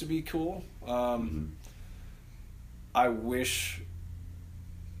seems to be cool. I wish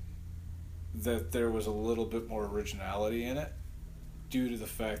that there was a little bit more originality in it, due to the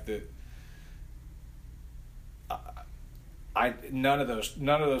fact that none of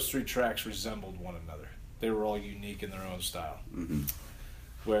those 3 tracks resembled one another. They were all unique in their own style.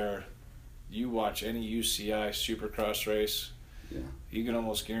 Where you watch any UCI Supercross race, you can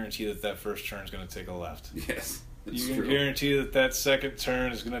almost guarantee that first turn is going to take a left. Yes, you can guarantee that second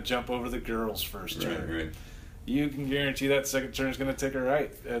turn is going to jump over the girl's first turn. Right. You can guarantee that second turn is going to take a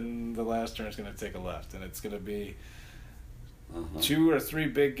right, and the last turn is going to take a left, and it's going to be 2 or 3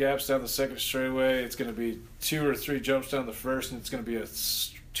 big gaps down the second straightaway. It's going to be 2 or 3 jumps down the first, and it's going to be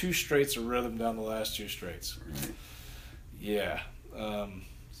 2 straights of rhythm down the last 2 straights. Right. Yeah.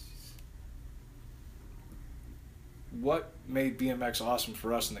 What made BMX awesome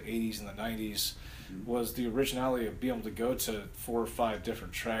for us in the 80s and the 90s was the originality of being able to go to 4 or 5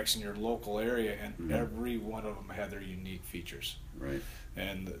 different tracks in your local area, and every one of them had their unique features. Right.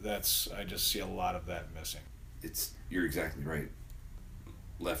 And I just see a lot of that missing. You're exactly right.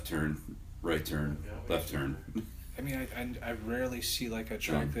 Left turn, right turn, left turn. I mean, I rarely see like a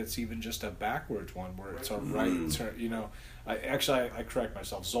track that's even just a backwards one where it's a right turn. I correct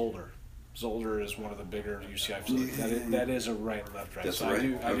myself. Zolder is one of the bigger UCI facilities. That is a right-left track. That's so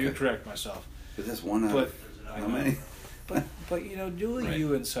right. I do correct myself. But that's one out of how many? But do a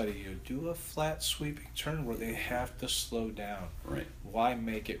U inside of U. Do a flat sweeping turn where they have to slow down. Right. Why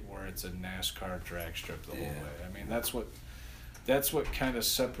make it where it's a NASCAR drag strip the whole way? I mean, that's what kind of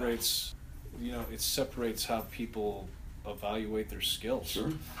separates. It separates how people evaluate their skills.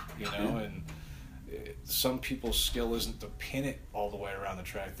 Sure. And some people's skill isn't to pin it all the way around the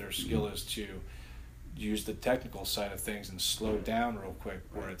track. Their skill is to use the technical side of things and slow down real quick,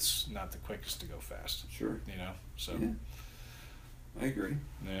 where it's not the quickest to go fast. Sure. So. Yeah. I agree.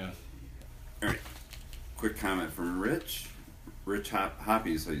 Yeah. All right. Quick comment from Rich. Rich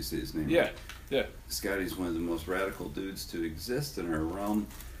Hoppy is how you say his name. Yeah. Yeah. Scotty's one of the most radical dudes to exist in our realm.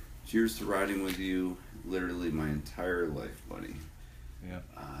 Cheers to riding with you literally my entire life, buddy. Yeah.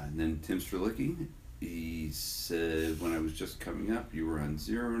 And then Tim Strelicky, he said, when I was just coming up, you were on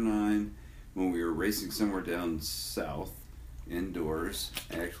 09 when we were racing somewhere down south, indoors.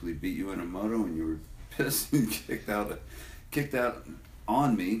 I actually beat you in a moto and you were pissed and kicked out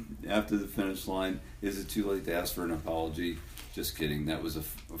on me after the finish line. Is it too late to ask for an apology? Just kidding. That was a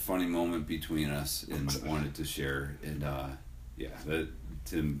funny moment between us and wanted to share. And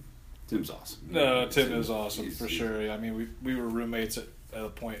Tim's awesome. No, Tim is awesome for sure. I mean, we were roommates at a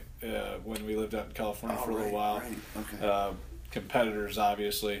point when we lived out in California for a little while. Right. Okay. Competitors,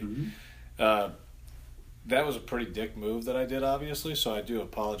 obviously. Mm-hmm. That was a pretty dick move that I did, obviously, so I do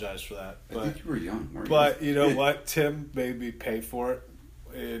apologize for that. I think you were young, weren't you? But you know what? Tim made me pay for it.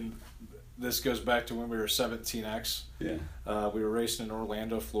 And this goes back to when we were 17X. Yeah. We were racing in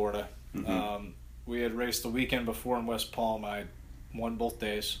Orlando, Florida. Mm-hmm. We had raced the weekend before in West Palm. I won both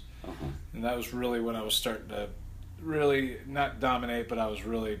days. Uh-huh. And that was really when I was starting to really not dominate, but I was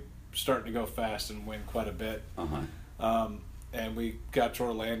really starting to go fast and win quite a bit. Uh-huh. And we got to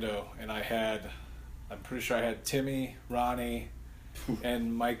Orlando, and I'm pretty sure I had Timmy, Ronnie,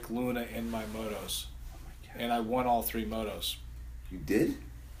 and Mike Luna in my motos. Oh my God. And I won all 3 motos. You did?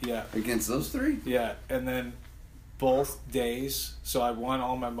 Yeah. Against those 3? Yeah. And then both days, so I won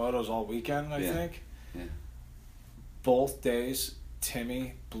all my motos all weekend, I think. Yeah. Both days,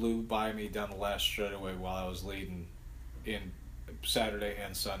 Timmy blew by me down the last straightaway while I was leading in Saturday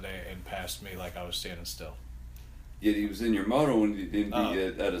and Sunday and passed me like I was standing still. Yet he was in your moto and he didn't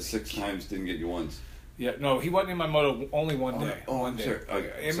get out of 6 times, didn't get you once. Yeah, no, he wasn't in my moto only one day. I'm day. sorry.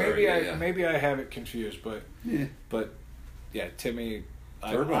 Okay, And sorry, maybe I have it confused, but Timmy.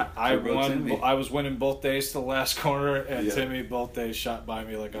 I won. Timmy. I was winning both days to the last corner, and Yeah. Timmy both days shot by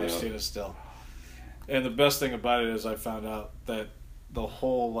me like I was Yeah. standing still. And the best thing about it is I found out that the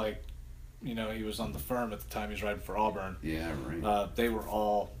whole he was on the firm at the time. He was riding for Auburn. Yeah, right. They were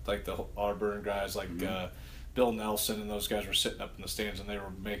all like the Auburn guys, like Bill Nelson and those guys were sitting up in the stands and they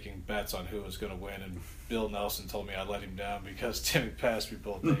were making bets on who was going to win. And Bill Nelson told me I let him down because Timmy passed me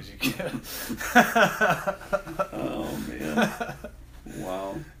both days. Oh man!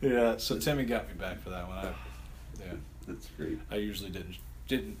 Wow. Yeah, so Timmy got me back for that one. That's great. I usually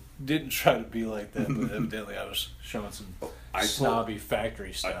didn't try to be like that, but evidently I was showing some snobby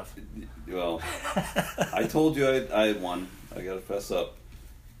factory stuff. I told you I had won. I got to fess up.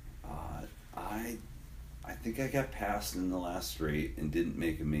 I think I got passed in the last straight and didn't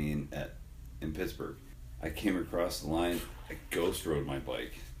make a main in Pittsburgh. I came across the line. I ghost rode my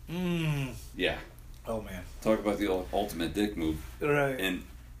bike. Yeah. Oh man. Talk about the ultimate dick move. Right. And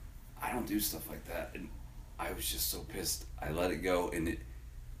I don't do stuff like that. And I was just so pissed. I let it go. And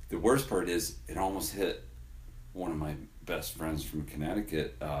the worst part is it almost hit one of my best friends from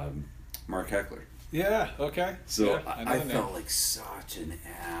Connecticut, Mark Heckler. Yeah, okay. So yeah, I felt like such an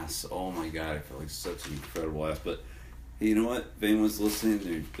ass. Oh my God, I felt like such an incredible ass. But hey, you know what? If anyone's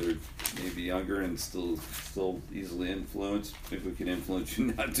listening, they're maybe younger and still easily influenced. Maybe we can influence you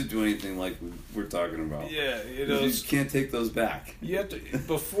not to do anything like we're talking about. Yeah, you just can't take those back. You have to,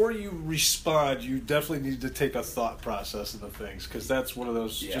 before you respond, you definitely need to take a thought process into things, because that's one of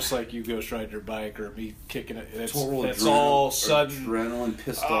those, just like you ghost riding your bike or me kicking it. It's all sudden. Adrenaline,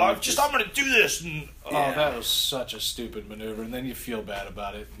 pissed off. I'm going to do this. And, that was such a stupid maneuver. And then you feel bad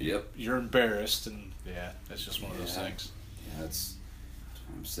about it. Yep. You're embarrassed. And it's just one of those things. Yeah,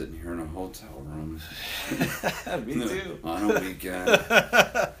 I'm sitting here in a hotel room. Me too. On a weekend.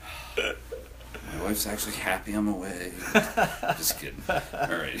 My wife's actually happy I'm away. Just kidding. All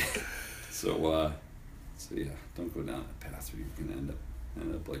right. So yeah, don't go down that path or you're gonna end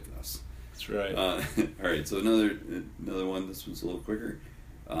up like us. That's right. All right. So another one. This one's a little quicker.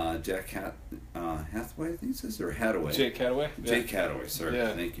 Jack Hathaway, I think it says, or Hadaway. Jake Hadaway. Jake Hadaway. Sorry.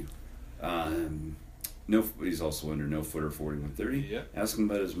 Yeah. Thank you. He's also under No Footer 4130. Yeah. Ask him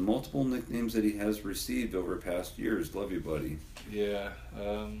about his multiple nicknames that he has received over past years. Love you, buddy. Yeah.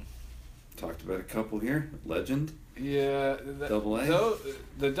 Talked about a couple here. Legend. Yeah. Double A.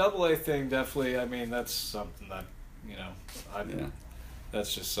 The double A thing definitely. I mean, that's something that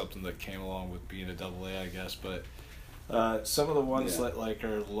that's just something that came along with being a double A, I guess. But some of the ones that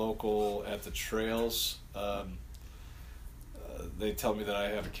are local at the trails. they tell me that I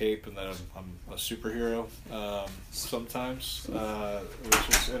have a cape and that I'm a superhero sometimes, which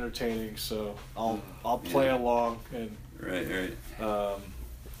is entertaining. So I'll play along and Right.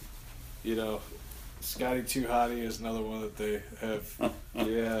 You know, Scotty Too Hottie is another one that they have.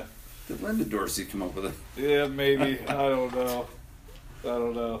 Yeah. Did Linda Dorsey come up with it? Yeah, maybe. I don't know.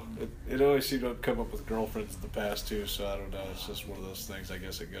 It always seemed to come up with girlfriends in the past too, so I don't know. It's just one of those things. I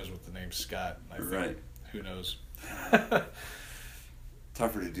guess it goes with the name Scott. I think. Right. Who knows?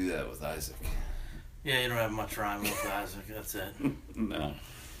 Tougher to do that with Isaac. Yeah, you don't have much rhyme with Isaac. That's it. No.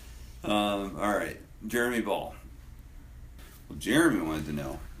 All right. Jeremy Ball. Well, Jeremy wanted to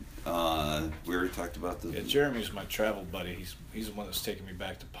know. We already talked about the. Yeah, Jeremy's my travel buddy. He's the one that's taken me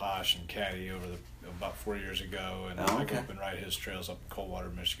back to Posh and Caddy about 4 years ago, and I go up and ride his trails up in Coldwater,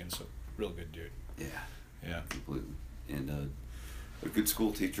 Michigan. So real good dude. Yeah. Completely. And a good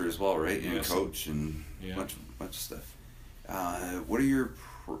school teacher as well, right? And coach and bunch of stuff. What are your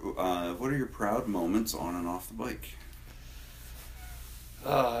proud moments on and off the bike?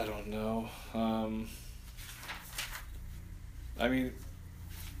 I don't know. I mean,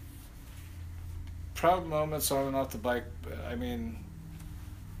 proud moments on and off the bike. I mean,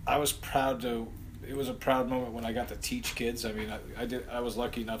 I was proud to. It was a proud moment when I got to teach kids. I mean, I was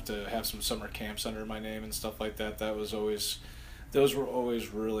lucky enough to have some summer camps under my name and stuff like that. Those were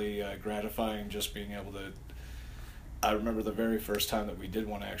always really gratifying. Just being able to. I remember the very first time that we did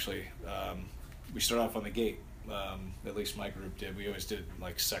one. Actually, we started off on the gate. At least my group did. We always did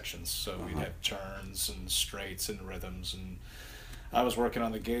like sections, so we'd have turns and straights and rhythms. And I was working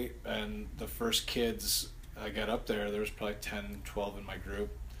on the gate, and the first kids I got up there was probably 10, 12 in my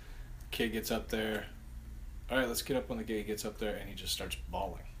group. Kid gets up there. All right, let's get up on the gate. He gets up there, and he just starts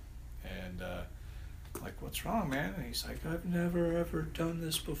bawling. And I'm like, what's wrong, man? And he's like, I've never, ever done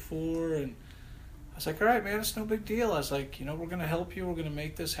this before. And I was like, all right, man, it's no big deal. I was like, we're going to help you. We're going to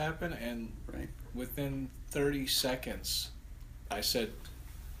make this happen. And within 30 seconds, I said,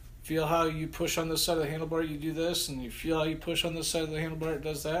 feel how you push on this side of the handlebar, you do this, and you feel how you push on this side of the handlebar, it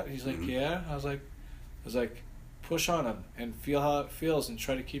does that. He's like, yeah. I was like, push on him and feel how it feels and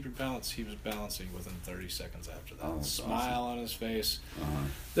try to keep your balance. He was balancing within 30 seconds after that. Smile on his face.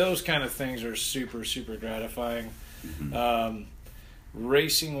 Those kind of things are super, super gratifying.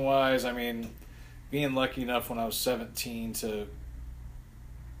 Racing wise, I mean, being lucky enough when I was 17 to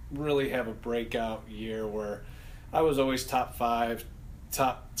really have a breakout year where I was always top 5,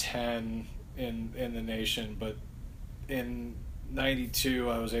 top 10 in the nation, but in 92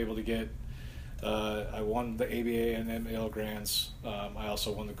 I was able to get I won the ABA and ML Grands. I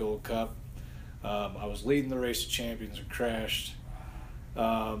also won the Gold Cup. I was leading the race of champions and crashed.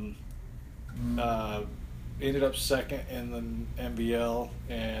 Ended up second in the MBL,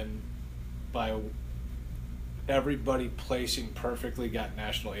 and by everybody placing perfectly, got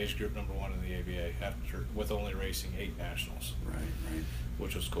national age group number 1 in the ABA with only racing 8 nationals. Right.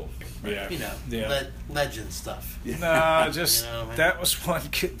 Which was cool. Legend stuff. No, just that was one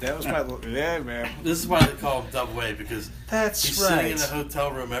kid. That was my man. This is why they call him Double A, because that's he's sitting in a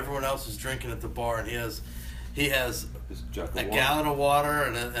hotel room. Everyone else is drinking at the bar, and he has a gallon of water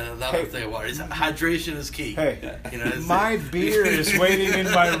and another thing of water. Hydration is key. Hey, my beer is waiting in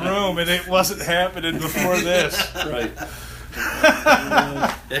my room, and it wasn't happening before this. Right.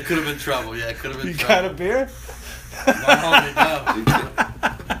 It could have been trouble. Yeah, it could have been trouble. You got a beer?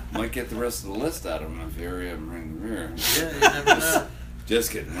 Might get the rest of the list out of them if you hurry up and bring the beer. Yeah, you never know.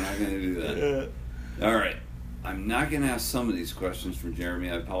 Just kidding. We're not going to do that. Yeah. All right. I'm not going to ask some of these questions from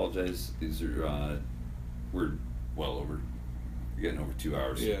Jeremy. I apologize. These are we're well over. We're getting over 2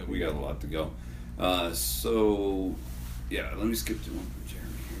 hours. Yeah, we got a lot to go. So let me skip to one from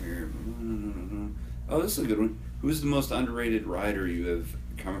Jeremy here. Oh, this is a good one. Who's the most underrated rider you have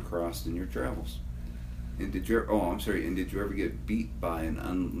come across in your travels? And did you ever get beat by an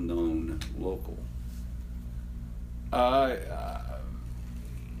unknown local? I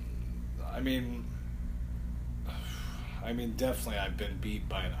mean, definitely I've been beat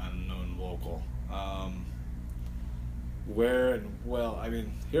by an unknown local. Here,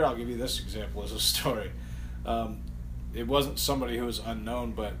 I'll give you this example as a story. It wasn't somebody who was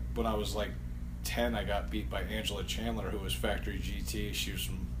unknown, but when I was like 10, I got beat by Angela Chandler, who was factory GT. She was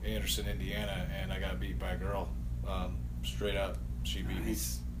from Anderson, Indiana, and I got beat by a girl. Straight up, she beat me.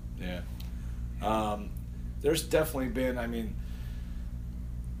 Yeah. There's definitely been.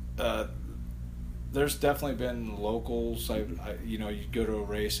 There's definitely been locals. You'd go to a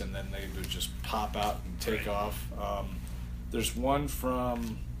race and then they would just pop out and take off. There's one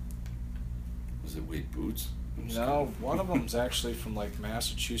from. Was it Wade Boots? No, one of them's actually from like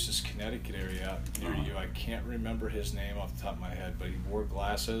Massachusetts, Connecticut area out near you. I can't remember his name off the top of my head, but he wore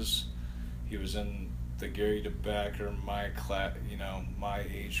glasses. He was in the Gary DeBecker, my class, my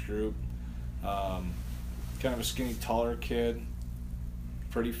age group. Kind of a skinny, taller kid,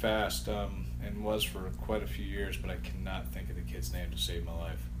 pretty fast, and was for quite a few years. But I cannot think of the kid's name to save my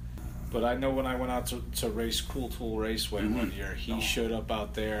life. But I know when I went out to race Cool Tool Raceway one year, he showed up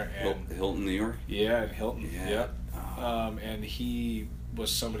out there. And Hilton, New York? Yeah, in Hilton. Yeah. Yep. And he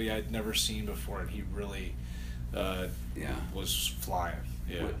was somebody I'd never seen before, and he really was flying.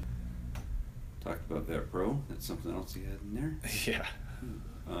 Yeah. Talked about that, bro. That's something else you had in there? Yeah.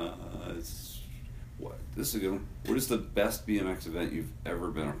 This is a good one. What is the best BMX event you've ever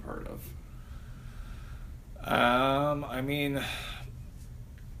been a part of? I mean,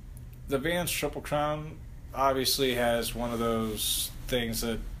 the Vans Triple Crown obviously has one of those things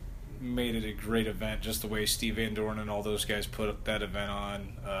that made it a great event, just the way Steve Van Doren and all those guys put that event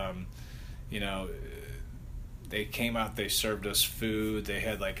on. They came out, they served us food, they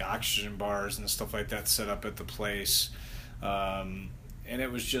had like oxygen bars and stuff like that set up at the place. And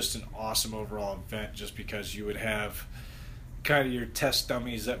it was just an awesome overall event, just because you would have kind of your test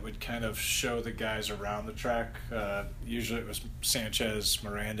dummies that would kind of show the guys around the track. Usually it was Sanchez,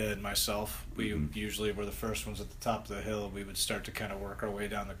 Miranda, and myself. We usually were the first ones at the top of the hill. We would start to kind of work our way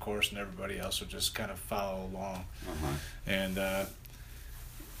down the course, and everybody else would just kind of follow along. And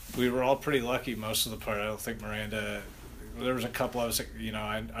we were all pretty lucky most of the part. I don't think Miranda... There was a couple I was,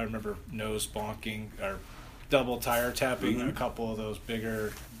 I remember nose bonking or double tire tapping a couple of those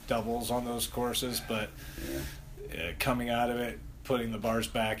bigger doubles on those courses, but... coming out of it, putting the bars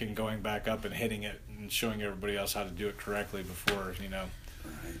back and going back up and hitting it and showing everybody else how to do it correctly before,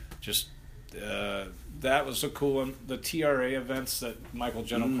 just that was a cool one. The TRA events that Michael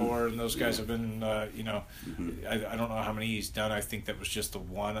Genicore and those guys have been, I don't know how many he's done. I think that was just the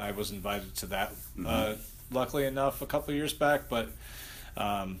one. I was invited to that, luckily enough, a couple of years back, but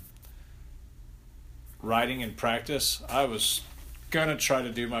riding in practice, I was going to try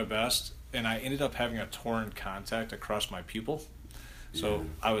to do my best. And I ended up having a torn contact across my pupil. So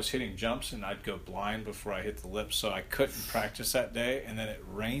I was hitting jumps, and I'd go blind before I hit the lips. So I couldn't practice that day. And then it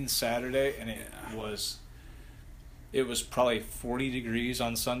rained Saturday, and it was probably 40 degrees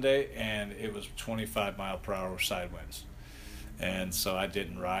on Sunday, and it was 25-mile-per-hour side winds. And so I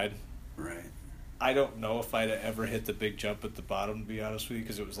didn't ride. Right. I don't know if I'd ever hit the big jump at the bottom, to be honest with you,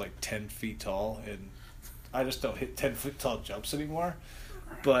 because it was like 10 feet tall. And I just don't hit 10-foot-tall jumps anymore.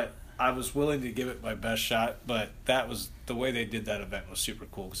 But... I was willing to give it my best shot, but that was the way they did that event was super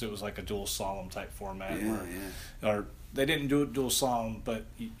cool, because it was like a dual slalom type format. Or they didn't do a dual slalom, but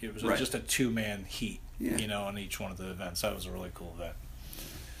it was just a 2-man heat, on each one of the events. That was a really cool event.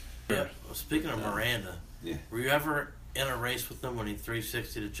 Yeah. Well, speaking of Miranda, were you ever in a race with him when he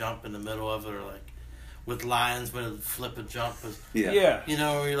 360 to jump in the middle of it, or like with Lions when it flip a jump? Yeah.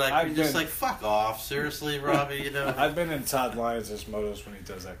 You're like, like, fuck off, seriously, Robbie, I've been in Todd Lyons' motos when he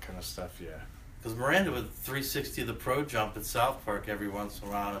does that kind of stuff, yeah. Because Miranda would 360 the pro jump at South Park every once in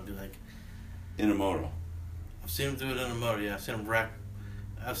a while, and I'd be like... In a moto? I've seen him do it in a moto, yeah. I've seen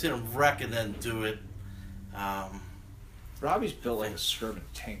him wreck and then do it. Robbie's built like a Sherman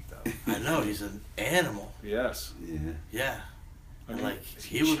tank, though. I know, he's an animal. Yes. Yeah. I mean,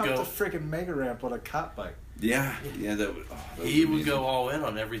 he would go the freaking mega ramp on a cop bike. Yeah, he would go all in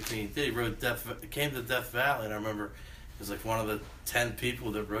on everything he did. He rode came to Death Valley, and I remember he was like one of the 10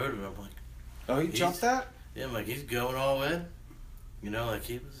 people that rode him. I'm like, oh, he jumped that? Yeah, I'm like, he's going all in. He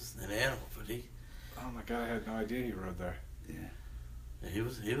was an animal, but he. Oh my God, I had no idea he rode there. Yeah, he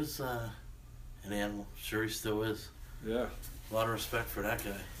was an animal. Sure, he still is. Yeah. A lot of respect for that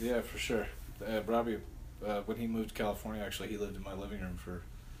guy. Yeah, for sure. Robbie. When he moved to California, actually, he lived in my living room for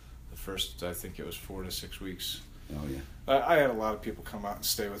the first, I think it was 4 to 6 weeks. Oh, yeah. I had a lot of people come out and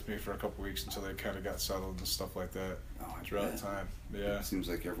stay with me for a couple weeks until they kind of got settled and stuff like that throughout the time. Yeah. It seems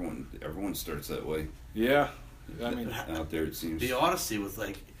like everyone starts that way. Yeah. I mean, out there, it seems. The Odyssey with,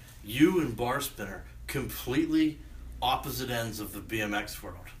 like, you and Bar Spinner, completely opposite ends of the BMX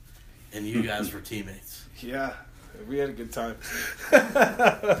world. And you guys were teammates. Yeah. We had a good time.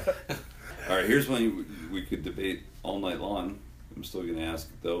 All right, here's one we could debate all night long. I'm still going to ask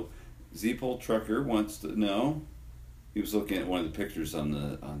it, though. Z-Pole Trucker wants to know. He was looking at one of the pictures on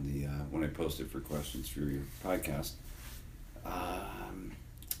the when I posted for questions for your podcast.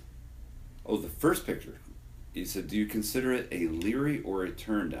 The first picture. He said, "Do you consider it a Leary or a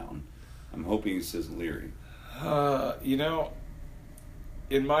turn down?" I'm hoping he says Leary.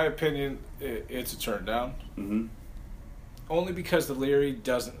 In my opinion, it's a turn down. Mm-hmm. Only because the Leary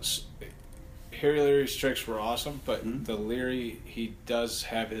doesn't. Harry Leary's tricks were awesome, but Mhm. the Leary, he does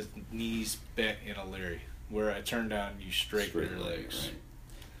have his knees bent in a Leary, where a turn down you straighten your legs. Right.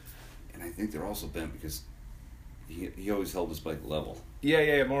 And I think they're also bent because he always held his bike level.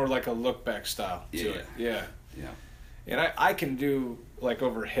 Yeah, more like a look back style to Yeah. it. Yeah. Yeah. And I can do, like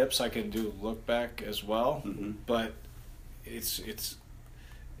over hips, I can do look back as well, Mhm. but it's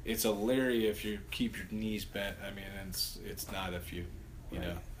a Leary if you keep your knees bent. I mean, it's not if you Right.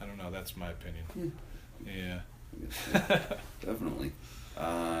 know, I don't know, that's my opinion. Yeah. Definitely. Give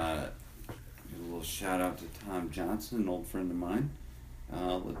a little shout out to Tom Johnson, an old friend of mine.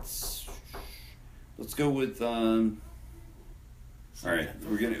 Let's go with. All right,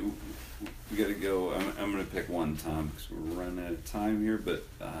 we gotta go. I'm gonna pick one, Tom, because we're running out of time here. But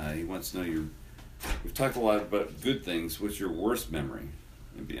he wants to know We've talked a lot about good things. What's your worst memory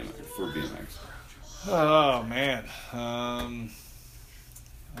in BMX? Oh man, I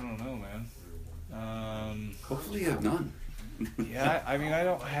don't know, man. Hopefully, you have none. Yeah, I mean, I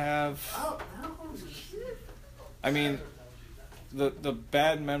don't have. I mean, the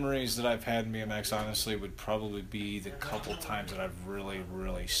bad memories that I've had in BMX, honestly, would probably be the couple times that I've really,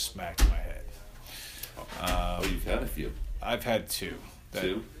 really smacked my head. You've had a few. I've had two.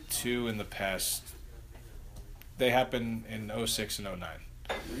 Two? Two in the past. They happened in 06 and 09.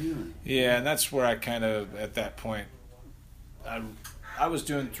 Really? Yeah, and that's where I kind of, at that point, I was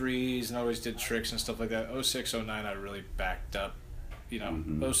doing threes and always did tricks and stuff like that. 06, 09, I really backed up. You know,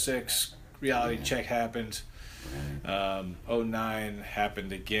 Mhm. 06, reality Yeah. check happened. Right. 09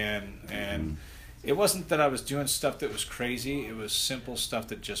 happened again. And Mhm. it wasn't that I was doing stuff that was crazy. It was simple stuff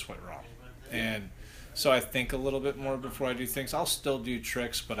that just went wrong. And so I think a little bit more before I do things. I'll still do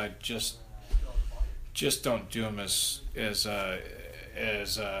tricks, but I just don't do them as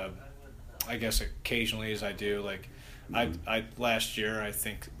I guess occasionally as I do. Like I last year, I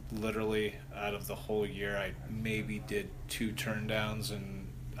think literally out of the whole year, I maybe did 2 turn downs and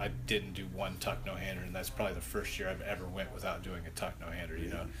I didn't do 1 tuck no hander, and that's probably the first year I've ever went without doing a tuck no hander. You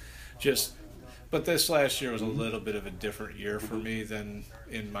know, but this last year was a little bit of a different year for me than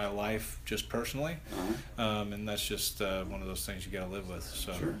in my life, just personally, and that's just one of those things you got to live with.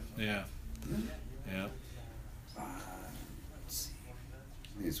 So Sure. yeah. Let's see.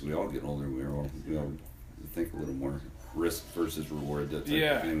 As we all get older, we all think a little more risk versus reward. That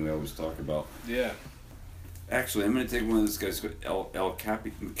type of thing we always talk about. Yeah. Actually, I'm going to take one of this guy's El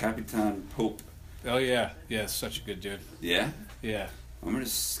Capitan Pope. Oh yeah, such a good dude. Yeah. Yeah. I'm going to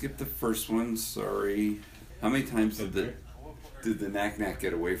skip the first one. Sorry. How many times did the knack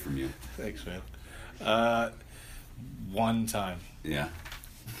get away from you? Thanks, man. 1 time. Yeah.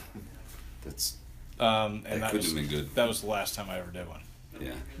 That's And that couldn't have been good. That was the last time I ever did one.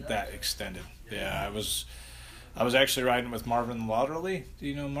 Yeah. That extended. Yeah, I was actually riding with Marvin Lauderly. Do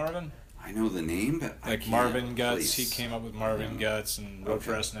you know Marvin? I know the name, but Like Marvin Guts. He came up with Marvin Guts and wrote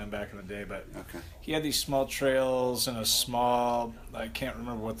for S&M back in the day. But he had these small trails and I can't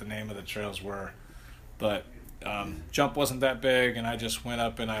remember what the name of the trails were, but jump wasn't that big, and I just went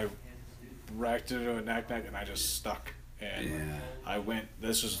up and I racked it into a knack, and I just stuck. And I went.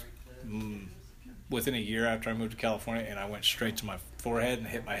 This was within a year after I moved to California, and I went straight to my forehead and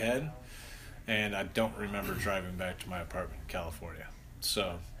hit my head, and I don't remember driving back to my apartment in California.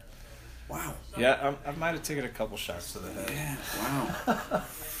 So. Wow. Yeah, I might have taken a couple shots to the head. Yeah. Wow.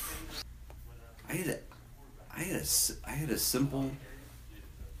 I had a simple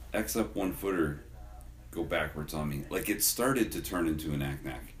X up 1-footer go backwards on me. Like it started to turn into a knack.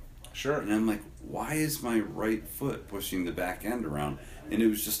 Sure. And I'm like, why is my right foot pushing the back end around? And it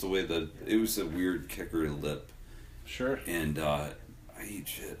was just the way it was a weird kicker lip. Sure. And I ate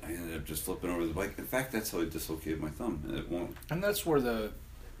shit. I ended up just flipping over the bike. In fact, that's how I dislocated my thumb. It won't. And that's where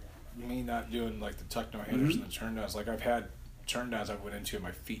me not doing like the tuck no handers and the turn downs. Like I've had turn downs I went into and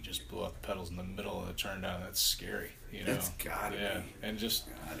my feet just blew up the pedals in the middle of the turn down. That's scary, you know. That's gotta be. And just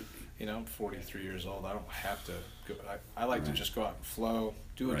I'm 43 years old. I don't have to go. I like to just go out and flow,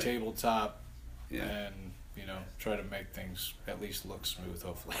 do a tabletop, and try to make things at least look smooth.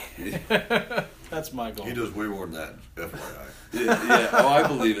 Hopefully, that's my goal. He does way more than that, FYI. Yeah. Oh, I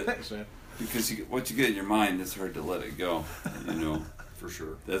believe it. Thanks, man. Because what you get in your mind, it's hard to let it go. For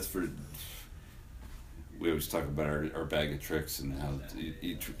sure. We always talk about our bag of tricks and how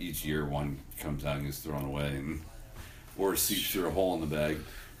each year one comes out and gets thrown away, or seeps through a hole in the bag.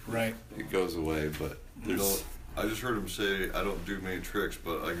 Right. It goes away, but there's. I just heard him say, I don't do many tricks,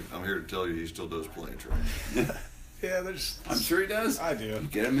 but I'm here to tell you he still does plenty of tricks. Yeah, there's. I'm sure he does. I do. You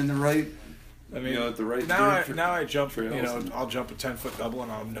get him in the right. I mean, at the right. Now I jump. trails I'll jump a 10-foot double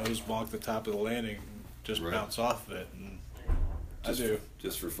and I'll nose bonk the top of the landing, and just bounce off of it. And I do.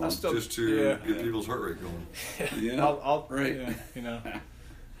 just for fun. Just to get people's heart rate going. Yeah, I'll right. yeah, you know.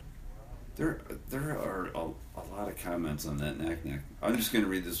 There are a lot of comments on that knack. I'm just going to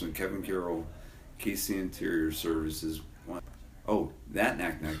read this one. Kevin Carroll, KC Interior Services. Oh, that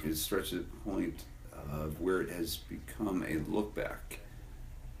knack is stretched to the point of where it has become a look back.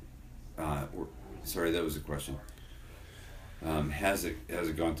 Sorry, that was a question. Has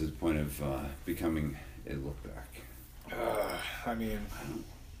it gone to the point of becoming a look back? I mean, I don't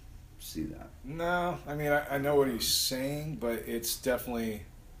see that. no. I mean, I know what he's saying, but it's definitely.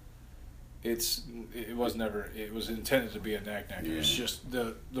 It was never. It was intended to be a knack. Yeah. It's just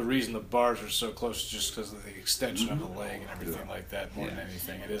the reason the bars are so close is just because of the extension of the leg and everything like that. More than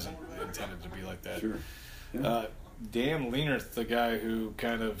anything, it isn't intended to be like that. Sure. Yeah. Dan Leanerth, the guy who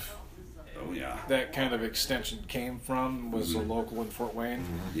kind of that kind of extension came from, was a local in Fort Wayne.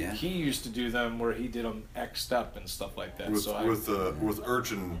 Yeah. He used to do them where he did them X'd up and stuff like that. With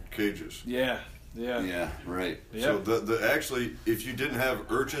urchin cages. Yeah. Yeah, right. Yeah. So the actually, if you didn't have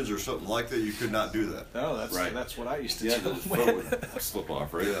urchins or something like that, you could not do that. No, that's Right. that's what I used to Yeah, do. the foot would slip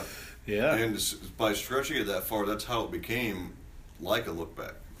off, right? Yeah. Yeah. And by stretching it that far, that's how it became like a look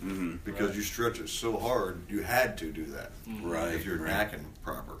back. Mm-hmm. Because you stretch it so hard, you had to do that. Right. If you're right. knacking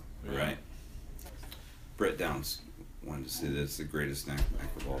proper. Right. Brett Downs wanted to say that it's the greatest knack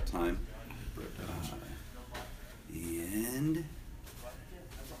of all time. And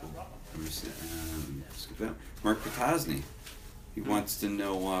let me see, skip that. Mark Potosny. He wants to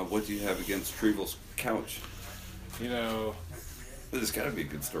know what do you have against Trevel's couch? You know. There's got to be a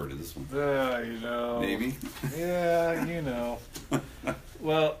good story to this one. You know. Maybe. Yeah, you know.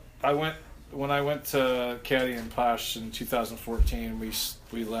 Well, when I went to Caddy and Posh in 2014.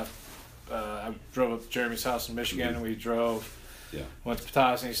 We left. I drove up to Jeremy's house in Michigan, and we went to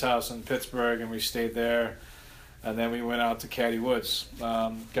Potosny's house in Pittsburgh, and we stayed there. And then we went out to Caddy Woods.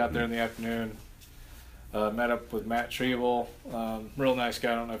 Got there in the afternoon. Met up with Matt Trevel. Real nice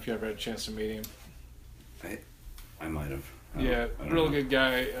guy. I don't know if you ever had a chance to meet him. I might have. Yeah, real good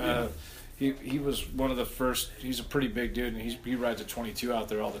guy. Yeah. He was one of the first. He's a pretty big dude, and he rides a 22 out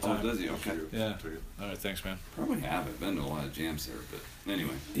there all the time. Oh, does he? Okay. Yeah. All right, thanks, man. Probably haven't been to a lot of jams there, but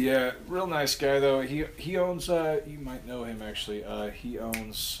anyway. Yeah, real nice guy though. He owns. You might know him actually. He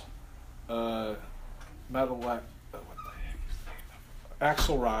owns Metal. What the heck is the name?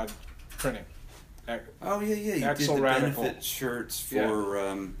 Axelrod Printing. Oh yeah. You did Axel the Radical. benefit shirts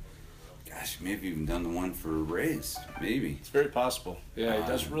for. Gosh, maybe even done the one for Ray's. Maybe. It's very possible. Yeah, he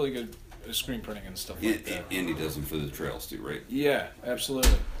does really good screen printing and stuff like that. And he does them for the trails too, right? Yeah,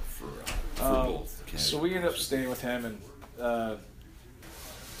 absolutely. For both. Okay. So we ended up staying with him, and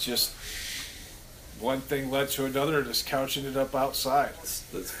just one thing led to another, and this couch ended up outside.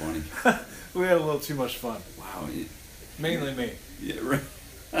 That's funny. We had a little too much fun. Wow. Mainly me. Yeah,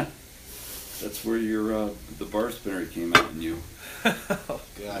 right. That's where your the bar spinner came out in you. Oh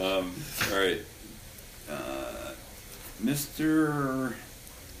God. All right. Mr.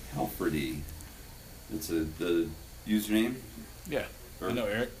 Halfordy. That's the username? Yeah. I know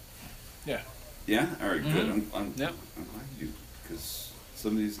Eric. Yeah. Yeah? All right, good. Mm-hmm. I'm Yep. glad you, because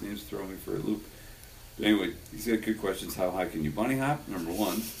some of these names throw me for a loop. But anyway, he's got good questions. How high can you bunny hop? Number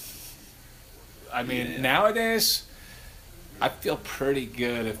one. I mean, Yeah. nowadays, I feel pretty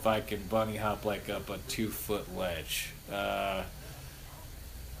good if I can bunny hop like up a 2-foot ledge.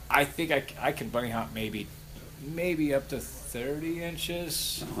 I think I can bunny hop maybe up to 30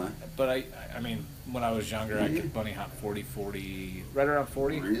 inches. Uh-huh. But I mean, when I was younger, I could bunny hop 40, right around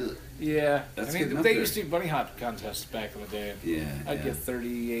 40. Really? Yeah. That's I good mean, enough they there. used to do bunny hop contests back in the day. And Yeah. I'd get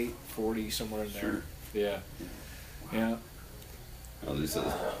 38, 40, somewhere in there. Sure. Yeah. Yeah. Oh, these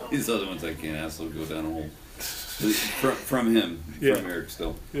other ones I can't ask. They'll go down a hole. From him, Yeah. from Eric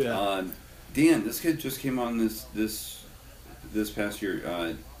still. Yeah. Dan, this kid just came on this past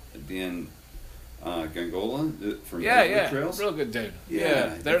year. Dan Gangola from Yeah, Trails. real good dude.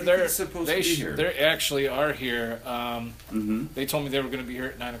 Yeah, I think he's supposed to be here. They actually are here. Mm-hmm. They told me they were going to be here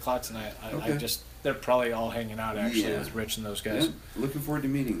at 9:00 tonight. Okay. They're probably all hanging out actually Yeah. with Rich and those guys. Yeah, looking forward to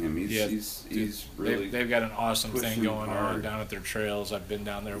meeting him. He's really. They've got an awesome thing pushing going on hard. down at their trails. I've been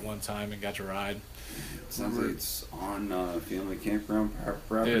down there one time and got to ride. Sounds like it's on family campground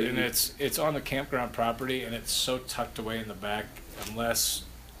property. And it's on the campground property, and it's so tucked away in the back. Unless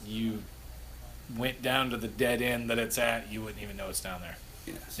you went down to the dead end that it's at, you wouldn't even know it's down there.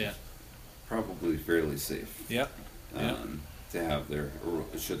 Yes. Yeah. Probably fairly safe. Yep. Yep. To have there, or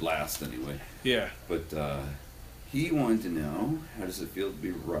it should last anyway. Yeah. But he wanted to know, how does it feel to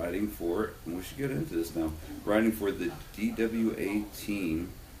be riding for, and we should get into this now, riding for the DWA team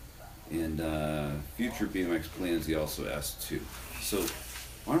and future BMX plans he also asked too. So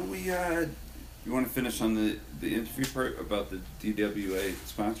Why don't we? You want to finish on the interview part about the DWA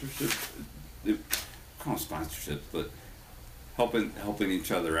sponsorship? Call them sponsorships, but helping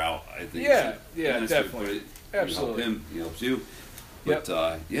each other out. I think. Yeah, Nice definitely. You Absolutely. help him. He helps you. But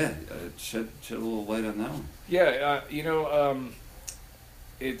shed a little light on that one. Yeah,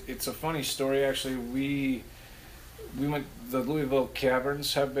 it's a funny story actually. We went. The Louisville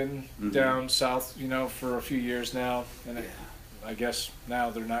Caverns have been down south, for a few years now, and I guess now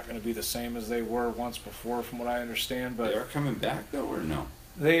they're not going to be the same as they were once before, from what I understand. But They are coming back though, or no?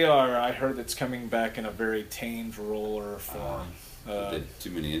 they are. I heard it's coming back in a very tamed roller form. Did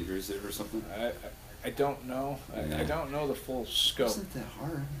too many injuries there or something? I don't know. I don't know the full scope. Wasn't that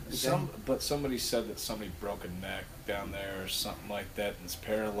hard? But somebody said that somebody broke a neck down there or something like that and is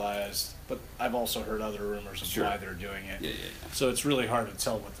paralyzed. But I've also heard other rumors of why they're doing it. Yeah. So it's really hard to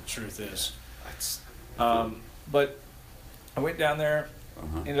tell what the truth is. That's But I went down there,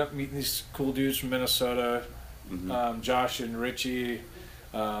 Uh-huh. ended up meeting these cool dudes from Minnesota, Josh and Richie,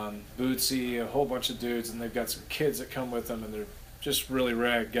 Bootsy, a whole bunch of dudes, and they've got some kids that come with them, and they're just really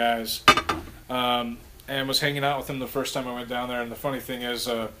rad guys. And was hanging out with them the first time I went down there. And the funny thing is,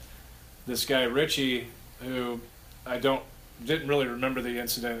 this guy Richie, who I didn't really remember the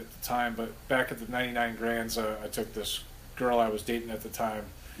incident at the time, but back at the 99 Grands, I took this girl I was dating at the time.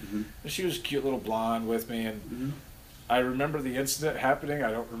 And she was a cute little blonde with me, and I remember the incident happening.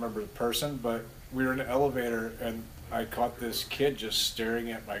 I don't remember the person, but we were in an elevator, and I caught this kid just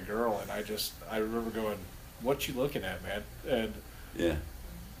staring at my girl, and I remember going, "What you looking at, man?" And yeah.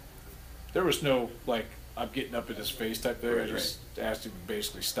 there was no, like, I'm getting up in his face type thing. Right, I just asked him to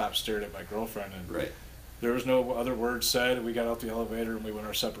basically stop staring at my girlfriend, and Right. there was no other words said. We got out the elevator, and we went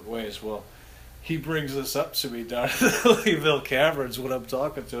our separate ways. Well, he brings this up to me down at the Louisville Caverns when I'm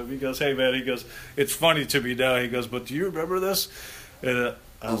talking to him. He goes, "Hey, man," he goes, "it's funny to me now." He goes, "But do you remember this?" And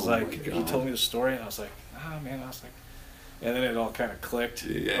I was like, he told me the story, and I was like, man. I was like, and then it all kind of clicked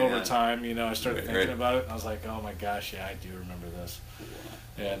over time. I started thinking about it, and I was like, oh my gosh, yeah, I do remember this.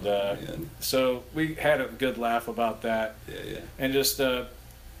 And so we had a good laugh about that. Yeah. And just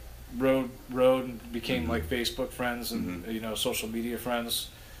rode and became like Facebook friends and social media friends.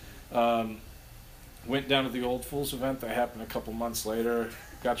 Went down to the Old Fools event that happened a couple months later.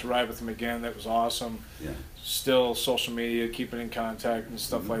 Got to ride with him again. That was awesome. Yeah. Still social media, keeping in contact and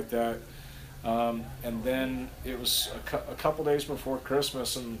stuff like that. And then it was a couple days before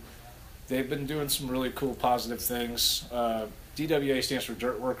Christmas, and they've been doing some really cool positive things. DWA stands for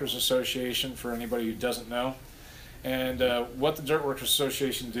Dirt Workers Association, for anybody who doesn't know. And what the Dirt Workers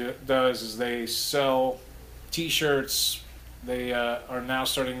Association does is they sell T-shirts. They are now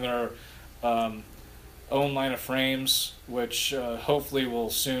starting their own line of frames, which hopefully will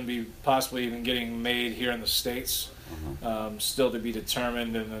soon be possibly even getting made here in the States. Still to be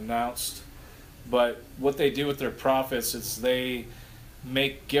determined and announced. But what they do with their profits is they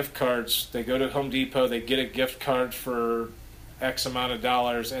make gift cards. They go to Home Depot, they get a gift card for X amount of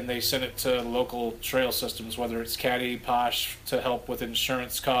dollars, and they send it to local trail systems, whether it's Caddy, Posh, to help with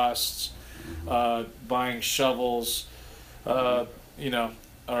insurance costs, buying shovels, or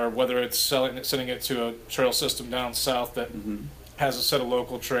whether it's sending it to a trail system down south that has a set of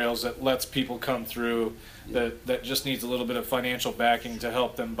local trails that lets people come through that just needs a little bit of financial backing to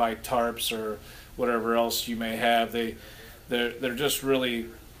help them buy tarps or whatever else you may have. They're just really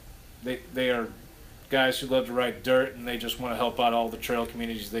they are guys who love to ride dirt, and they just want to help out all the trail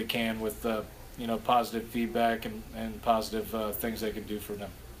communities they can with positive feedback and positive things they can do for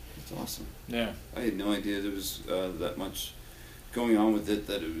them. That's awesome. Yeah. I had no idea there was that much going on with it.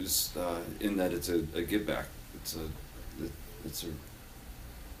 That it was in that it's a give back. It's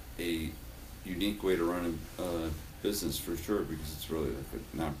a unique way to run a business for sure, because it's really like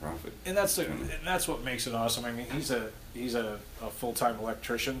a nonprofit. And that's what makes it awesome. I mean, he's a full-time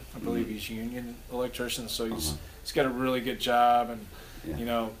electrician. I believe he's union electrician, so he's got a really good job, and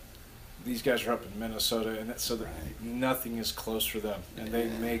these guys are up in Minnesota, and so nothing is close for them, and they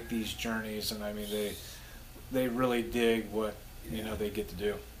make these journeys, and I mean they really dig what they get to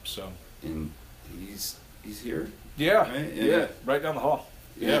do. So and he's here. Yeah, right? Right down the hall.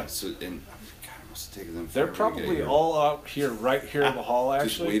 Yeah. So God, I must have taken them. They're probably all out here, right here in the hall, actually.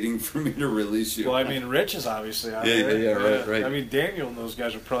 Just waiting for me to release you. Well, I mean, Rich is obviously out there. Yeah, right. I mean, Daniel and those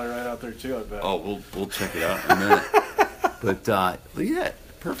guys are probably right out there too, I bet. Oh, we'll check it out in a minute. But yeah,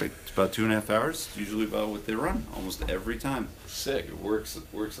 perfect. It's about 2.5 hours. It's usually about what they run, almost every time. Sick. It works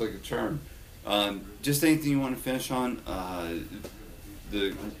like a charm. Just anything you want to finish on?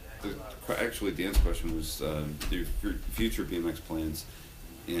 Actually, Dan's question was your future BMX plans,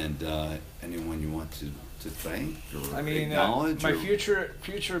 and anyone you want to thank or I mean, acknowledge? my or-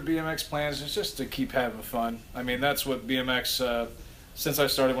 future BMX plans is just to keep having fun. I mean, that's what BMX. Since I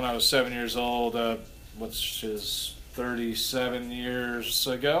started when I was 7 years old, which is 37 years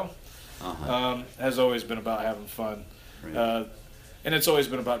ago, has always been about having fun, Right. and it's always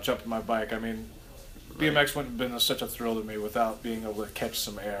been about jumping my bike. I mean, Right. BMX wouldn't have been such a thrill to me without being able to catch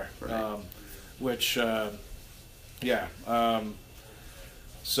some air, Right. which, yeah.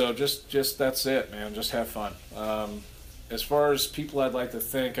 So just that's it, man. Just have fun. As far as people I'd like to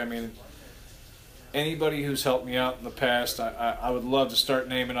thank, I mean, anybody who's helped me out in the past, I would love to start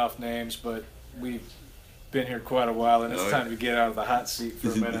naming off names, but we've been here quite a while, and it's time to get out of the hot seat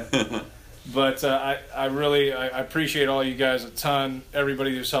for a minute. But I really appreciate all you guys a ton.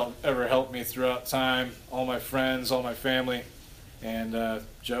 Everybody who's ever helped me throughout time, all my friends, all my family, and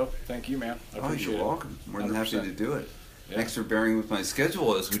Joe, thank you, man. I appreciate you're welcome. More than happy 100%. to do it. Yeah. Thanks for bearing with my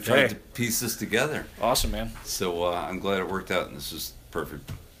schedule as we tried Hey. to piece this together. Awesome, man. So I'm glad it worked out, and this is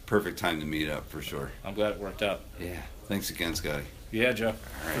perfect time to meet up for sure. I'm glad it worked out. Yeah. Thanks again, Scotty. Yeah, Joe,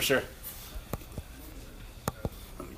 right. for sure.